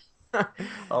 exactly.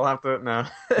 I'll have to no.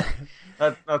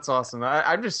 That's awesome.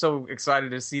 I'm just so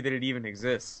excited to see that it even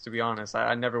exists. To be honest,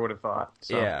 I never would have thought.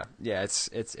 So. Yeah,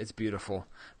 it's beautiful.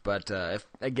 But if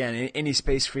again, any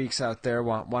space freaks out there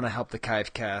want to help the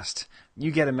Chive Cast,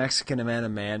 you get a Mexican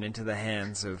man into the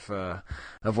hands of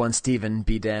one Stephen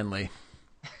B. Danley.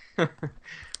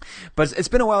 But it's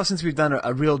been a while since we've done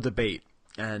a real debate,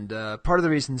 and part of the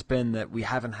reason's been that we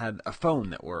haven't had a phone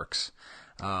that works.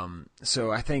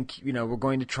 So I think we're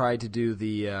going to try to do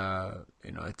the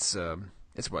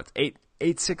it's what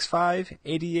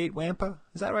 865-88 Wampa.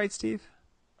 Is that right, Steve?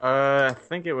 I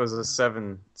think it was a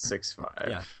 765.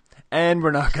 Yeah. And we're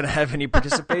not going to have any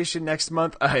participation next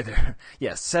month either.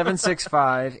 Yes,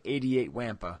 765-88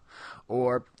 Wampa,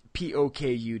 or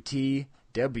POKUTWAMPA.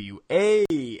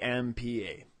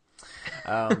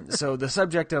 So the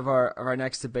subject of our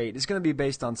next debate is going to be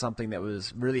based on something that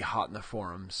was really hot in the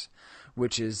forums,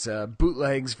 which is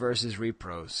bootlegs versus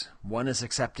repros. One is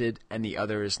accepted and the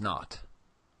other is not.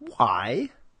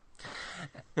 Why?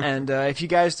 And if you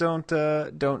guys don't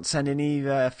send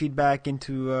any feedback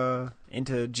into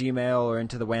Gmail or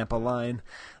into the Wampa line,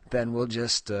 then we'll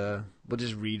just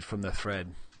read from the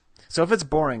thread. So if it's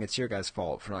boring, it's your guys'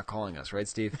 fault for not calling us, right,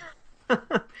 Steve?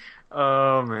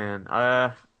 Oh man,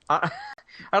 I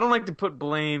don't like to put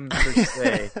blame per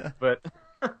se, but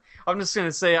I'm just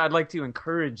gonna say I'd like to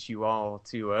encourage you all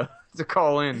to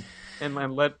call in and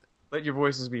let your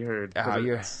voices be heard. I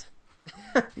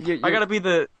gotta be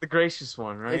the gracious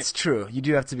one, right? It's true. You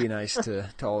do have to be nice to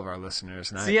all of our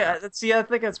listeners. And I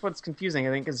think that's what's confusing. I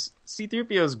think because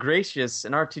C-3PO is gracious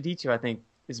and R2D2, I think,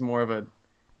 is more of a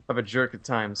jerk at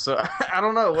times. So I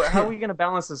don't know. How are we gonna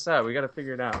balance this out? We got to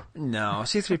figure it out. No,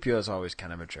 C-3PO is always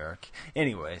kind of a jerk.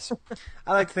 Anyways,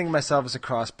 I like to think of myself as a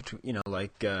cross between,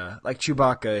 like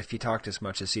Chewbacca if he talked as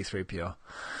much as C-3PO.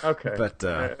 Okay, but.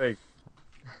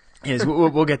 Yes,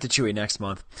 we'll get to Chewie next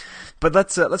month, but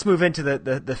let's move into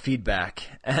the feedback.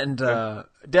 And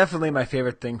definitely my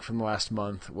favorite thing from last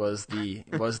month was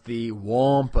the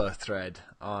Wampa thread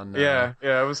on.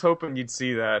 I was hoping you'd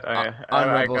see that. I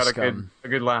got a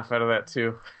good laugh out of that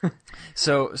too.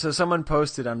 So someone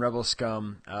posted on Rebel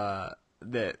Scum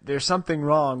that there's something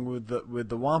wrong with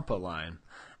the Wampa line.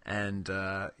 And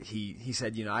he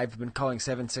said, I've been calling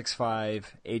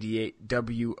 765-88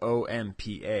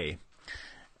 WOMPA.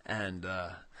 And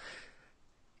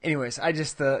anyways, I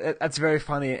just that's very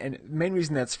funny, and the main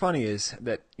reason that's funny is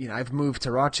that I've moved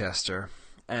to Rochester,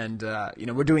 and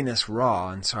we're doing this raw,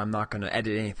 and so I'm not going to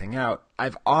edit anything out.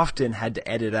 I've often had to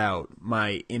edit out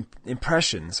my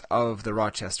impressions of the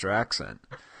Rochester accent,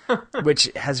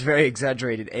 which has very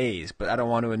exaggerated A's, but I don't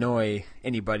want to annoy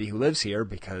anybody who lives here,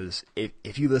 because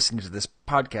if you listen to this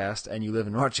podcast and you live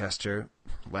in Rochester,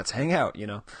 let's hang out,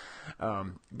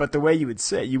 But the way you would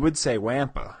say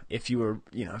Wampa. If you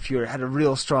had a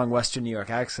real strong Western New York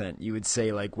accent, you would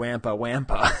say like Wampa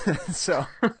Wampa. So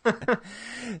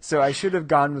I should have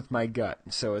gone with my gut.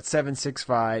 So it's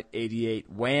 765-88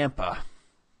 Wampa.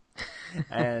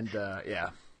 And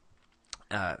that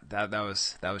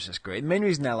was just great. The main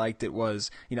reason I liked it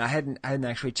was, I hadn't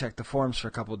actually checked the forums for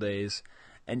a couple of days,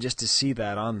 and just to see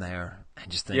that on there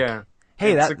and just think,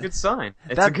 hey, it's a good sign.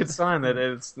 It's a good sign that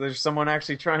there's someone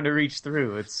actually trying to reach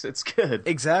through. It's good.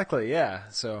 Exactly, yeah.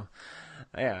 So,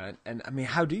 yeah, and I mean,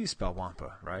 how do you spell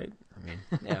Wampa, right? I mean,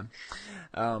 yeah.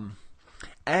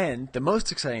 And the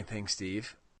most exciting thing,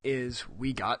 Steve, is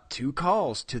we got 2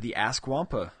 calls to the Ask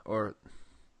Wampa, or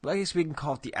I guess we can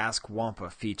call it the Ask Wampa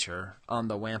feature on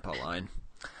the Wampa line.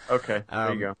 Okay,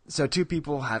 there you go. So 2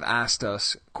 people have asked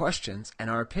us questions and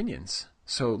our opinions.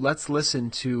 So let's listen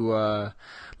to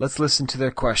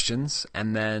their questions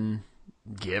and then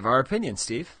give our opinion,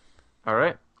 Steve. All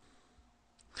right.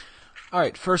 All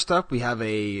right. First up, we have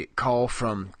a call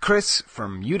from Chris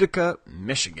from Utica,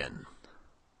 Michigan.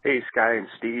 Hey, Skye and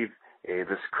Steve. Hey,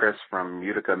 this is Chris from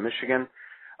Utica, Michigan.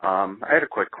 I had a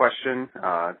quick question.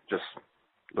 Just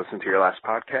listened to your last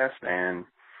podcast, and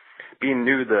being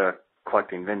new to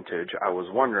collecting vintage, I was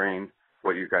wondering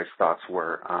what you guys' thoughts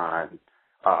were on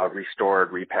restored,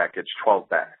 repackaged 12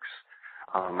 backs.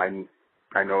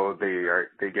 I know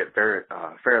they get very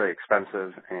fairly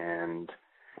expensive, and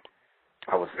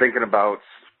I was thinking about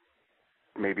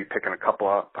maybe picking a couple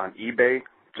up on eBay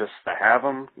just to have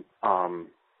them,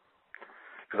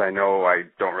 because I know I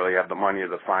don't really have the money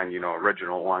to find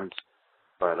original ones.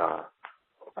 But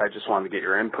I just wanted to get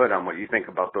your input on what you think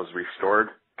about those restored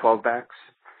 12 backs,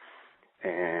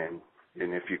 and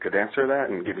if you could answer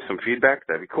that and give me some feedback,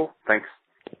 that'd be cool. Thanks.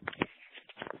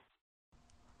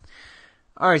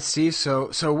 All right, Steve.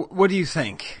 So what do you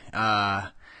think?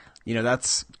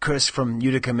 That's Chris from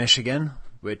Utica, Michigan.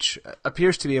 which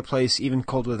appears to be a place even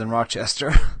colder than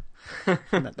Rochester.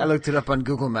 I looked it up on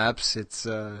Google Maps. It's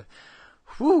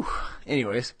whew.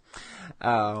 Anyways,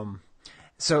 what's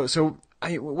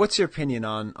your opinion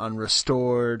on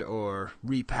restored or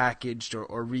repackaged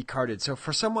or recarded? So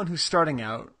for someone who's starting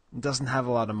out and doesn't have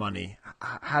a lot of money,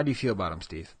 how do you feel about them,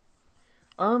 Steve?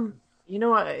 I'm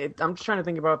just trying to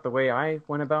think about the way I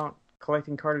went about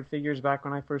collecting carded figures back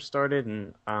when I first started,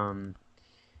 and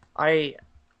I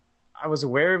was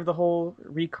aware of the whole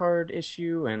recard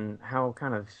issue and how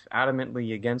kind of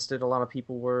adamantly against it a lot of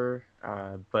people were,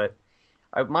 but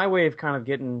my way of kind of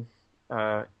getting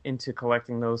into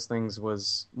collecting those things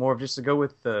was more of just to go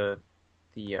with the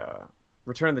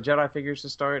Return of the Jedi figures to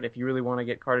start. If you really want to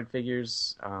get carded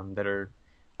figures that are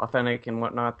authentic and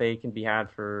whatnot, they can be had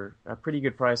for pretty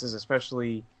good prices,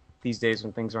 especially these days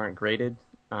when things aren't graded.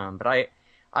 But I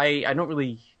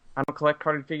don't collect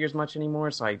carded figures much anymore,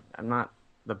 so I'm not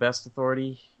the best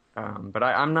authority. But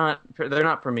they're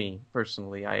not for me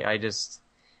personally. I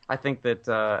think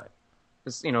that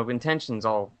intention's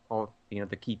all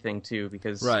the key thing too,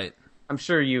 because right. I'm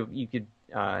sure you could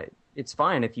it's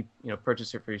fine if you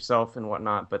purchase it for yourself and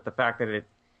whatnot, but the fact that it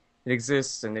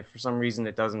exists, and if for some reason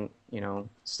it doesn't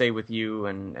stay with you,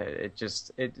 and it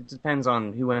depends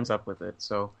on who ends up with it.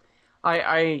 So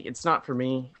it's not for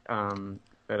me,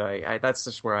 but I that's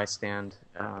just where I stand.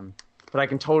 But I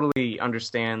can totally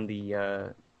understand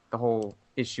the whole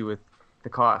issue with the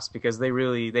cost, because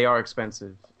they are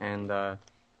expensive, and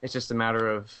it's just a matter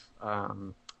of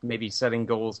maybe setting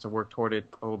goals to work toward it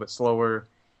a little bit slower.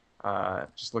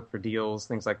 Just look for deals,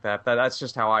 things like that. That's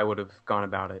just how I would have gone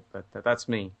about it, but that's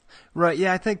me. Right,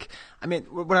 yeah, I mean,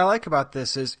 what I like about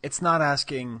this is it's not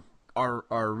asking our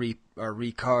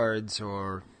recards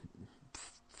or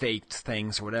faked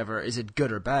things or whatever, is it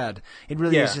good or bad? It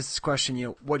really is just this question,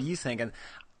 what do you think? And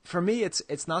for me,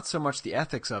 it's not so much the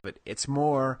ethics of it. It's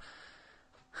more,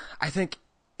 I think,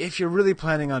 if you're really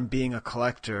planning on being a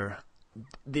collector,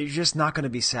 they're just not going to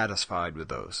be satisfied with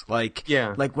those. Like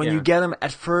when you get them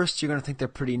at first, you're going to think they're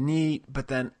pretty neat, but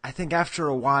then I think after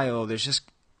a while, it's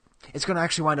going to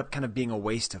actually wind up kind of being a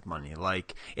waste of money.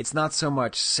 Like, it's not so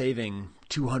much saving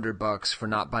 $200 for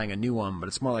not buying a new one, but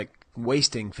it's more like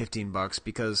wasting $15,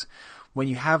 because when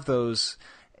you have those,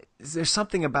 there's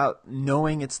something about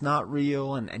knowing it's not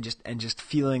real and just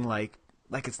feeling like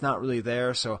it's not really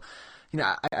there. So,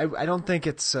 I don't think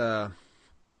it's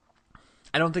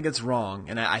wrong,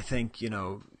 and I think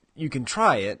you can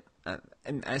try it,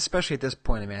 and especially at this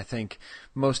point. I mean, I think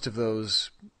most of the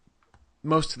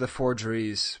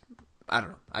forgeries, I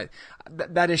don't know.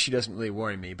 That issue doesn't really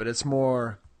worry me, but it's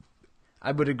more.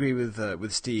 I would agree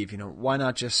with Steve. Why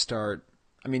not just start?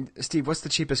 I mean, Steve, what's the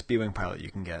cheapest B-wing pilot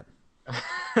you can get?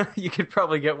 You could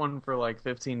probably get one for like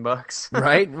 $15.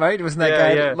 Right. Wasn't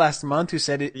that guy last month who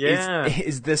said,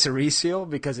 "Is this a reseal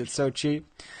because it's so cheap?"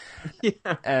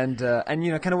 Yeah. And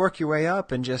kind of work your way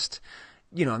up, and just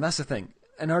and that's the thing.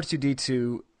 An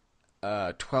R2D2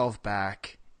 12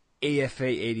 back AFA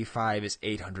 85 is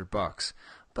 $800.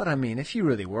 But I mean, if you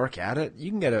really work at it, you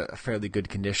can get a fairly good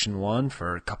condition one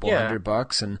for a couple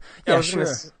 $100, and sure.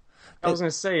 I was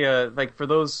gonna say, like for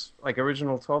those like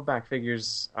original 12 back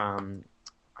figures, I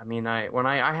mean,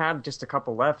 I had just a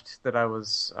couple left that I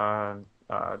was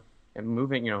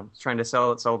moving, trying to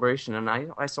sell at Celebration, and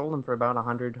I sold them for about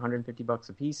 $150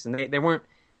 a piece, and they weren't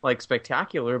like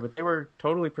spectacular, but they were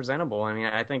totally presentable. I mean,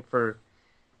 I think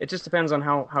it just depends on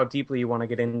how deeply you want to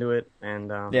get into it,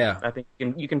 and I think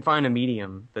you can find a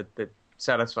medium that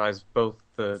satisfies both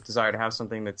the desire to have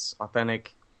something that's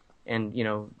authentic and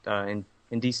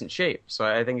in decent shape. So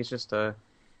I think it's just a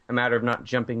matter of not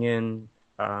jumping in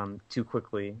too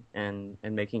quickly and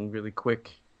making really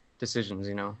quick decisions,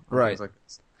 right. Things like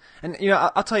this. And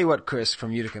I'll tell you what, Chris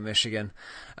from Utica, Michigan,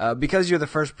 because you're the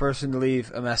first person to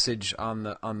leave a message on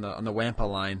the Wampa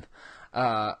line,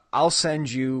 I'll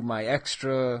send you my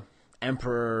extra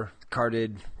Emperor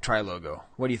carded tri-logo.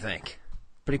 What do you think?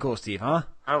 Pretty cool, Steve, huh?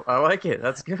 I like it.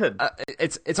 That's good.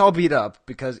 It's all beat up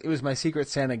because it was my Secret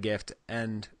Santa gift,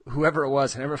 and whoever it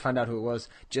was, I never found out who it was,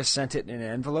 just sent it in an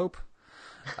envelope.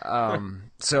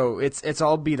 So it's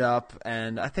all beat up,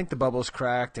 and I think the bubble's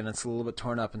cracked and it's a little bit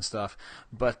torn up and stuff.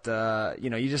 But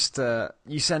you just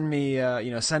you send me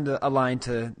send a line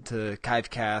to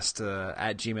chivecast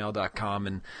at gmail.com,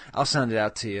 and I'll send it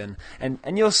out to you.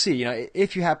 And you'll see,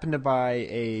 if you happen to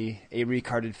buy a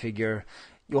recarded figure,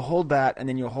 you'll hold that, and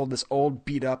then you'll hold this old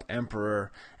beat up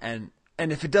Emperor, and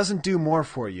if it doesn't do more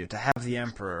for you to have the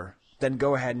Emperor, then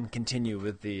go ahead and continue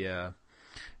with the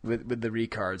with the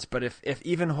recards. But if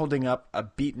even holding up a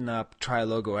beaten up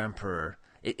tri-logo Emperor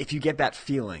if you get that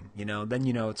feeling, then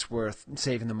it's worth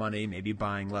saving the money, maybe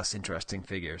buying less interesting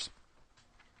figures.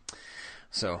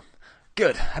 So,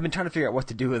 good. I've been trying to figure out what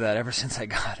to do with that ever since I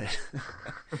got it.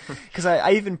 Because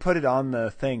I even put it on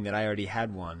the thing that I already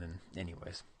had one, and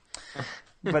anyways.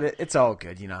 But it's all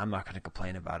good. I'm not going to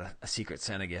complain about a Secret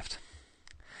Santa gift.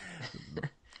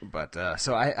 But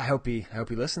so I hope he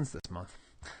listens this month.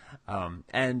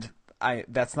 And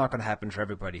that's not going to happen for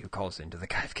everybody who calls into the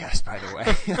Chive Cast, by the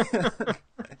way.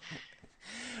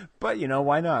 But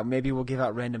why not? Maybe we'll give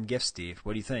out random gifts, Steve.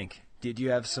 What do you think? Did you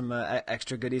have some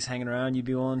extra goodies hanging around you'd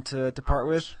be willing to part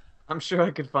with? I'm sure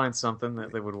I could find something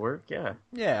that would work. Yeah.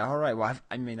 Yeah. All right. Well,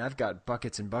 I've got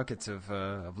buckets and buckets of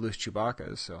loose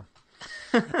Chewbacca's, so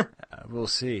we'll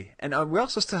see. And we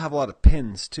also still have a lot of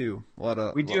pins too.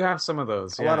 We do have some of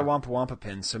those. A lot of Wampa Wampa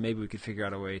pins. So maybe we could figure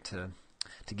out a way to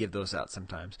give those out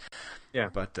sometimes. Yeah.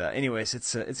 But anyways,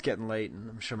 it's getting late, and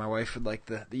I'm sure my wife would like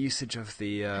the usage of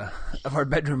the of our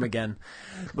bedroom again.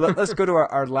 But let's go to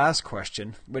our last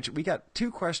question, which we got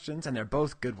 2 questions, and they're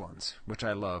both good ones, which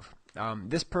I love.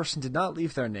 This person did not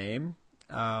leave their name.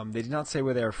 They did not say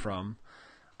where they're from.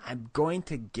 I'm going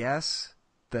to guess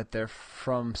that they're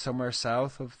from somewhere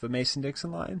south of the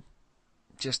Mason-Dixon line.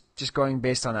 Just going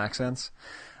based on accents.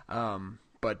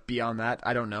 But beyond that,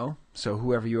 I don't know. So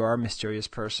whoever you are, mysterious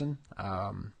person,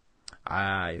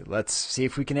 let's see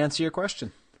if we can answer your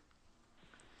question.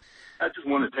 I just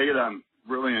want to tell you that I'm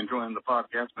really enjoying the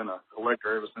podcast. Been a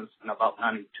collector ever since about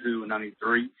 92 and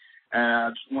 93. And I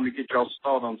just want to get y'all's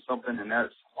thought on something, and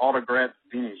that's autographed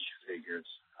vintage figures.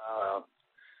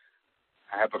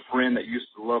 I have a friend that used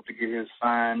to love to get his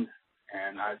signed,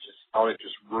 and I just thought it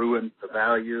just ruined the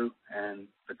value and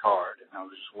the card. And I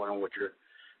was just wondering what your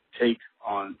take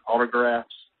on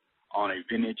autographs on a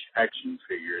vintage action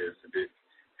figure is. If it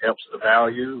helps the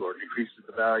value or decreases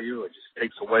the value, or just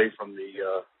takes away from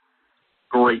the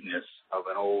greatness of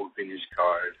an old vintage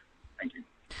card. Thank you.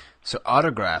 So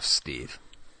autographs, Steve.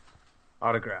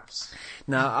 Autographs.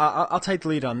 Now, I'll take the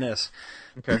lead on this.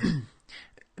 Okay.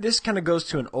 This kind of goes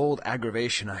to an old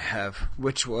aggravation I have,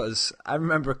 which was, I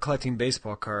remember collecting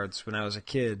baseball cards when I was a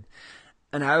kid,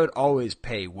 and I would always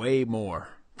pay way more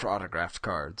for autographed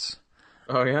cards.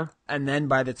 Oh, yeah? And then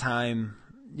by the time,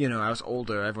 I was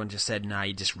older, everyone just said, nah,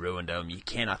 you just ruined them. You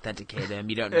can't authenticate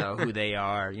them. You don't know who they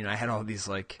are. I had all these,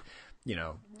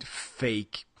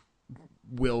 fake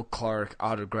Will Clark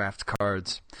autographed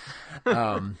cards.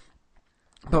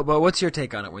 But what's your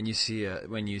take on it when you see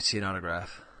an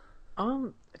autograph?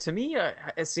 To me,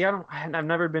 I've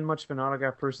never been much of an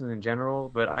autograph person in general,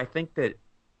 but I think that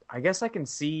I guess I can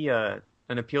see an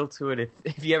appeal to it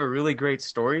if you have a really great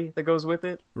story that goes with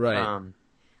it. Right.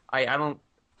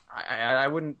 I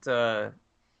wouldn't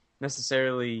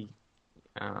necessarily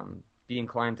be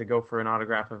inclined to go for an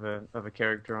autograph of a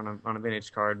character on a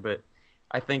vintage card, but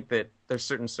I think that there's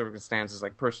certain circumstances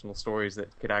like personal stories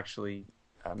that could actually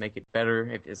make it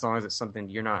better as long as it's something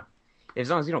as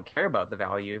long as you don't care about the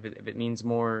value. If it means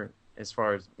more as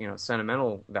far as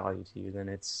sentimental value to you, then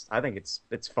I think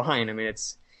it's fine. I mean,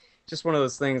 it's just one of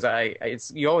those things.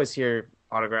 You always hear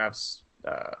autographs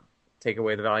take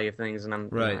away the value of things, and I'm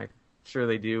sure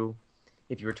they do.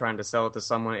 If you were trying to sell it to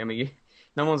someone, I mean,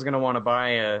 no one's going to want to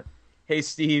buy a, hey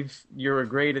Steve, you were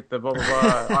great at the blah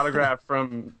blah blah autograph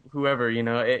from whoever.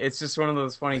 It's just one of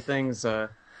those funny things.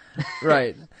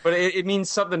 Right. But it means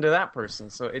something to that person,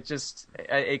 so it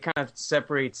kind of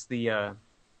separates the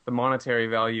monetary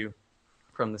value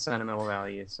from the sentimental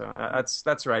value. So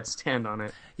that's where I'd stand on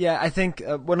it. Yeah, I think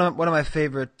one of my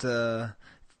favorite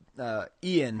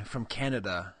Ian from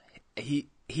Canada, he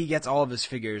gets all of his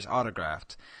figures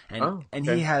autographed, and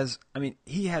he has,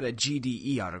 he had a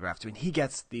GDE autographed. He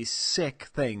gets these sick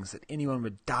things that anyone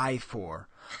would die for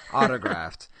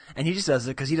autographed, and he just does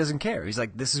it because he doesn't care. He's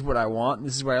like, this is what I want, and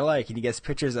this is what I like, and he gets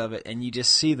pictures of it, and you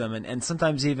just see them, and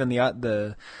sometimes even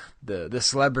the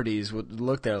celebrities would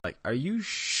look there like, are you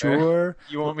sure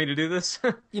you want me to do this?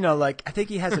 I think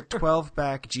he has a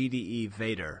 12-back GDE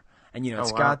Vader. And,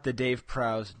 it's got the Dave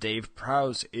Prowse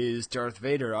is Darth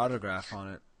Vader autograph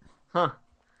on it. Huh.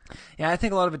 Yeah, I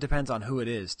think a lot of it depends on who it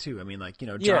is, too. I mean,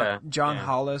 John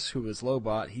Hollis, who was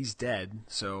Lobot, he's dead.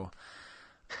 So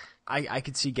I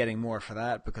could see getting more for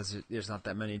that because there's not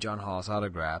that many John Hollis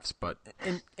autographs. But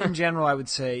in general, I would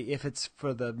say if it's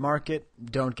for the market,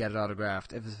 don't get it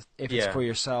autographed. If it's for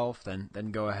yourself, then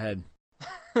go ahead.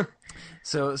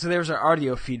 So there's our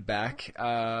audio feedback.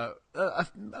 A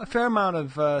fair amount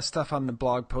of stuff on the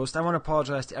blog post. I want to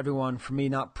apologize to everyone for me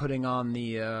not putting on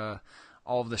the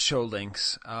all of the show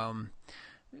links.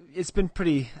 I've been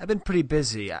pretty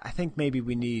busy. I think maybe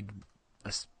we need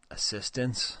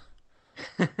assistance.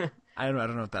 I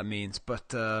don't know what that means,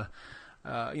 but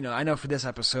I know for this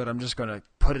episode I'm just going to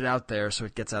put it out there so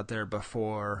it gets out there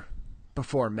before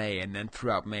May, and then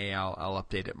throughout May I'll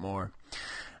update it more.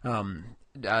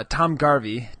 Tommy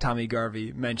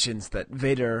Garvey mentions that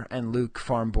Vader and Luke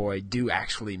Farmboy do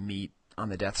actually meet on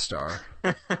the Death Star.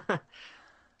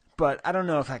 But I don't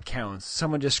know if that counts.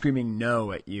 Someone just screaming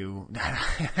no at you,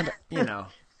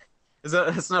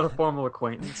 It's not a formal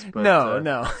acquaintance. But,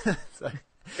 no.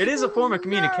 It is a form of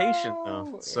communication,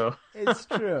 though. So it's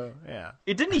true. Yeah.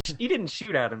 He didn't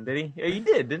shoot at him, did he? Yeah, he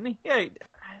did, didn't he? Yeah.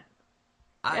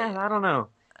 I don't know.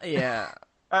 Yeah.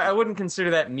 I wouldn't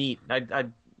consider that meat.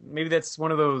 Maybe that's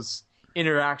one of those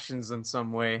interactions in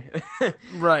some way.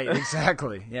 Right.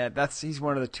 Exactly. Yeah. He's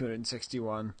one of the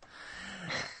 261.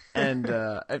 And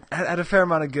I had a fair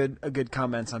amount of good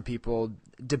comments on people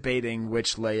debating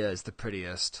which Leia is the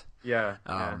prettiest. Yeah,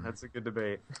 that's a good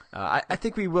debate. I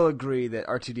think we will agree that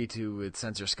R2D2 with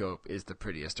sensor scope is the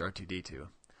prettiest R2D2.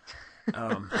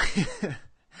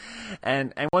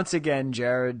 And once again,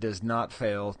 Jared does not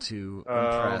fail to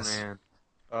impress.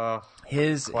 Oh man,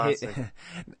 his classic.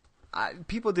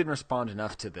 People didn't respond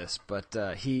enough to this, but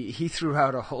he threw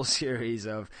out a whole series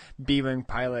of B-wing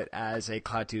pilot as a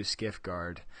Klaatu skiff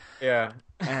guard. Yeah,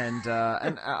 and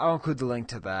I'll include the link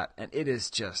to that. And it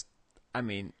is just,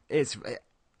 it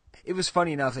was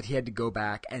funny enough that he had to go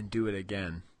back and do it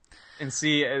again. And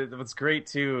see, what's great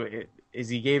too is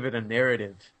he gave it a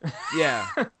narrative. Yeah,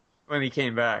 when he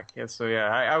came back. Yeah, so yeah,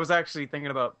 I was actually thinking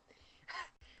about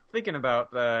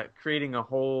creating a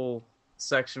whole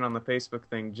section on the Facebook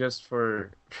thing just for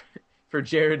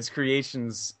Jared's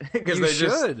creations, because you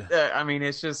should.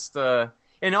 It's just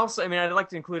and also I'd like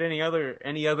to include any other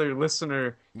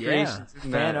listener creations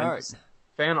in fan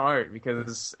art,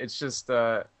 because it's just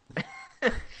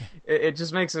it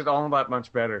just makes it all that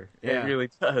much better. Yeah. It really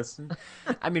does.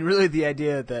 Really the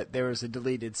idea that there was a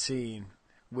deleted scene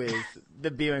with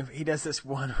the B-wing, he does this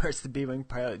one where it's the B-wing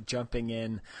pilot jumping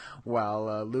in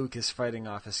while Luke is fighting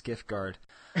off a skiff guard.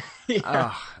 Yeah.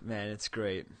 Oh man, it's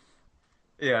great.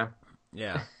 Yeah.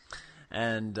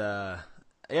 And a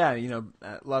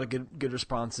lot of good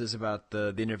responses about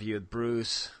the interview with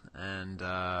Bruce, and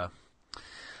a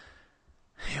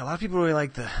lot of people really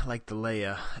like the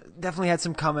Leia. Definitely had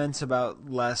some comments about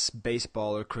less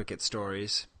baseball or cricket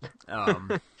stories,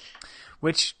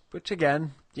 which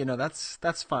again,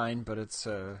 that's fine. But it's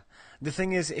the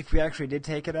thing is, if we actually did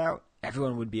take it out,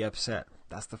 everyone would be upset.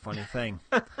 That's the funny thing.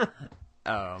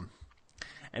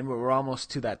 And we're almost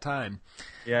to that time.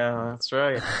 Yeah, that's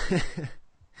right.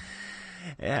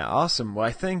 Yeah, awesome. Well,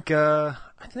 I think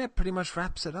that pretty much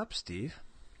wraps it up, Steve.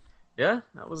 Yeah,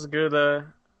 that was a good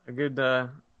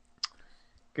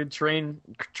train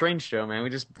show, man. We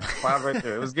just plowed right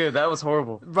through. It was good. That was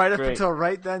horrible. Right up until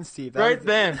right then, Steve.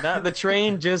 The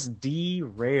train just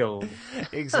derailed.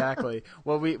 Exactly.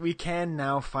 Well, we can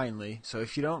now finally. So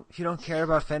if you don't care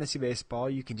about fantasy baseball,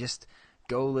 you can just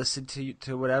go listen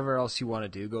to whatever else you want to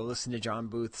do. Go listen to John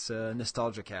Booth's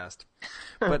Nostalgia Cast.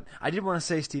 But I did want to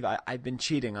say, Steve, I've been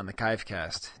cheating on the Chive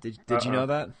Cast. Did you know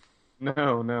that?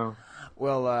 No.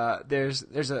 Well, there's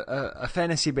a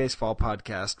fantasy baseball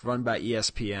podcast run by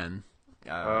ESPN,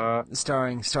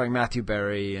 starring Matthew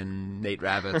Berry and Nate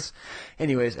Rabbits.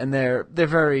 Anyways, and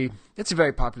it's a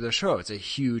very popular show. It's a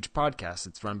huge podcast.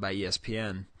 It's run by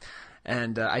ESPN.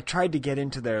 And I tried to get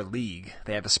into their league.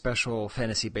 They have a special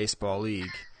fantasy baseball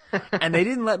league, and they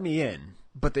didn't let me in.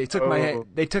 But they took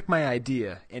my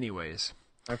idea anyways.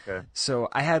 Okay. So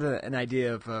I had an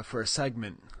idea for a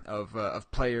segment of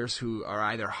players who are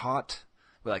either hot,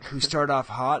 who start off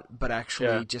hot but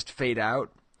actually just fade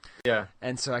out. Yeah.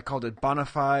 And so I called it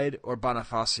Bonafide or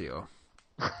Bonifacio.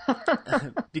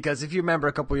 Because if you remember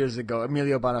a couple years ago,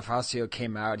 Emilio Bonifacio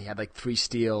came out. He had 3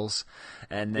 steals,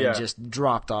 and then just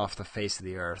dropped off the face of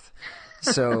the earth.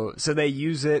 So they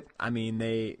use it.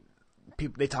 They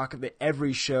talk about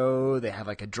every show. They have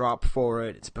a drop for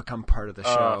it. It's become part of the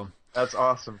show. That's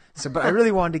awesome. But I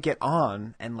really wanted to get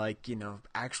on and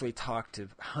actually talk to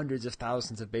hundreds of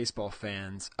thousands of baseball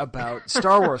fans about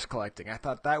Star Wars collecting. I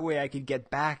thought that way I could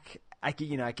get back. I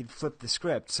could flip the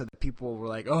script so that people were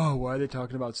like, "Oh, why are they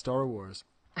talking about Star Wars?"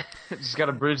 Just got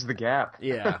to bridge the gap.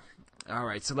 Yeah. All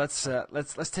right, so let's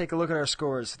take a look at our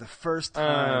scores for the first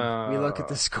time. We look at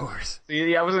the scores.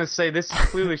 Yeah, I was going to say this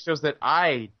clearly shows that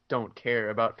I don't care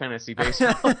about fantasy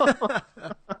baseball.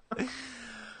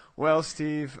 Well,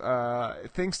 Steve,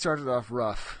 things started off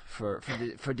rough for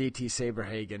DT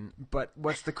Saberhagen, but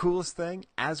what's the coolest thing?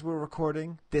 As we're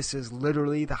recording, this is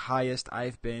literally the highest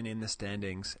I've been in the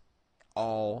standings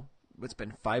it's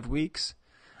been 5 weeks.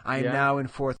 I am now in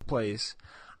 4th place.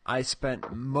 I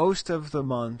spent most of the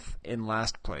month in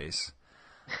last place.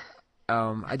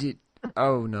 I did.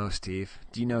 Oh no, Steve.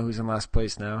 Do you know who's in last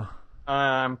place now?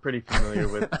 I'm pretty familiar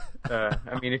with.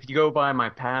 I mean, if you go by my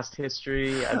past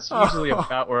history, that's usually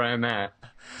about where I'm at.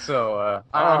 So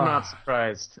I'm not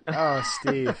surprised. Oh,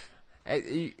 Steve.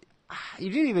 You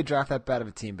didn't even draft that bad of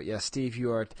a team, but yes, Steve,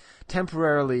 you are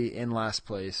temporarily in last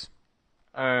place.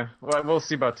 Well, we'll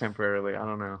see about temporarily. I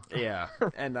don't know. Yeah,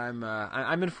 and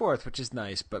I'm in fourth, which is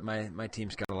nice, but my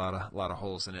team's got a lot of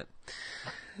holes in it.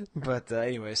 But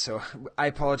anyway, so I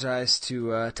apologize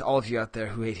to all of you out there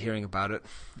who hate hearing about it,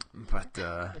 but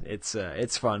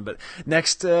it's fun. But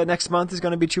next month is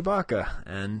going to be Chewbacca,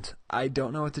 and I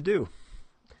don't know what to do.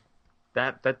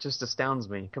 That just astounds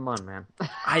me. Come on, man.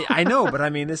 I know, but I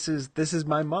mean, this is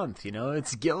my month. You know,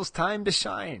 it's Gil's time to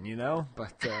shine. You know,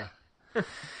 but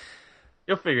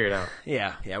you'll figure it out.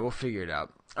 Yeah, we'll figure it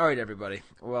out. All right, everybody.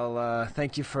 Well,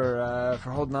 thank you for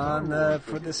holding on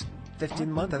for this 15th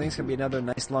month. I think it's going to be another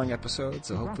nice long episode,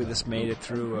 so hopefully this made it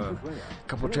through a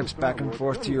couple trips back and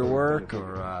forth to your work,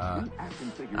 or I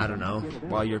don't know,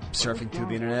 while you're surfing through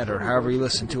the internet, or however you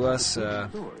listen to us.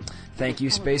 Thank you,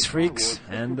 Space Freaks,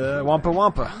 and Wampa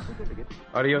Wampa.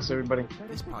 Adios, everybody.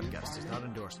 This podcast is not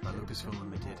endorsed by Lucasfilm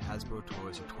Limited, Hasbro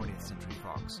Toys, or 20th Century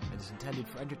Fox, and is intended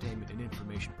for entertainment and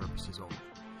information purposes only.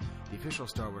 The official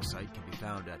Star Wars site can be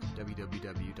found at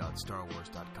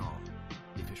www.starwars.com.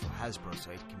 The official Hasbro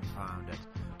site can be found at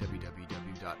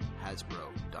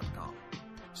www.hasbro.com.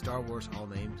 Star Wars, all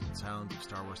names and sounds of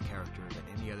Star Wars characters and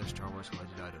any other Star Wars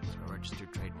related items are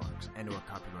registered trademarks and or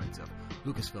copyrights of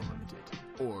Lucasfilm Limited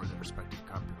or the respective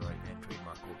copyright and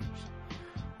trademark holders.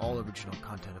 All original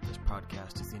content of this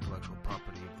podcast is the intellectual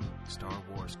property of the Star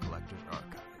Wars Collectors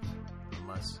Archive,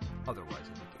 unless otherwise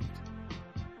indicated.